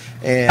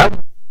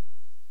 And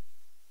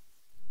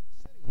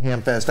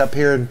Hamfest up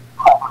here in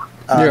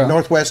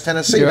Northwest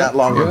Tennessee not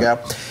long ago.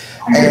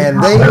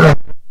 And they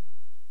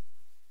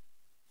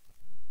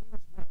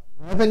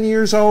 11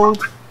 years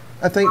old,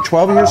 I think,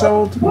 12 years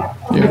old,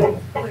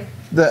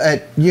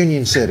 at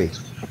Union City.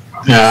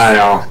 Yeah, I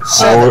know.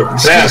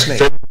 Excuse me.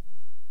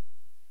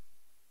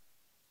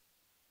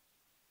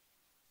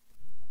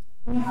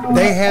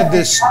 They had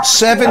this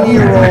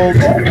 7-year-old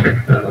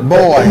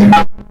boy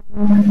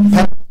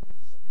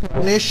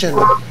cognition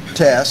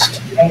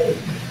test,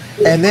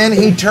 and then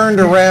he turned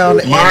around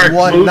and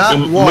won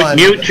not one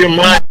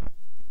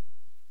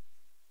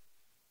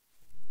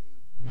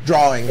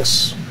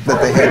drawings that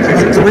they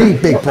had. 3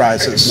 big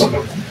prizes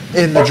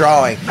in the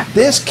drawing.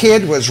 This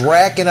kid was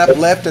racking up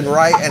left and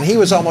right, and he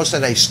was almost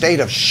in a state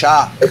of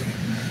shock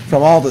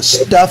from all the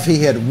stuff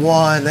he had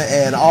won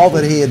and all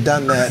that he had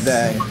done that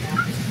day.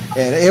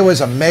 And it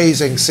was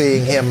amazing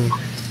seeing him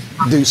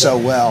do so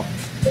well.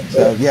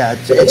 So yeah,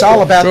 it's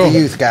all about the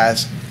youth,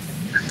 guys.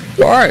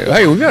 All right,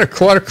 hey, we got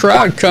quite a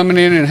crowd coming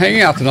in and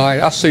hanging out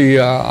tonight. I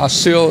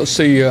still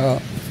see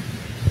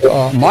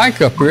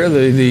Mike up here,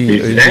 the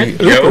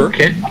Ooper.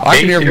 I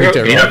can never get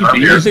that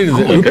right. Is it the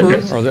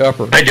Ooper or the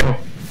Upper? I do.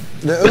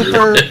 The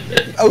Ooper.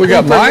 We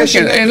got Mike,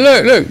 and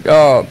look,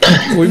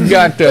 we've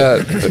got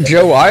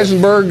Joe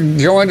Eisenberg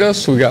joined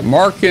us. We got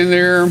Mark in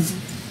there.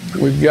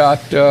 We've got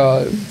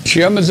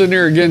Jim is in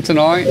there again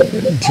tonight.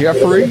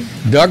 Jeffrey,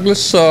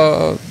 Douglas,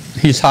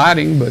 he's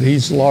hiding, but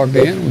he's logged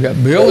in. We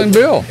got Bill and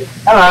Bill.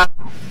 Hello.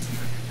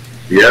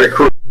 You got a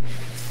crew.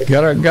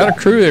 Got a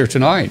crew there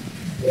tonight.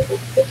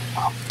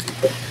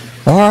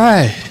 All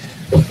right.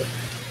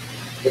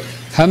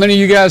 How many of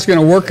you guys going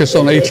to work us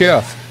on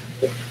HF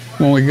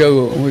when we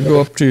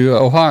go up to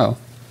Ohio?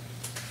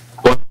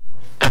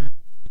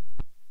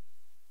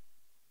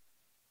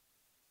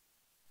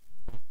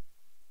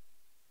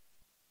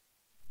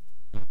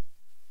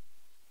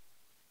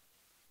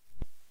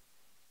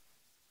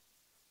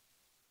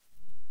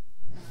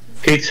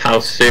 Pete's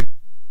house.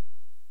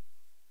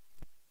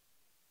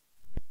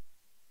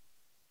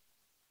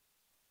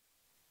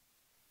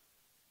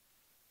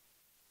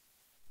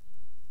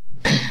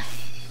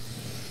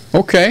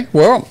 Okay,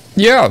 well,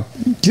 yeah,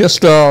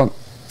 just let's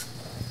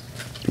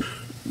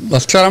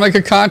try to make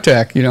a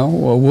contact.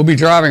 We'll be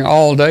driving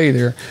all day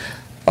there.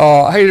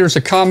 Hey, there's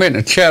a comment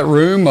in the chat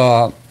room.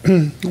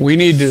 We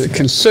need to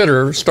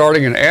consider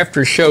starting an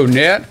after-show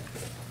net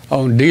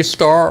on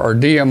D-Star or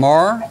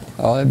DMR.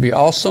 That'd be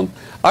awesome.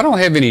 I don't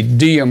have any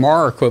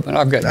DMR equipment.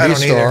 I've got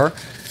D-Star.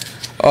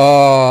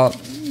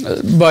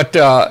 But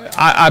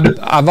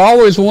I've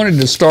always wanted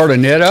to start a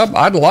net up.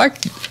 I'd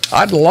like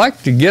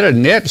to get a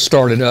net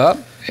started up,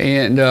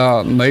 and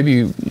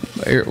maybe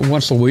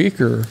once a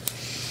week, or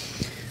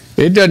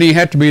it doesn't even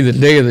have to be the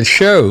day of the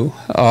show.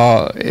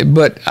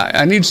 But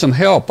I need some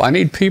help. I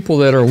need people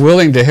that are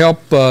willing to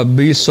help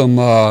be some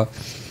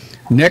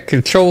net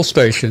control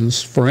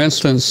stations. For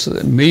instance,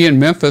 me in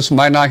Memphis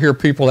might not hear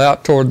people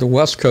out toward the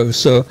West Coast.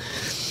 So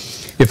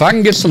if I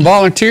can get some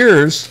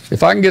volunteers,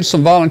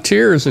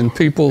 and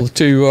people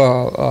to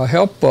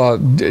help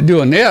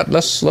do a net,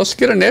 let's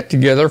get a net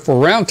together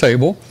for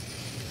Roundtable,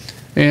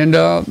 and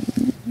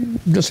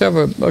just have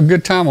a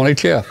good time on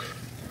HF.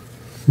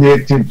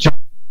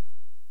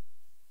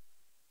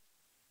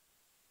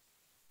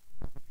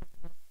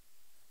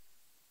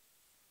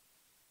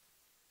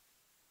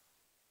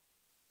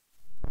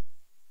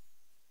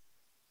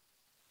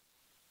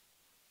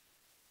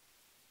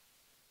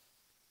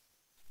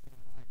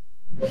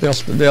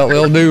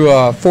 They'll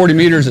do 40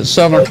 meters at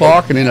 7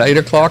 o'clock, and then at 8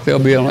 o'clock they'll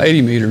be on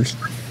 80 meters.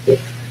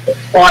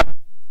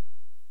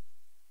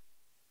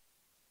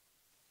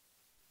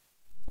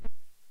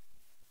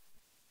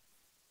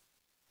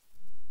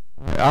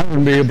 I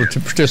wouldn't be able to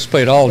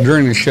participate all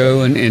during the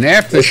show, and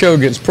after the show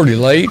gets pretty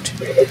late.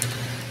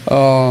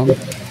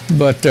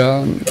 But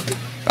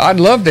I'd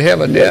love to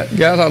have a net,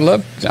 guys.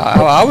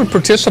 I would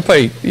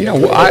participate.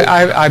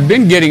 I've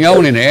been getting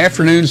on in the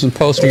afternoons and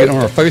posting it on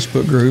our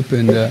Facebook group,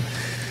 and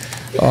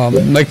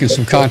making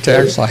some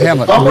contacts. I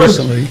haven't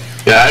recently.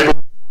 Yeah.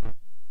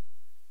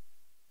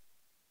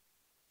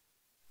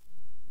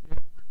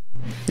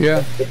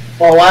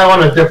 Well, why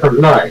on a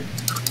different night?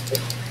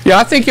 Yeah,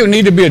 I think it would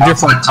need to be a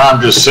different. Like Tom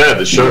just said,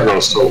 the show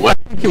goes so late.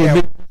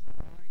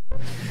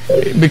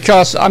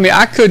 Because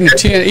I couldn't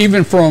attend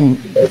even from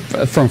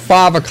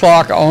 5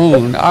 o'clock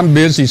on. I'm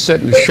busy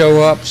setting the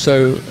show up,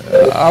 so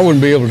I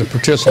wouldn't be able to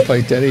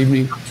participate that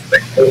evening.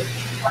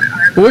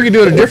 But we could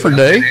do it a different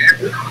day.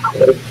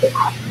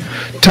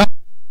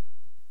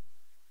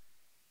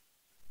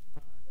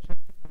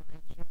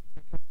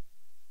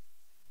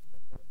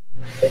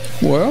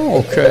 Well,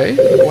 okay.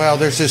 Well,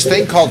 there's this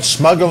thing called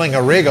smuggling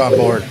a rig on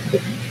board.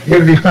 You're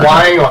going to be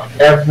flying on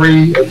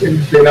every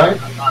Tuesday night?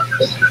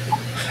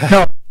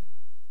 No.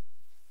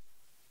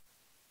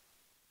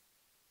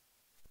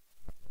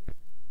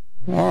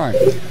 All right.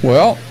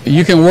 Well,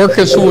 you can work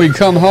us when we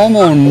come home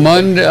on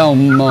Monday.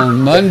 On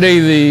Monday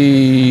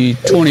the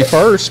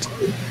 21st.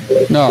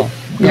 No.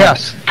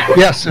 Yes.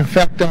 In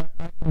fact, I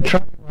can try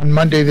you on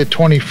Monday the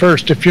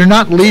 21st. If you're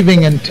not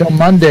leaving until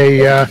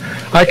Monday,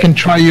 I can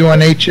try you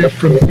on HF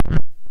from.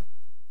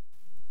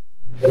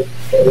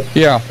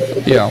 Yeah.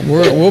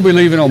 We'll be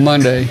leaving on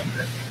Monday.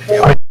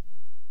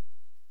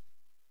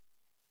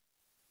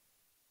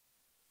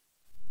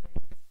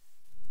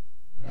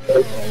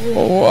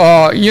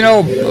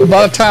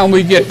 By the time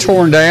we get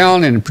torn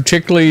down, and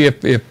particularly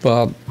if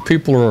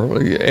people are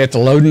at the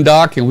loading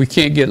dock and we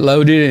can't get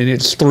loaded, and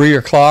it's 3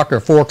 o'clock or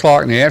 4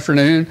 o'clock in the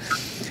afternoon,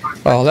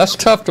 that's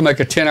tough to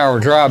make a 10-hour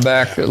drive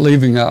back,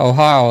 leaving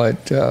Ohio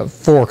at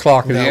 4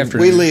 o'clock in the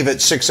afternoon. We leave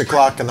at 6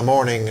 o'clock in the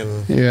morning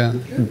and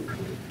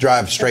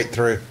drive straight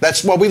through.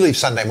 That's we leave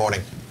Sunday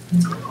morning.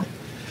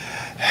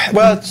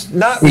 Well, it's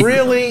not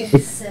really,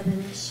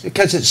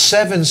 because it's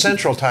 7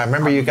 Central Time.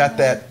 Remember, you got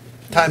that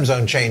time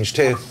zone change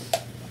too.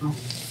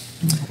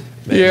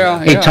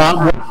 Yeah. Hey,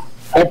 Tom.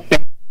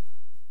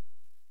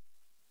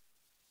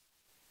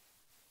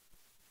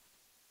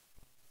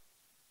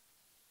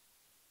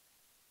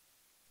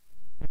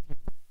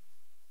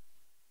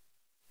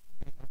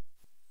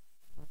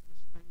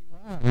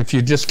 If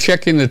you just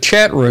check in the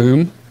chat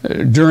room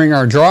during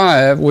our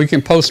drive, we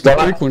can post the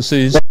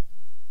frequencies.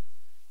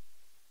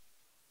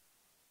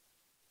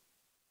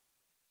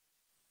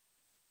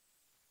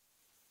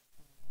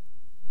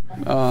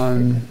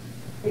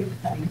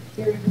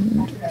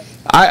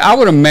 I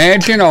would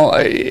imagine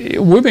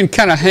we've been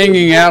kind of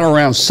hanging out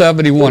around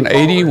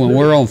 7180 when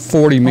we're on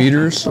 40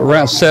 meters,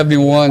 around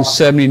 71,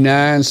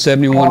 79,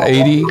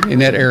 7180 in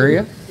that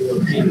area.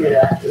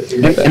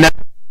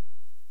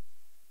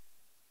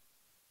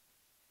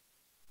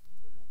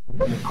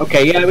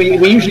 Okay, yeah, we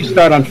usually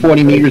start on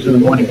 40 meters in the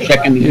morning,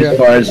 checking the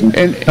cars and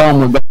tell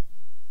them about.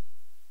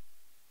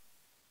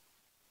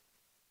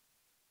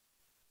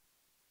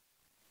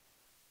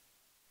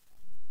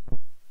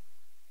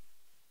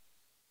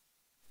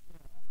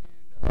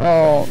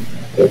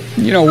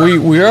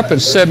 We're up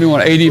at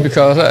 7180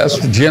 because that's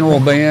the general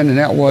band, and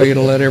that way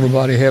it'll let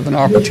everybody have an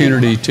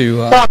opportunity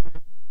to.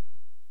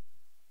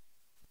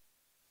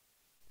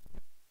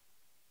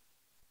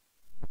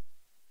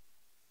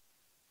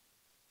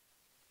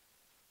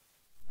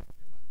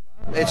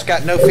 It's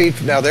got no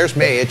feed. Now there's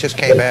me. It just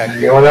came back.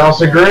 Anyone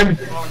else agree?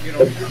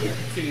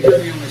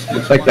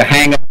 It's like the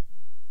hang up.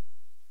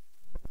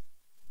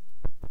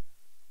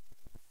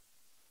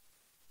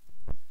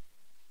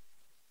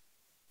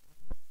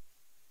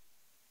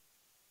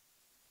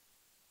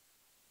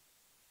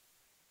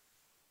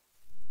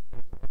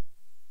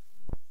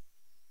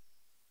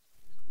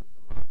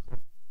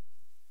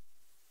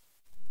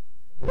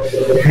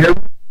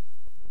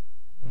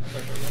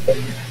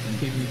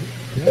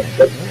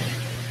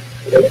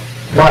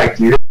 Mike,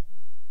 you.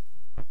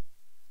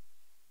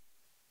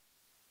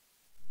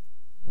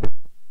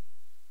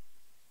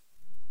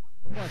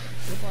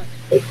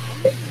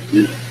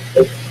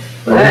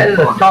 That is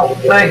a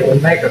tough thing to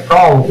make a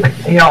call,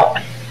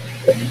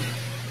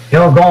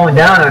 going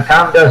down and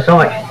Tom does so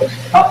much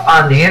stuff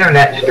on the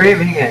internet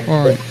streaming and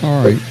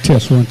All right,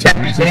 test one time.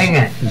 texting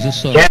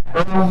and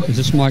chat room. Is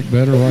this mic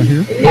better right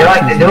here? You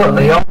like to do it,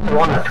 but you also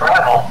want to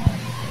travel.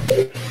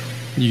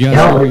 You guys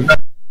hear me?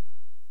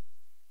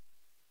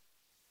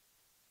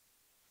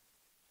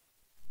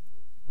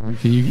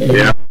 Can you?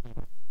 Yeah.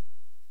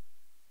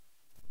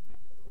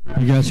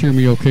 You guys hear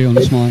me okay on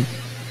this mic?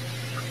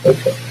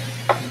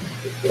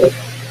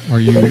 Are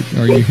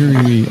you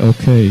hearing me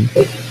okay?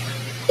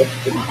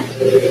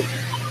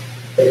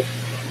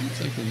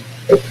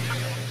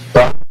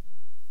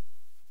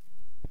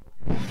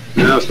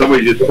 Now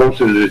somebody just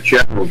posted in the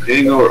chat room,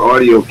 Hangout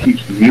audio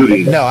keeps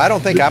muting. No, I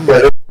don't think I'm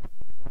ready.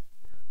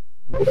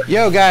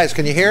 Yo, guys,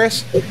 can you hear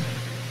us?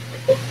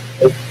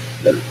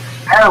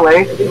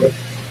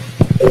 Apparently.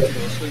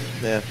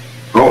 Yeah.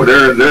 Oh,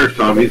 there's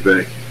Tom. He's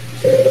back.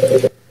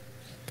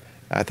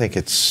 I think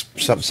it's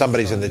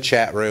somebody's in the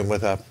chat room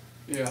with a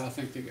Yeah, I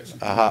think they got some.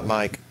 hot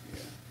mic.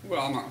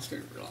 Well, I'm not gonna stay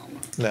real long.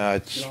 No,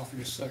 it's Get off for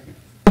just a second.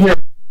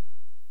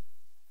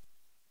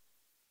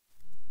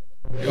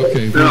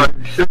 Okay.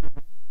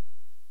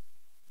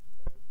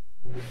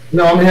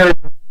 No, I'm here.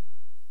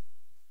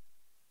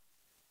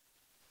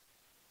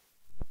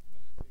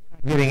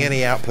 getting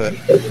any output.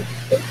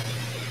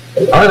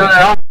 Other than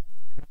that,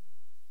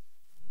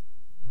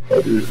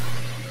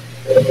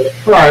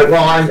 Right.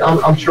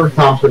 Well, I'm sure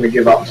Tom's going to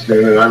give up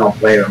soon, and I don't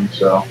blame him.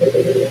 So.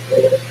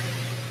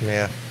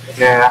 Yeah.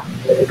 yeah.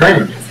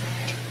 Great.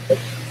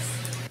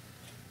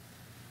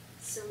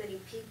 So many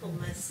people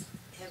must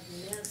have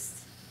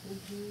missed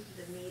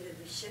the meat of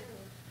the show.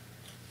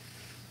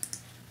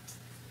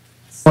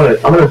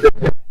 I'm going to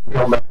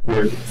come back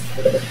here.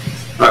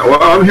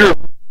 Well, I'm here.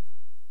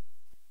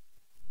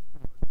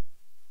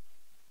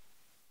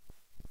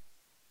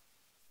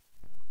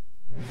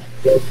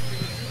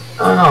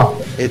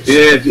 oh,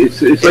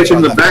 It's like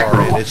in the far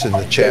background. end. It's in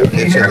the chat. can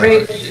you It's hear in me?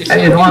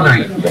 I was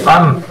wondering.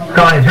 I'm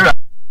going through.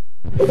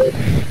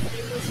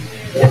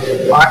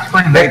 Box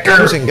screen it Victor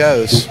comes and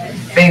goes.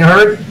 being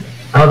heard.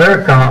 Oh,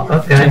 there it comes.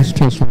 Okay.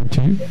 Test 1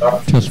 2.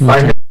 Test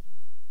 1 2.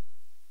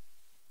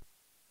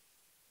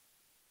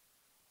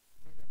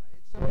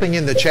 Something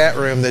in the chat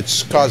room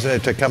that's causing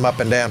it to come up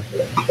and down.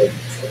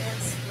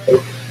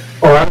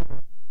 All right.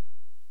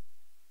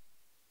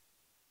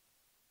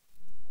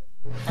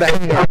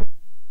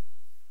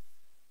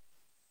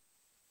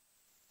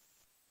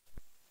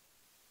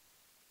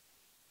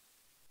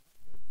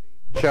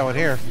 Showing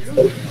here.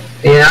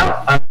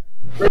 Yeah.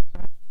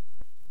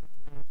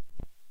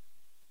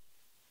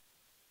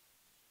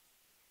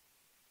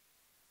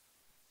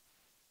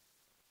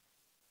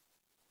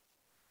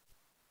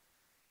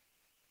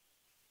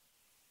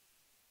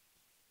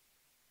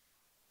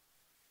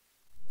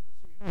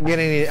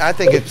 I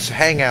think it's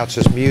Hangouts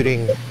is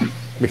muting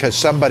because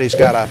somebody's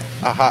got a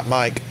hot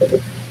mic.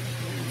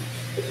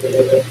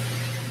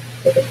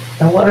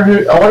 I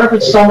wonder if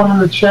it's someone in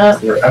the chat.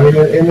 I mean,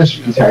 in this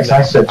text,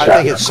 I said chat. I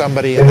think it's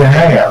somebody in the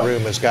Hangout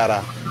room has got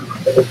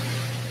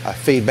a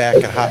feedback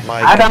and hot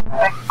mic. I don't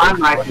think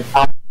my mic is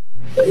on.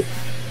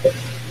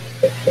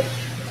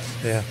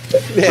 Yeah.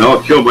 No,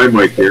 I'll kill my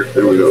mic here.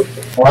 There we go.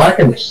 Well, I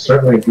can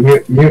certainly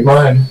mute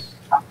mine.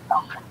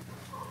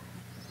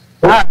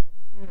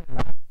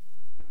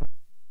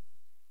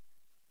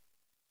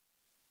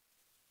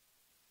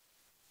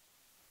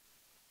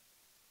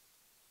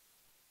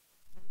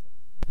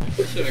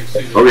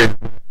 Okay.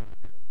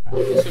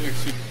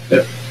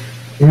 Yeah.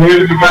 You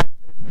muted the guy.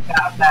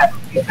 Got that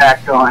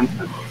feedback going.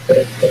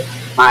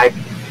 Mike.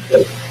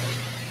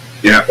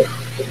 Yeah.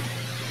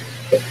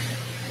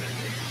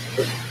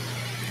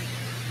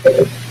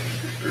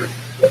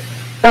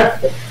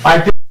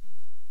 I did.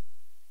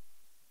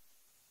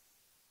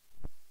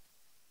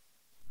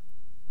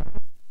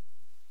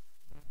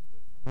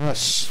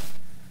 Us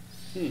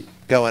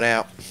going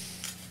out.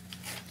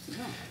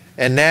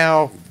 And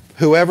now,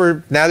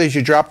 now that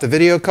you dropped the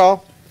video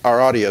call,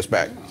 our audio's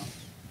back.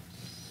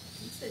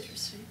 That's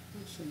interesting.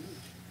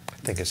 I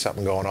think it's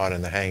something going on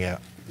in the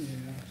Hangout. Yeah,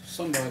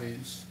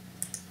 somebody's.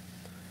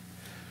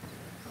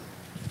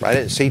 I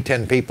didn't see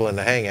 10 people in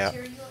the Hangout.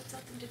 Jerry, you want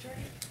something to drink?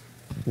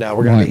 No,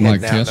 we're going to be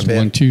Mic heading out in a test bit.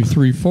 1 2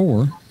 3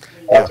 4.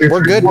 Yeah,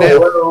 we're good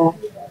now.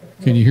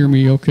 Can you hear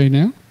me okay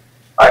now?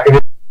 I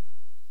can.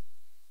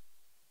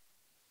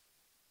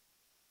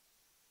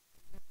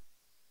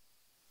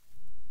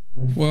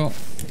 Well,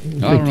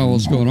 I don't know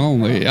what's going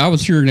on. I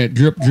was hearing that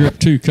drip drip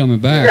too coming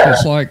back.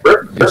 It's like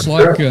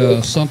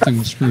something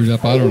was screwed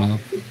up. I don't know.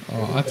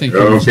 I think.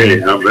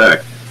 Okay, I'm back.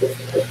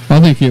 I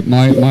think it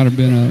might have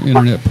been an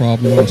internet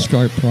problem or a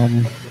Skype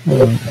problem.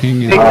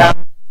 Hanging out.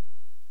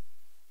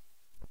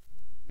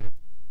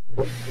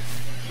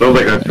 Sounds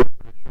like I.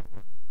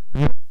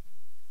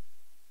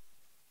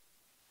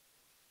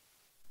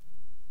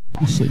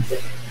 Let's see.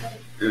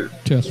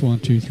 Test 1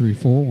 2 3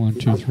 4 1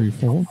 2 3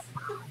 4.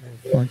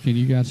 All right, can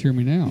you guys hear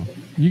me now?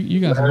 You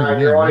guys hear me now?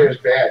 Your audio's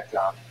bad,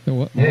 Tom.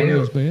 What? My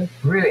audio's bad?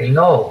 Really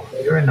low.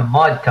 You're in the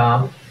mud,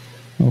 Tom.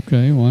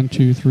 Okay, 1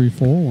 2 3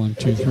 4 1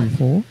 2 3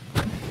 4.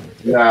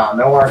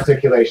 No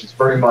articulation. It's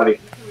very muddy.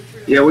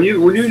 Yeah, when you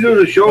do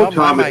the show, Well,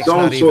 Tom, my it mic's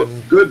sounds not so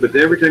even good, but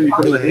every time you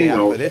come in the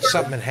Hangout, but it's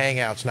something in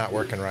Hangout's not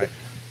working right.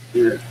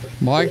 yeah.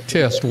 Mic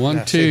test 1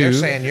 Now, 2. see, they're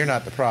saying you're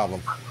not the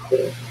problem.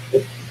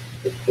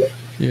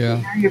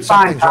 Yeah. You're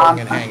fine, Something's wrong Tom.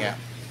 in Hangout.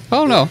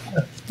 Oh no.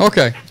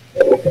 Okay.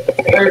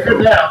 Very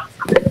good now.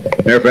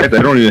 Matter of fact,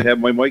 I don't even have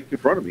my mic in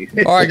front of me.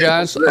 All right,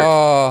 guys.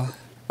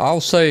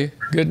 I'll say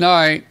good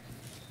night.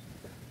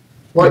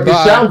 Well, you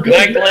Goodbye. sound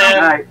good. All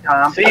right,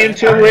 Tom. See you in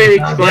 2 weeks,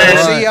 Yeah, Glenn.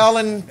 see y'all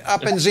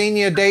up in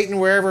Xenia, Dayton,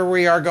 wherever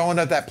we are going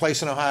to that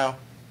place in Ohio.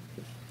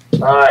 All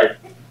right.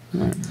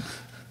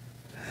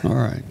 All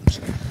right.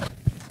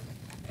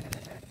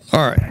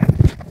 All right.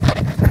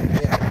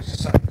 Yeah, there's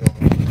something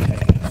going on.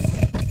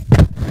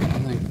 I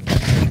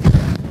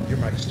think. Your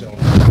mic's still on.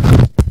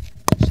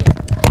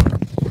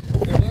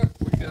 Hey, look,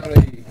 we got a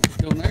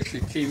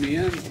donation came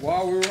in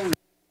while we were on.